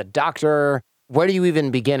talk to the doctor? Where do you even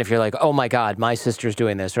begin if you're like, oh my God, my sister's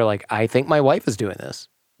doing this, or like, I think my wife is doing this?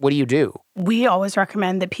 What do you do? We always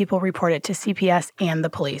recommend that people report it to CPS and the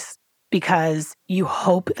police, because you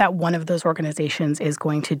hope that one of those organizations is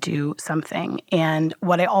going to do something. And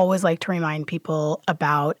what I always like to remind people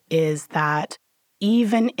about is that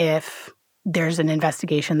even if there's an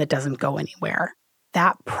investigation that doesn't go anywhere,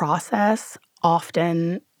 that process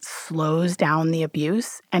often slows down the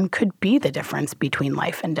abuse and could be the difference between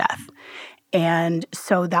life and death. And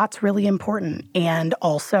so that's really important. And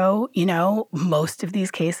also, most of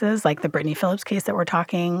these cases, like the Brittany Phillips case that we're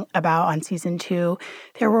talking about on season 2,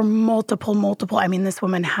 there were multiple. This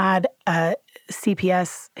woman had a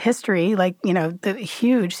CPS history, the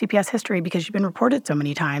huge CPS history, because she'd been reported so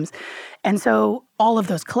many times. And so all of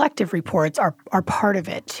those collective reports are part of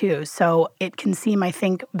it too. So it can seem, I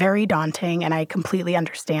think, very daunting, and I completely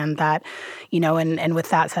understand that, and with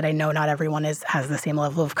that said, I know not everyone has the same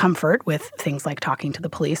level of comfort with things like talking to the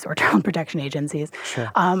police or child protection agencies.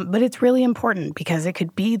 Sure. But it's really important because it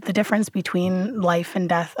could be the difference between life and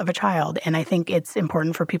death of a child. And I think it's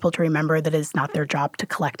important for people to remember that it's not their job to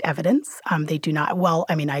collect evidence. They do not. Well,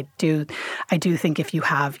 I do think if you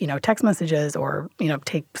have, text messages or,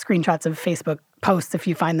 take screenshots of Facebook posts if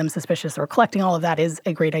you find them suspicious, or collecting all of that is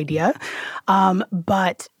a great idea.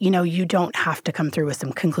 But, you don't have to come through with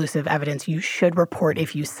some conclusive evidence. You should report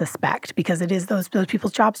if you suspect, because it is those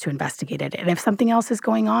people's jobs to investigate it. And if something else is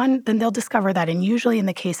going on, then they'll discover that. And usually in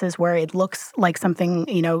the cases where it looks like something,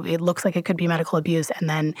 it looks like it could be medical abuse, and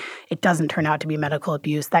then it doesn't turn out to be medical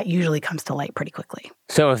abuse, that usually comes to light pretty quickly.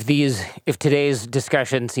 So if today's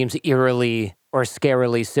discussion seems eerily or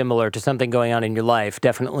scarily similar to something going on in your life,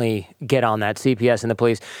 definitely get on that, CPS and the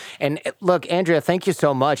police. And look, Andrea, thank you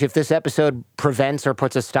so much. If this episode prevents or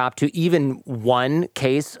puts a stop to even one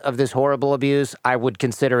case of this horrible abuse, I would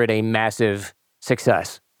consider it a massive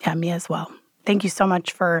success. Yeah, me as well. Thank you so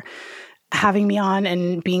much for having me on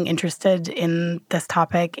and being interested in this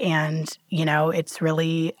topic. And, it's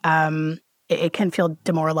really, it can feel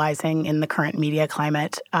demoralizing in the current media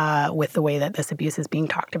climate with the way that this abuse is being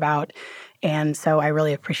talked about. And so I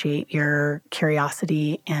really appreciate your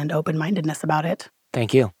curiosity and open-mindedness about it.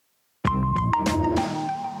 Thank you.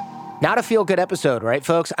 Not a feel-good episode, right,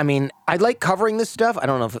 folks? I mean, I like covering this stuff. I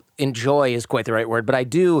don't know if enjoy is quite the right word, but I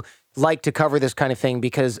do like to cover this kind of thing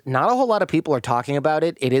because not a whole lot of people are talking about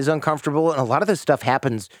it. It is uncomfortable, and a lot of this stuff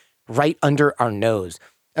happens right under our nose.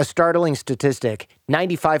 A startling statistic,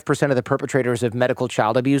 95% of the perpetrators of medical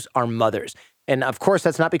child abuse are mothers. And of course,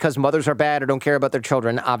 that's not because mothers are bad or don't care about their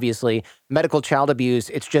children. Obviously, medical child abuse,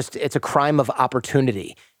 it's a crime of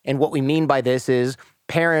opportunity. And what we mean by this is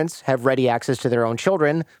parents have ready access to their own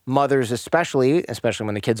children, mothers especially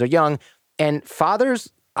when the kids are young, and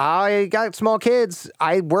fathers, I got small kids,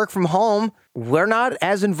 I work from home, we're not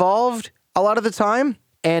as involved a lot of the time.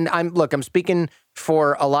 And I'm speaking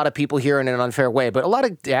for a lot of people here in an unfair way, but a lot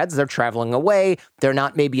of dads, they're traveling away. They're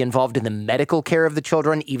not maybe involved in the medical care of the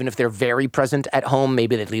children, even if they're very present at home.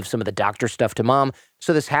 Maybe they leave some of the doctor stuff to mom.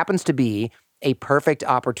 So this happens to be a perfect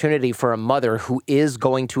opportunity for a mother who is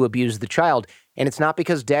going to abuse the child. And it's not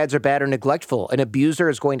because dads are bad or neglectful. An abuser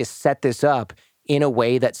is going to set this up in a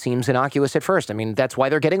way that seems innocuous at first. I mean, that's why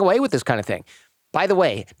they're getting away with this kind of thing. By the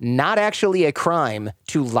way, not actually a crime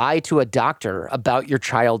to lie to a doctor about your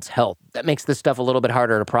child's health. That makes this stuff a little bit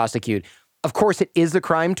harder to prosecute. Of course, it is a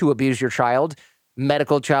crime to abuse your child.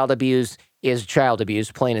 Medical child abuse is child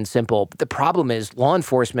abuse, plain and simple. But the problem is law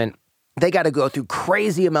enforcement, they got to go through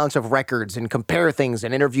crazy amounts of records and compare things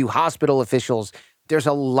and interview hospital officials. There's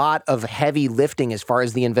a lot of heavy lifting as far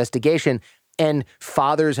as the investigation, and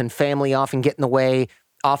fathers and family often get in the way.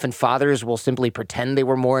 Often fathers will simply pretend they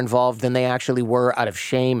were more involved than they actually were out of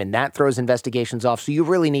shame, and that throws investigations off. So you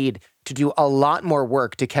really need to do a lot more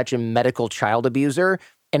work to catch a medical child abuser,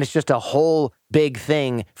 and it's just a whole big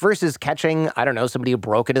thing versus catching, somebody who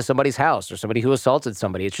broke into somebody's house or somebody who assaulted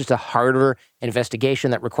somebody. It's just a harder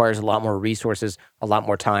investigation that requires a lot more resources, a lot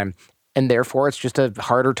more time, and therefore it's just a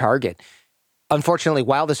harder target. Unfortunately,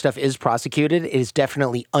 while this stuff is prosecuted, it is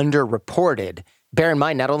definitely underreported. Bear in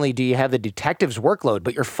mind, not only do you have the detective's workload,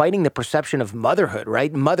 but you're fighting the perception of motherhood,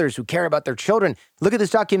 right? Mothers who care about their children. Look at this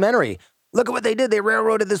documentary. Look at what they did. They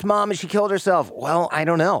railroaded this mom and she killed herself. Well, I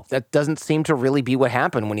don't know. That doesn't seem to really be what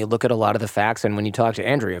happened when you look at a lot of the facts. And when you talk to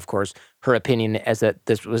Andrea, of course, her opinion is that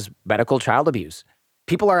this was medical child abuse.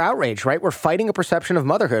 People are outraged, right? We're fighting a perception of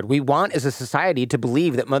motherhood. We want as a society to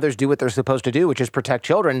believe that mothers do what they're supposed to do, which is protect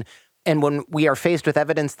children. And when we are faced with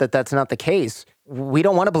evidence that that's not the case, we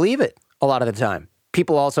don't want to believe it a lot of the time.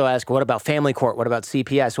 People also ask, what about family court? What about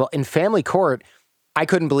CPS? Well, in family court, I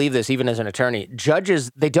couldn't believe this even as an attorney.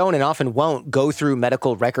 Judges, they don't and often won't go through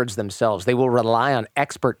medical records themselves. They will rely on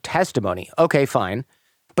expert testimony. Okay, fine.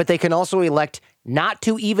 But they can also elect not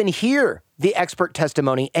to even hear the expert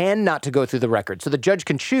testimony and not to go through the record. So the judge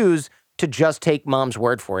can choose to just take mom's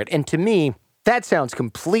word for it. And to me, that sounds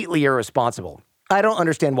completely irresponsible. I don't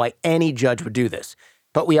understand why any judge would do this.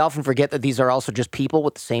 But we often forget that these are also just people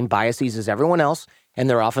with the same biases as everyone else, and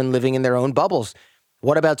they're often living in their own bubbles.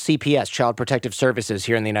 What about CPS, Child Protective Services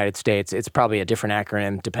here in the United States? It's probably a different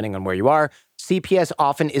acronym depending on where you are. CPS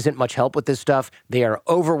often isn't much help with this stuff. They are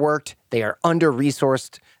overworked. They are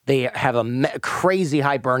under-resourced. They have a crazy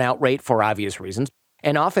high burnout rate for obvious reasons.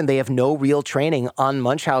 And often they have no real training on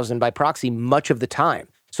Munchausen by proxy much of the time.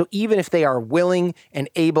 So even if they are willing and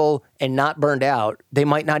able and not burned out, they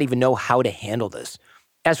might not even know how to handle this.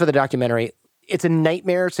 As for the documentary, it's a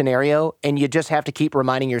nightmare scenario, and you just have to keep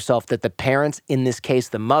reminding yourself that the parents, in this case,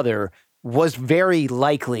 the mother, was very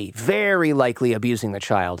likely abusing the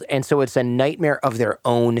child. And so it's a nightmare of their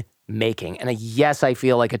own making. And yes, I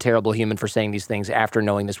feel like a terrible human for saying these things after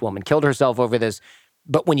knowing this woman killed herself over this.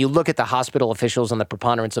 But when you look at the hospital officials and the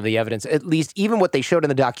preponderance of the evidence, at least even what they showed in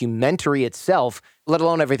the documentary itself, let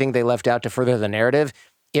alone everything they left out to further the narrative,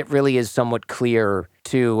 it really is somewhat clear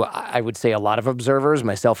to, I would say, a lot of observers,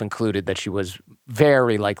 myself included, that she was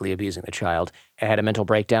very likely abusing the child, had a mental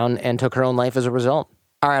breakdown, and took her own life as a result.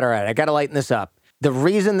 All right, I got to lighten this up. The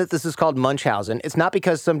reason that this is called Munchausen, it's not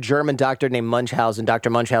because some German doctor named Munchausen,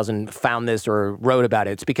 Dr. Munchausen, found this or wrote about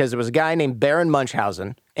it. It's because there was a guy named Baron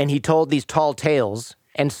Munchausen, and he told these tall tales,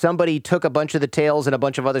 and somebody took a bunch of the tales and a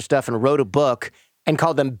bunch of other stuff and wrote a book and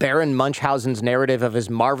called them Baron Munchausen's narrative of his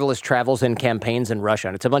marvelous travels and campaigns in Russia.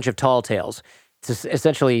 And it's a bunch of tall tales. It's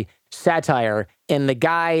essentially satire, and the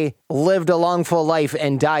guy lived a long, full life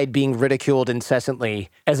and died being ridiculed incessantly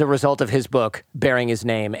as a result of his book bearing his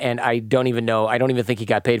name. And I don't even think he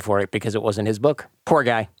got paid for it because it wasn't his book. Poor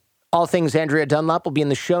guy. All things Andrea Dunlop will be in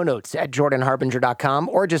the show notes at jordanharbinger.com,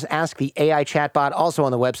 or just ask the AI chatbot, also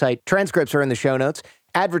on the website. Transcripts are in the show notes.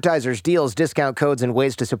 Advertisers, deals, discount codes, and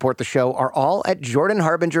ways to support the show are all at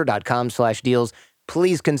jordanharbinger.com/deals.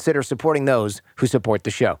 Please consider supporting those who support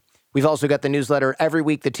the show. We've also got the newsletter. Every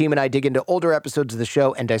week, the team and I dig into older episodes of the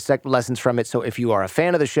show and dissect lessons from it. So if you are a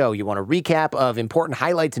fan of the show, you want a recap of important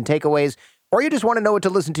highlights and takeaways, or you just want to know what to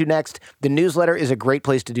listen to next, the newsletter is a great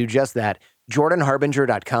place to do just that.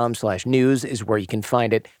 jordanharbinger.com/news is where you can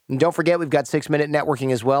find it. And don't forget, we've got 6-Minute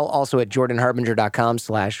Networking as well, also at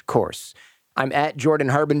jordanharbinger.com/course. I'm at Jordan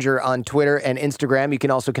Harbinger on Twitter and Instagram. You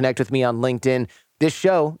can also connect with me on LinkedIn. This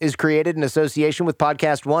show is created in association with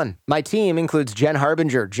Podcast One. My team includes Jen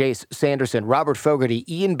Harbinger, Jace Sanderson, Robert Fogarty,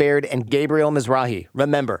 Ian Baird, and Gabriel Mizrahi.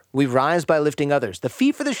 Remember, we rise by lifting others. The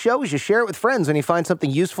fee for the show is you share it with friends when you find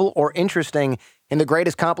something useful or interesting. And the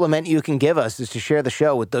greatest compliment you can give us is to share the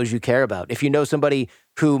show with those you care about. If you know somebody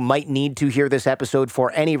who might need to hear this episode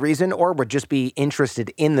for any reason or would just be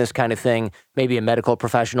interested in this kind of thing, maybe a medical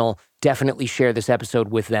professional, definitely share this episode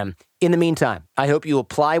with them. In the meantime, I hope you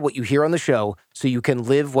apply what you hear on the show so you can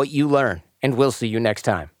live what you learn. And we'll see you next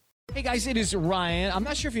time. Hey guys, it is Ryan. I'm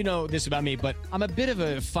not sure if you know this about me, but I'm a bit of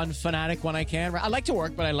a fun fanatic when I can. I like to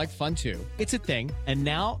work, but I like fun too. It's a thing. And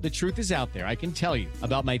now the truth is out there. I can tell you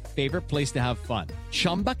about my favorite place to have fun.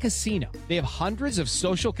 Chumba Casino. They have hundreds of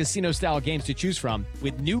social casino style games to choose from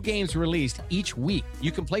with new games released each week.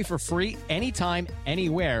 You can play for free anytime,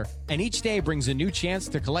 anywhere. And each day brings a new chance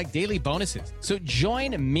to collect daily bonuses. So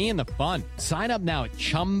join me in the fun. Sign up now at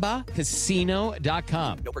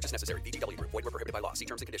ChumbaCasino.com. No purchase necessary. VGW Group. Void where prohibited by law. See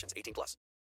terms and conditions. 18+.